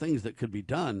lot of things that could be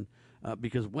done,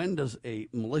 because when does a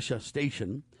militia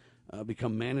station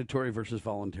become mandatory versus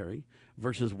voluntary,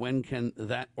 versus when can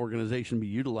that organization be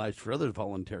utilized for other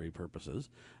voluntary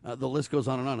purposes? The list goes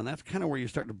on, and that's kind of where you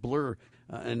start to blur.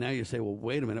 And now you say, well,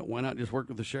 wait a minute, why not just work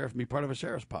with the sheriff and be part of a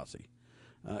sheriff's posse?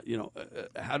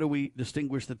 How do we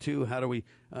distinguish the two? How do we?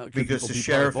 Because the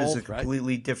sheriff is a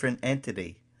completely different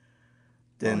entity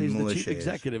than he's militia the chief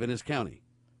executive in his county.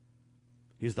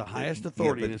 He's the highest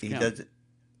authority in his county.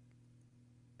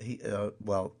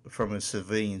 Well, from a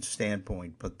civilian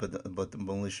standpoint, but the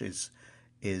militia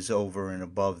is over and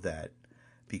above that,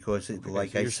 because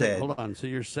like I said. Hold on. So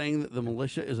you're saying that the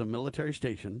militia is a military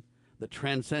station that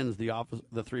transcends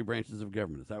the three branches of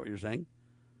government? Is that what you're saying?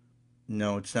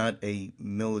 No, it's not a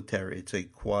military. It's a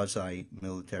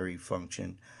quasi-military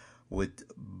function with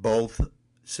both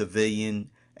civilian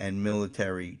and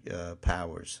military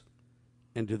powers.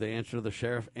 And do they answer to the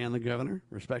sheriff and the governor,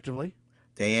 respectively?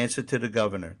 They answer to the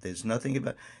governor. There's nothing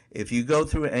about, if you go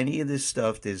through any of this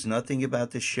stuff, there's nothing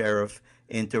about the sheriff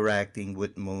interacting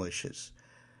with militias.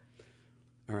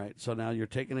 All right, so now you're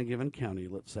taking a given county,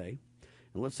 let's say,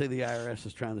 and let's say the IRS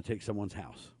is trying to take someone's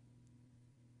house.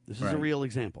 This is a real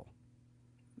example.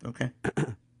 Okay.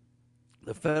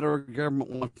 The federal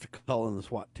government wants to call in the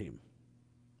SWAT team.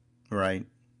 Right.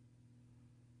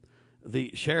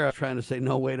 The sheriff trying to say,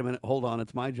 no, wait a minute, hold on,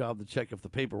 it's my job to check if the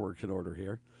paperwork's in order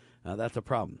here. That's a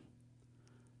problem.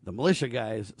 The militia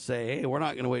guys say, hey, we're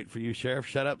not going to wait for you, sheriff.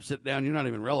 Shut up, sit down. You're not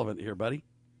even relevant here, buddy.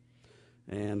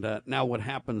 And now what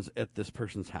happens at this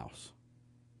person's house?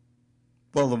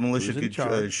 Well, the militia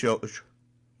could show.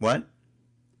 What?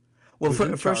 Well,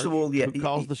 first of all, yeah. Who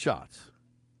calls the shots?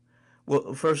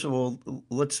 Well, first of all,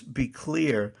 let's be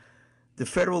clear. The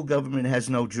federal government has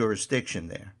no jurisdiction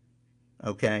there.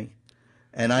 Okay?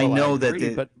 And I know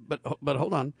that. But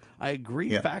hold on. I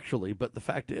agree factually, but the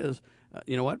fact is,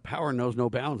 you know what? Power knows no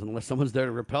bounds. Unless someone's there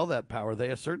to repel that power, they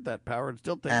assert that power and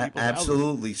still take people's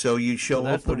absolutely. houses. So you show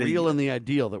that's up with the real and the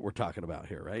ideal that we're talking about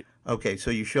here, right? Okay,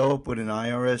 so you show up with an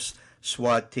IRS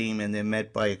SWAT team, and they're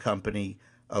met by a company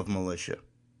of militia.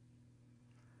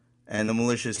 And the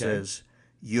militia says,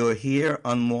 you're here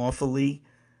unlawfully,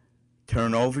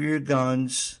 turn over your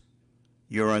guns,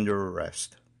 you're under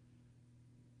arrest.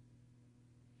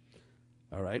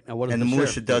 All right. Now, what does and the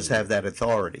militia does have that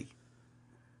authority.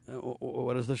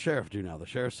 What does the sheriff do now? The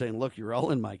sheriff's saying, look, you're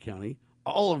all in my county.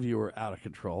 All of you are out of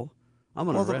control. I'm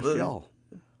going to arrest y'all.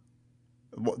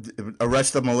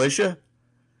 Arrest the militia?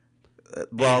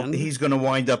 He's going to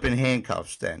wind up in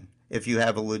handcuffs then, if you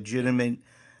have a legitimate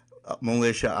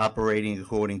militia operating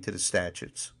according to the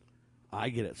statutes. I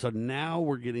get it. So now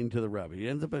we're getting to the rub. He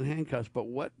ends up in handcuffs, but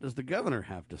what does the governor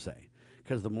have to say?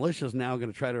 because the militia is now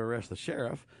going to try to arrest the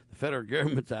sheriff. The federal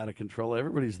government's out of control.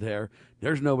 Everybody's there.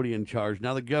 There's nobody in charge.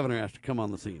 Now the governor has to come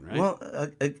on the scene, right? Well,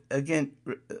 again,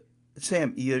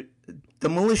 Sam, the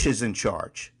militia's in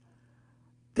charge.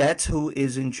 That's who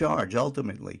is in charge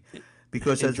ultimately,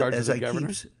 because in charge of the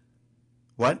governor?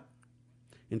 What?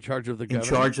 In charge of the governor? In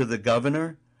charge of the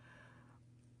governor?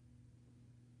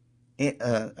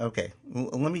 Okay,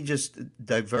 let me just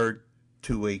divert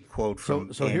to a quote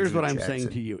from So here's what I'm Jackson. saying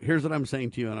to you. Here's what I'm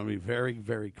saying to you, and I'm going to be very,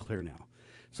 very clear now.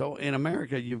 So in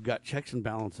America, you've got checks and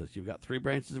balances. You've got three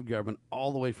branches of government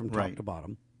all the way from top to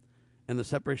bottom, and the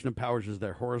separation of powers is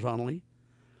there horizontally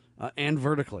and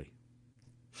vertically.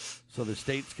 So the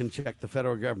states can check the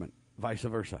federal government, vice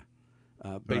versa,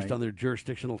 based on their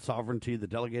jurisdictional sovereignty, the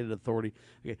delegated authority.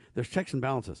 Okay, there's checks and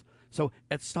balances. So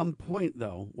at some point,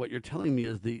 though, what you're telling me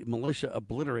is the militia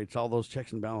obliterates all those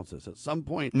checks and balances. At some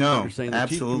point, no, you're saying the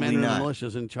chief absolutely commander of not. the militia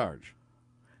is in charge.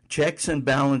 Checks and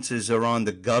balances are on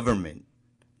the government,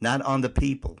 not on the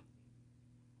people.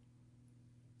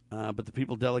 But the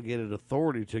people delegated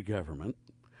authority to government.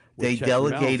 They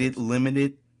delegated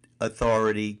limited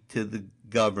authority to the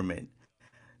government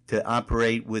to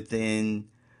operate within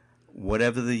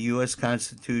whatever the U.S.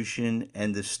 Constitution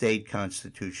and the state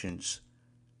constitutions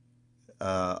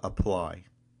apply.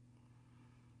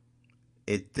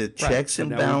 The checks and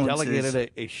balances. We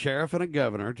delegated a sheriff and a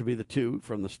governor to be the two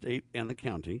from the state and the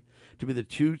county, to be the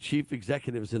two chief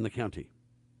executives in the county.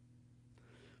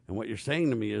 And what you're saying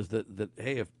to me is that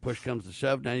hey, if push comes to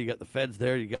shove, now you got the feds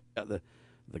there, you got the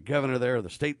governor there, the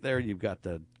state there, you've got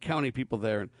the county people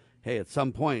there, and hey, at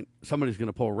some point, somebody's going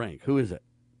to pull rank. Who is it?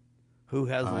 Who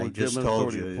has the legitimate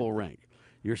authority to pull rank?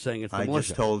 You're saying it's the militia. I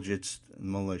just told you it's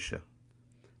militia.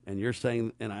 And you're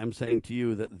saying, and I'm saying to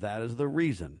you that is the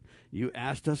reason. You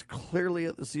asked us clearly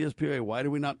at the CSPOA, why do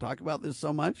we not talk about this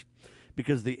so much?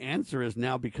 Because the answer is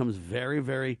now becomes very,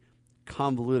 very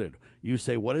convoluted. You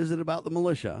say, what is it about the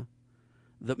militia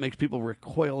that makes people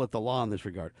recoil at the law in this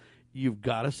regard? You've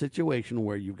got a situation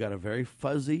where you've got a very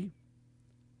fuzzy,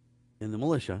 in the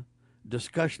militia,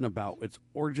 discussion about its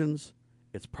origins,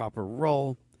 its proper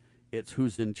role, its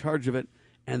who's in charge of it,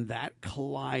 and that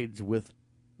collides with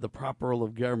the proper role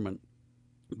of government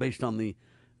based on the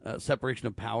separation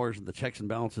of powers and the checks and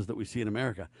balances that we see in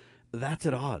America. That's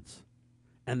at odds,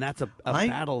 and that's a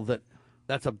battle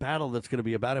that's going to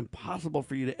be about impossible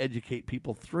for you to educate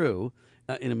people through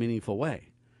in a meaningful way.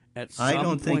 At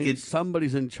some point,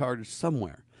 somebody's in charge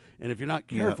somewhere. And if you're not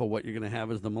careful, what you're going to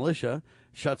have is the militia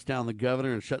shuts down the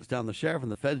governor and shuts down the sheriff,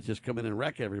 and the feds just come in and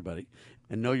wreck everybody.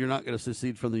 And no, you're not going to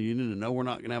secede from the union, and no, we're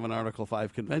not going to have an Article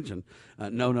 5 convention.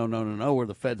 No, we're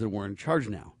the feds and we're in charge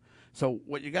now. So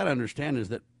what you got to understand is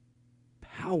that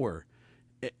power,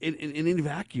 in a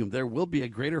vacuum, there will be a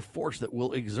greater force that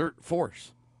will exert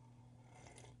force.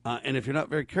 And if you're not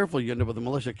very careful, you end up with a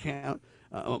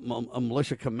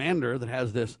militia commander that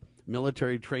has this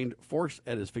military-trained force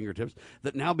at his fingertips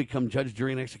that now become judge,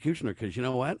 jury, and executioner. Because you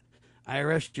know what?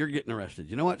 IRS, you're getting arrested.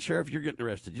 You know what, Sheriff, you're getting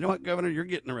arrested. You know what, Governor, you're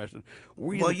getting arrested.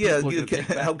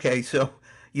 Okay, so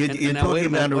you're talking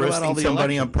about arresting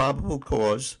somebody on probable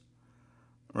cause,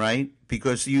 right?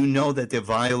 Because you know that they're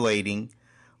violating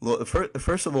law.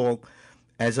 First of all,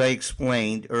 as I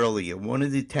explained earlier, one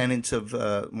of the tenets of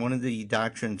one of the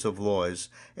doctrines of law is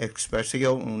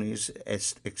expressio unis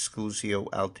est exclusio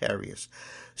alterius.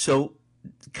 So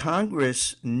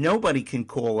Congress, nobody can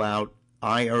call out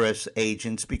IRS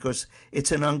agents because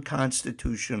it's an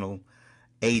unconstitutional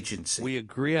agency. We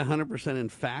agree 100% in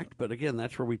fact, but again,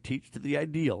 that's where we teach to the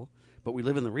ideal, but we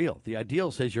live in the real. The ideal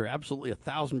says you're absolutely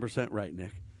 1,000% right,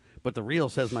 Nick, but the real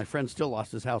says my friend still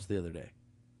lost his house the other day.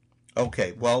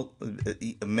 Okay, well,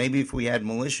 maybe if we had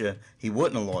militia, he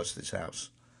wouldn't have lost his house.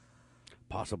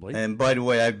 Possibly. And by the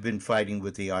way, I've been fighting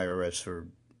with the IRS for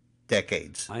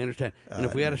decades. I understand. And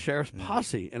if we had a sheriff's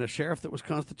posse and a sheriff that was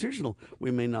constitutional,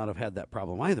 we may not have had that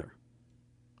problem either.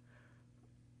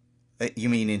 You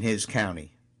mean in his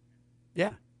county?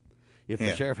 Yeah. If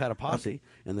the sheriff had a posse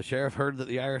and the sheriff heard that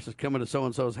the IRS is coming to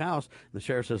so-and-so's house, the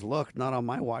sheriff says, look, not on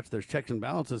my watch. There's checks and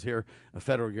balances here,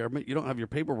 federal government. You don't have your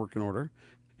paperwork in order.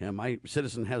 And my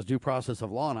citizen has due process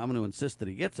of law, and I'm going to insist that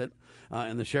he gets it.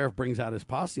 And the sheriff brings out his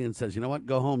posse and says, you know what,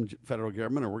 go home, federal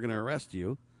government, or we're going to arrest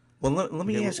you. Well, let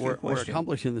me ask you a question. We're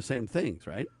accomplishing the same things,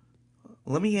 right?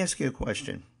 Let me ask you a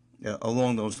question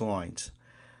along those lines.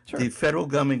 Sure. The federal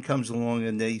government comes along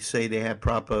and they say they have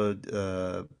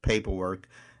proper paperwork,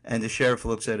 and the sheriff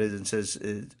looks at it and says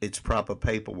it's proper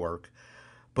paperwork,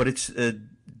 but it's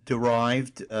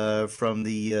derived from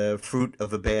the fruit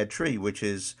of a bad tree, which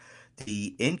is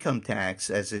the income tax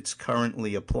as it's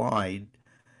currently applied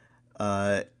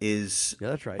is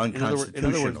that's right. unconstitutional.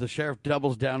 In other words, the sheriff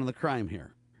doubles down on the crime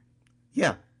here.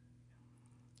 Yeah.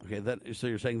 Okay. So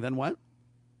you're saying then what?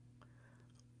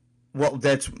 Well,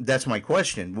 that's my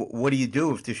question. What do you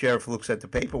do if the sheriff looks at the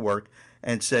paperwork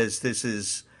and says this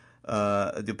is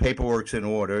the paperwork's in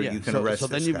order? Yeah, you can arrest. So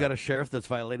then this you've guy. got a sheriff that's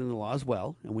violating the law as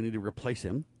well, and we need to replace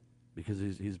him because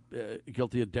he's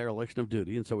guilty of dereliction of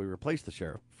duty, and so we replace the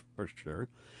sheriff for sure.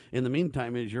 In the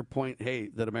meantime, is your point, hey,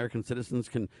 that American citizens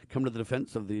can come to the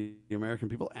defense of the American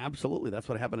people? Absolutely. That's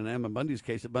what happened in Ammon Bundy's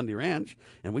case at Bundy Ranch,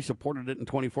 and we supported it in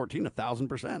 2014,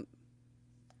 1,000%.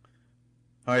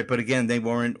 All right, but again, they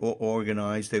weren't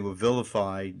organized. They were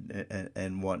vilified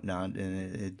and whatnot,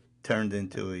 and it turned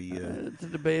into a... it's a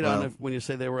debate on if when you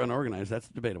say they were unorganized. That's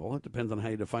debatable. It depends on how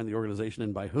you define the organization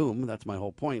and by whom. That's my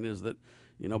whole point, is that,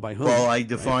 by whom. Well, I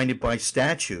define it by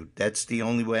statute. That's the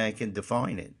only way I can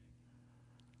define it.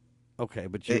 Okay,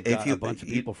 but you've got a bunch of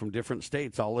people from different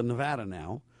states all in Nevada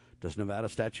now. Does Nevada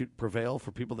statute prevail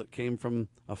for people that came from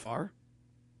afar?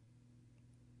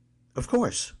 Of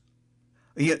course.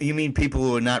 You mean people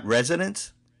who are not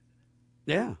residents?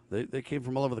 Yeah, they came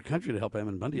from all over the country to help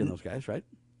Ammon Bundy and those guys, right?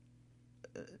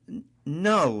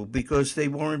 No, because they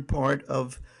weren't part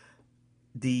of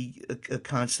the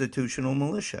constitutional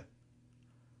militia.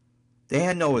 They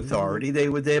had no authority. They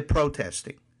were there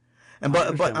protesting. And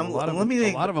a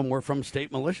lot of them were from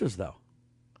state militias, though.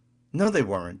 No, they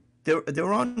weren't.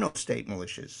 There are no state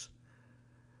militias.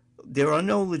 There are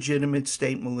no legitimate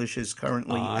state militias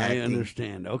currently acting. I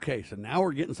understand. Okay, so now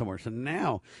we're getting somewhere. So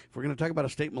now, if we're going to talk about a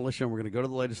state militia and we're going to go to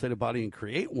the legislative body and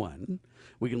create one,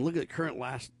 we can look at current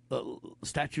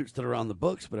statutes that are on the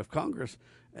books. But if Congress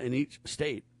in each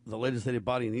state, the legislative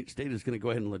body in each state is going to go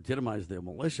ahead and legitimize the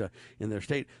militia in their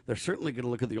state, they're certainly going to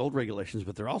look at the old regulations,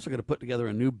 but they're also going to put together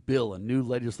a new bill, a new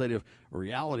legislative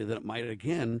reality that might,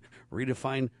 again,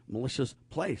 redefine militia's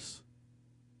place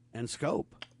and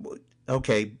scope.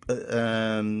 Okay,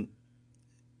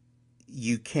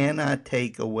 you cannot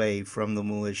take away from the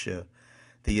militia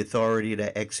the authority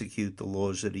to execute the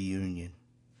laws of the Union.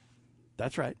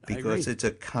 That's right. Because it's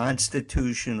a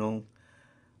constitutional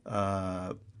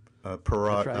unless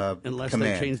command.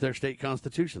 they change their state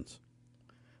constitutions.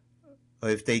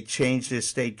 If they change their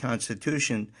state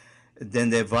constitution,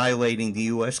 then they're violating the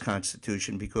U.S.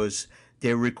 Constitution because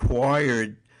they're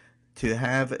required to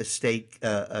have a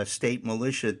state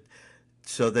militia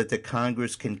so that the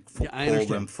Congress can pull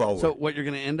them forward. So what you're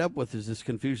going to end up with is this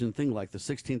confusion thing, like the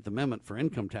 16th Amendment for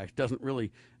income tax doesn't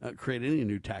really create any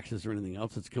new taxes or anything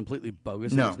else. It's completely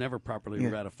bogus. No. It's never properly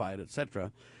ratified,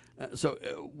 etc. So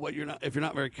if you're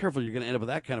not very careful, you're going to end up with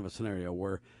that kind of a scenario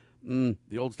where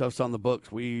the old stuff's on the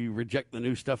books. We reject the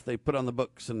new stuff they put on the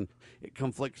books, and it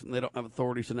conflicts, and they don't have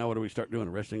authority. So now what do we start doing?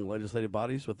 Arresting legislative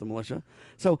bodies with the militia?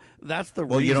 So that's the reason.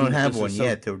 Well, you don't have one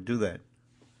yet to do that.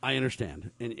 I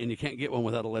understand. And you can't get one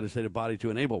without a legislative body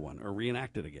to enable one or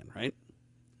reenact it again, right?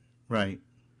 Right.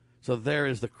 So there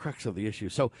is the crux of the issue.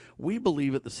 So we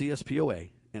believe at the CSPOA,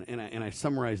 and I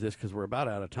summarize this because we're about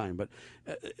out of time, but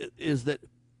is that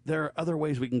there are other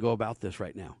ways we can go about this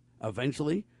right now.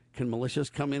 Eventually, can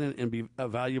militias come in and be a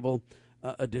valuable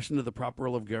addition to the proper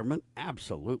role of government?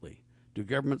 Absolutely. Do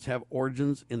governments have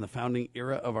origins in the founding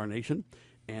era of our nation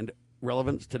and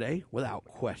relevance today? Without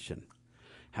question.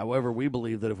 However, we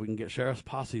believe that if we can get sheriff's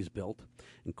posses built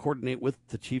and coordinate with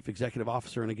the chief executive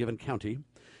officer in a given county,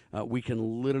 we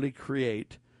can literally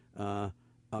create a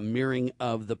mirroring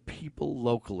of the people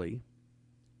locally,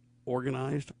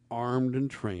 organized, armed, and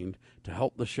trained to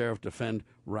help the sheriff defend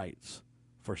rights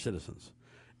for citizens.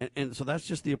 And so that's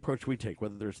just the approach we take,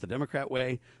 whether it's the Democrat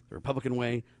way, the Republican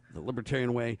way, the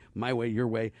Libertarian way, my way, your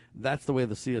way. That's the way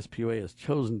the CSPOA has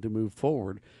chosen to move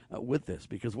forward with this,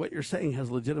 because what you're saying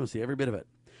has legitimacy, every bit of it.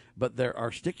 But there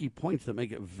are sticky points that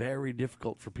make it very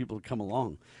difficult for people to come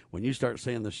along. When you start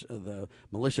saying the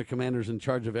militia commander's in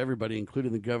charge of everybody,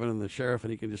 including the governor and the sheriff,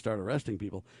 and he can just start arresting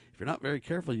people, if you're not very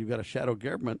careful, you've got a shadow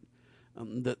government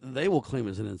that they will claim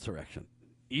as an insurrection.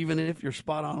 Even if you're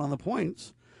spot on the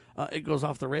points, it goes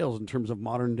off the rails in terms of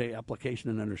modern day application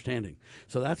and understanding.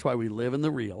 So that's why we live in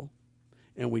the real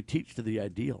and we teach to the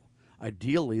ideal.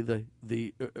 Ideally,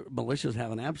 the militias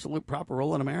have an absolute proper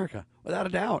role in America, without a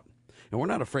doubt. And we're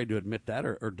not afraid to admit that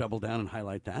or double down and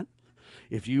highlight that.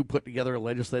 If you put together a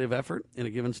legislative effort in a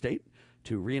given state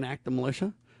to reenact the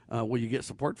militia, will you get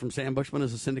support from Sam Bushman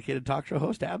as a syndicated talk show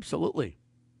host? Absolutely.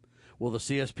 Will the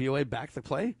CSPOA back the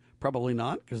play? Probably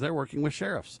not, because they're working with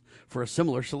sheriffs for a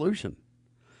similar solution,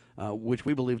 which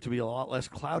we believe to be a lot less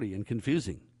cloudy and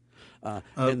confusing.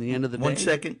 In the end of the day... One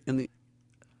second.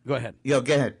 Go ahead. Yeah,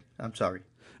 go ahead. I'm sorry.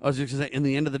 I was just going to say, in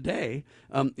the end of the day,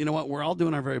 you know what? We're all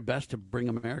doing our very best to bring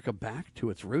America back to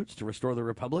its roots, to restore the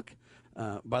republic.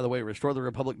 By the way,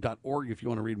 restoretherepublic.org if you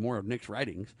want to read more of Nick's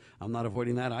writings. I'm not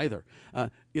avoiding that either.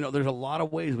 You know, there's a lot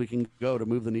of ways we can go to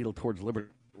move the needle towards liberty.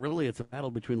 Really, it's a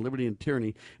battle between liberty and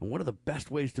tyranny. And what are the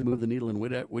best ways to move the needle in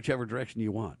whichever direction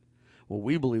you want? Well,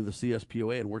 we believe the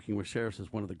CSPOA and working with sheriffs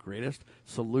is one of the greatest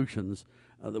solutions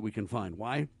that we can find.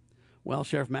 Why? Well,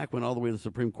 Sheriff Mack went all the way to the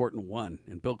Supreme Court and won,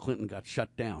 and Bill Clinton got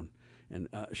shut down. And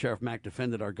Sheriff Mack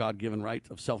defended our God-given right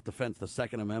of self-defense, the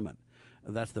Second Amendment.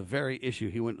 That's the very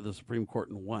issue he went to the Supreme Court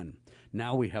and won.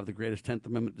 Now we have the greatest 10th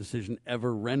Amendment decision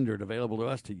ever rendered available to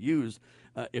us to use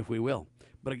if we will.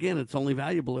 But again, it's only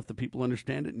valuable if the people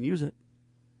understand it and use it.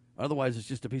 Otherwise, it's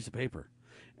just a piece of paper.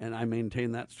 And I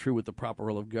maintain that's true with the proper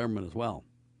role of government as well.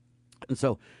 And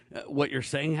so what you're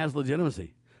saying has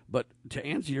legitimacy. But to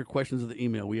answer your questions of the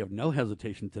email, we have no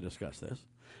hesitation to discuss this,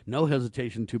 no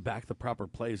hesitation to back the proper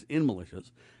plays in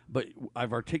militias. But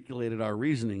I've articulated our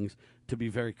reasonings to be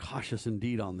very cautious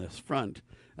indeed on this front,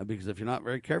 because if you're not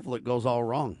very careful, it goes all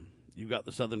wrong. You've got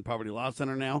the Southern Poverty Law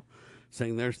Center now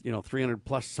saying there's 300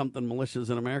 plus something militias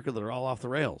in America that are all off the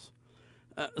rails.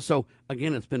 So,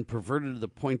 again, it's been perverted to the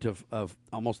point of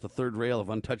almost the third rail of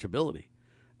untouchability.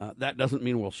 That doesn't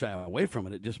mean we'll shy away from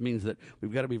it. It just means that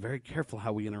we've got to be very careful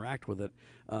how we interact with it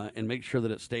and make sure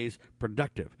that it stays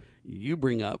productive. You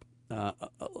bring up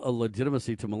a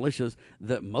legitimacy to militias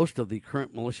that most of the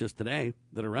current militias today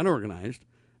that are unorganized,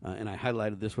 and I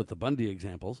highlighted this with the Bundy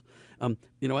examples,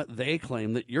 you know what? They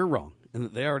claim that you're wrong and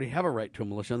that they already have a right to a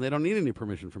militia and they don't need any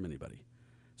permission from anybody.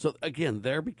 So, again,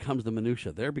 there becomes the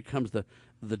minutia. There becomes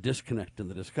the disconnect, and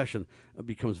the discussion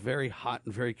becomes very hot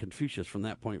and very Confucius from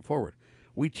that point forward.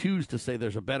 We choose to say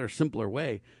there's a better, simpler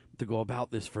way to go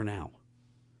about this for now.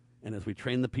 And as we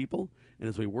train the people and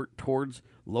as we work towards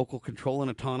local control and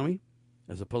autonomy,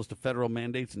 as opposed to federal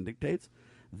mandates and dictates,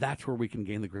 that's where we can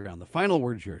gain the ground. The final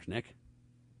word's yours, Nick.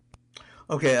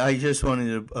 Okay, I just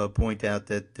wanted to point out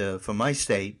that for my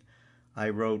state, I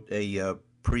wrote a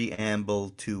preamble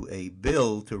to a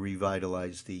bill to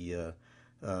revitalize the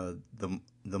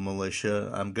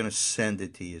militia. I'm going to send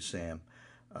it to you, Sam.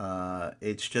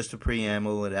 It's just a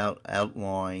preamble. It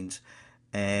outlines,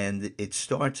 and it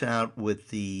starts out with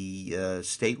the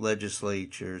state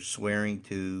legislature swearing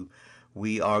to,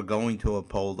 we are going to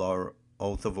uphold our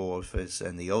oath of office,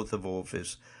 and the oath of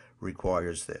office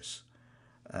requires this.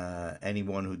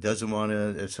 Anyone who doesn't want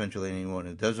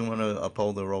to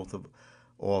uphold their oath of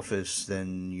office,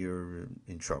 then you're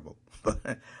in trouble.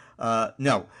 But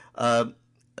no.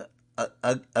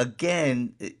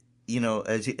 Again,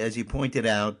 as you pointed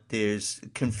out, there's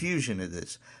confusion in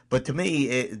this. But to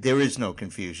me, there is no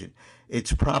confusion.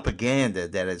 It's propaganda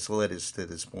that has led us to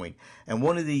this point. And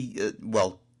one of the,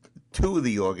 two of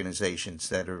the organizations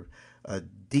that are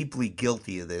deeply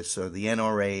guilty of this are the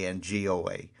NRA and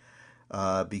GOA,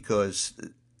 because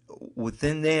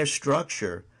within their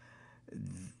structure,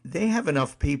 they have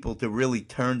enough people to really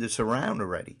turn this around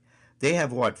already. They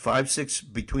have what,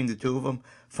 5-6 between the two of them,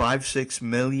 5-6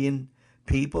 million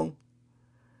people.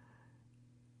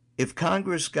 If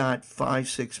Congress got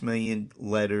 5-6 million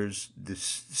letters, the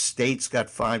states got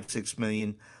 5-6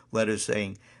 million letters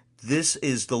saying, this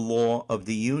is the law of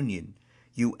the union.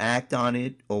 You act on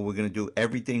it, or we're going to do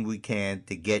everything we can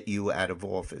to get you out of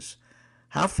office.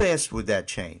 How fast would that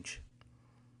change?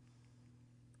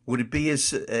 Would it be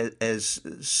as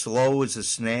slow as a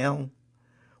snail?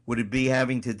 Would it be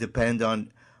having to depend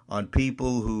on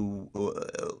people who,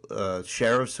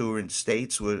 sheriffs who are in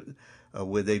states where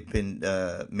they've been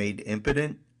made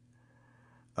impotent,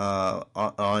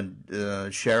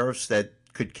 on sheriffs that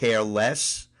could care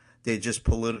less? They're just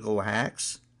political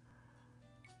hacks?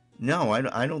 No,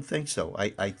 I don't think so.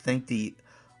 I think the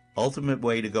ultimate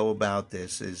way to go about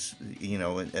this is,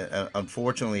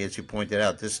 unfortunately, as you pointed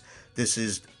out, this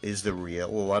is the real.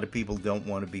 A lot of people don't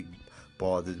want to be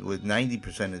bothered with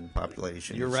 90% of the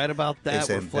population. You're right about that.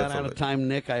 We're flat out of time,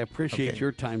 Nick. I appreciate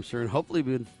your time, sir, and hopefully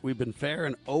we've been fair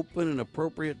and open and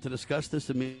appropriate to discuss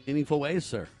this in meaningful ways,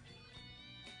 sir.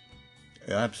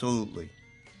 Absolutely.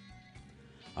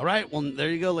 All right, well,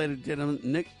 there you go, ladies and gentlemen.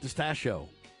 Nick D'Stasio,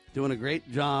 doing a great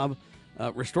job.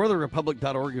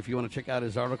 RestoreTheRepublic.org if you want to check out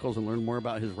his articles and learn more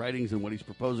about his writings and what he's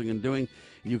proposing and doing.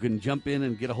 You can jump in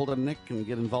and get a hold of Nick and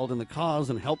get involved in the cause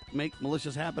and help make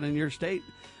militias happen in your state.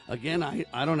 Again,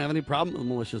 I don't have any problem with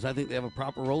militias. I think they have a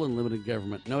proper role in limited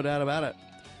government, no doubt about it.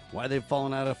 Why they've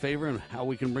fallen out of favor and how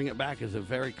we can bring it back is a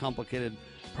very complicated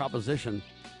proposition,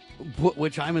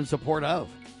 which I'm in support of.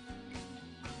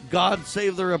 God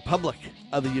save the Republic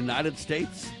of the United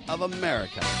States of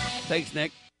America. Thanks,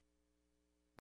 Nick.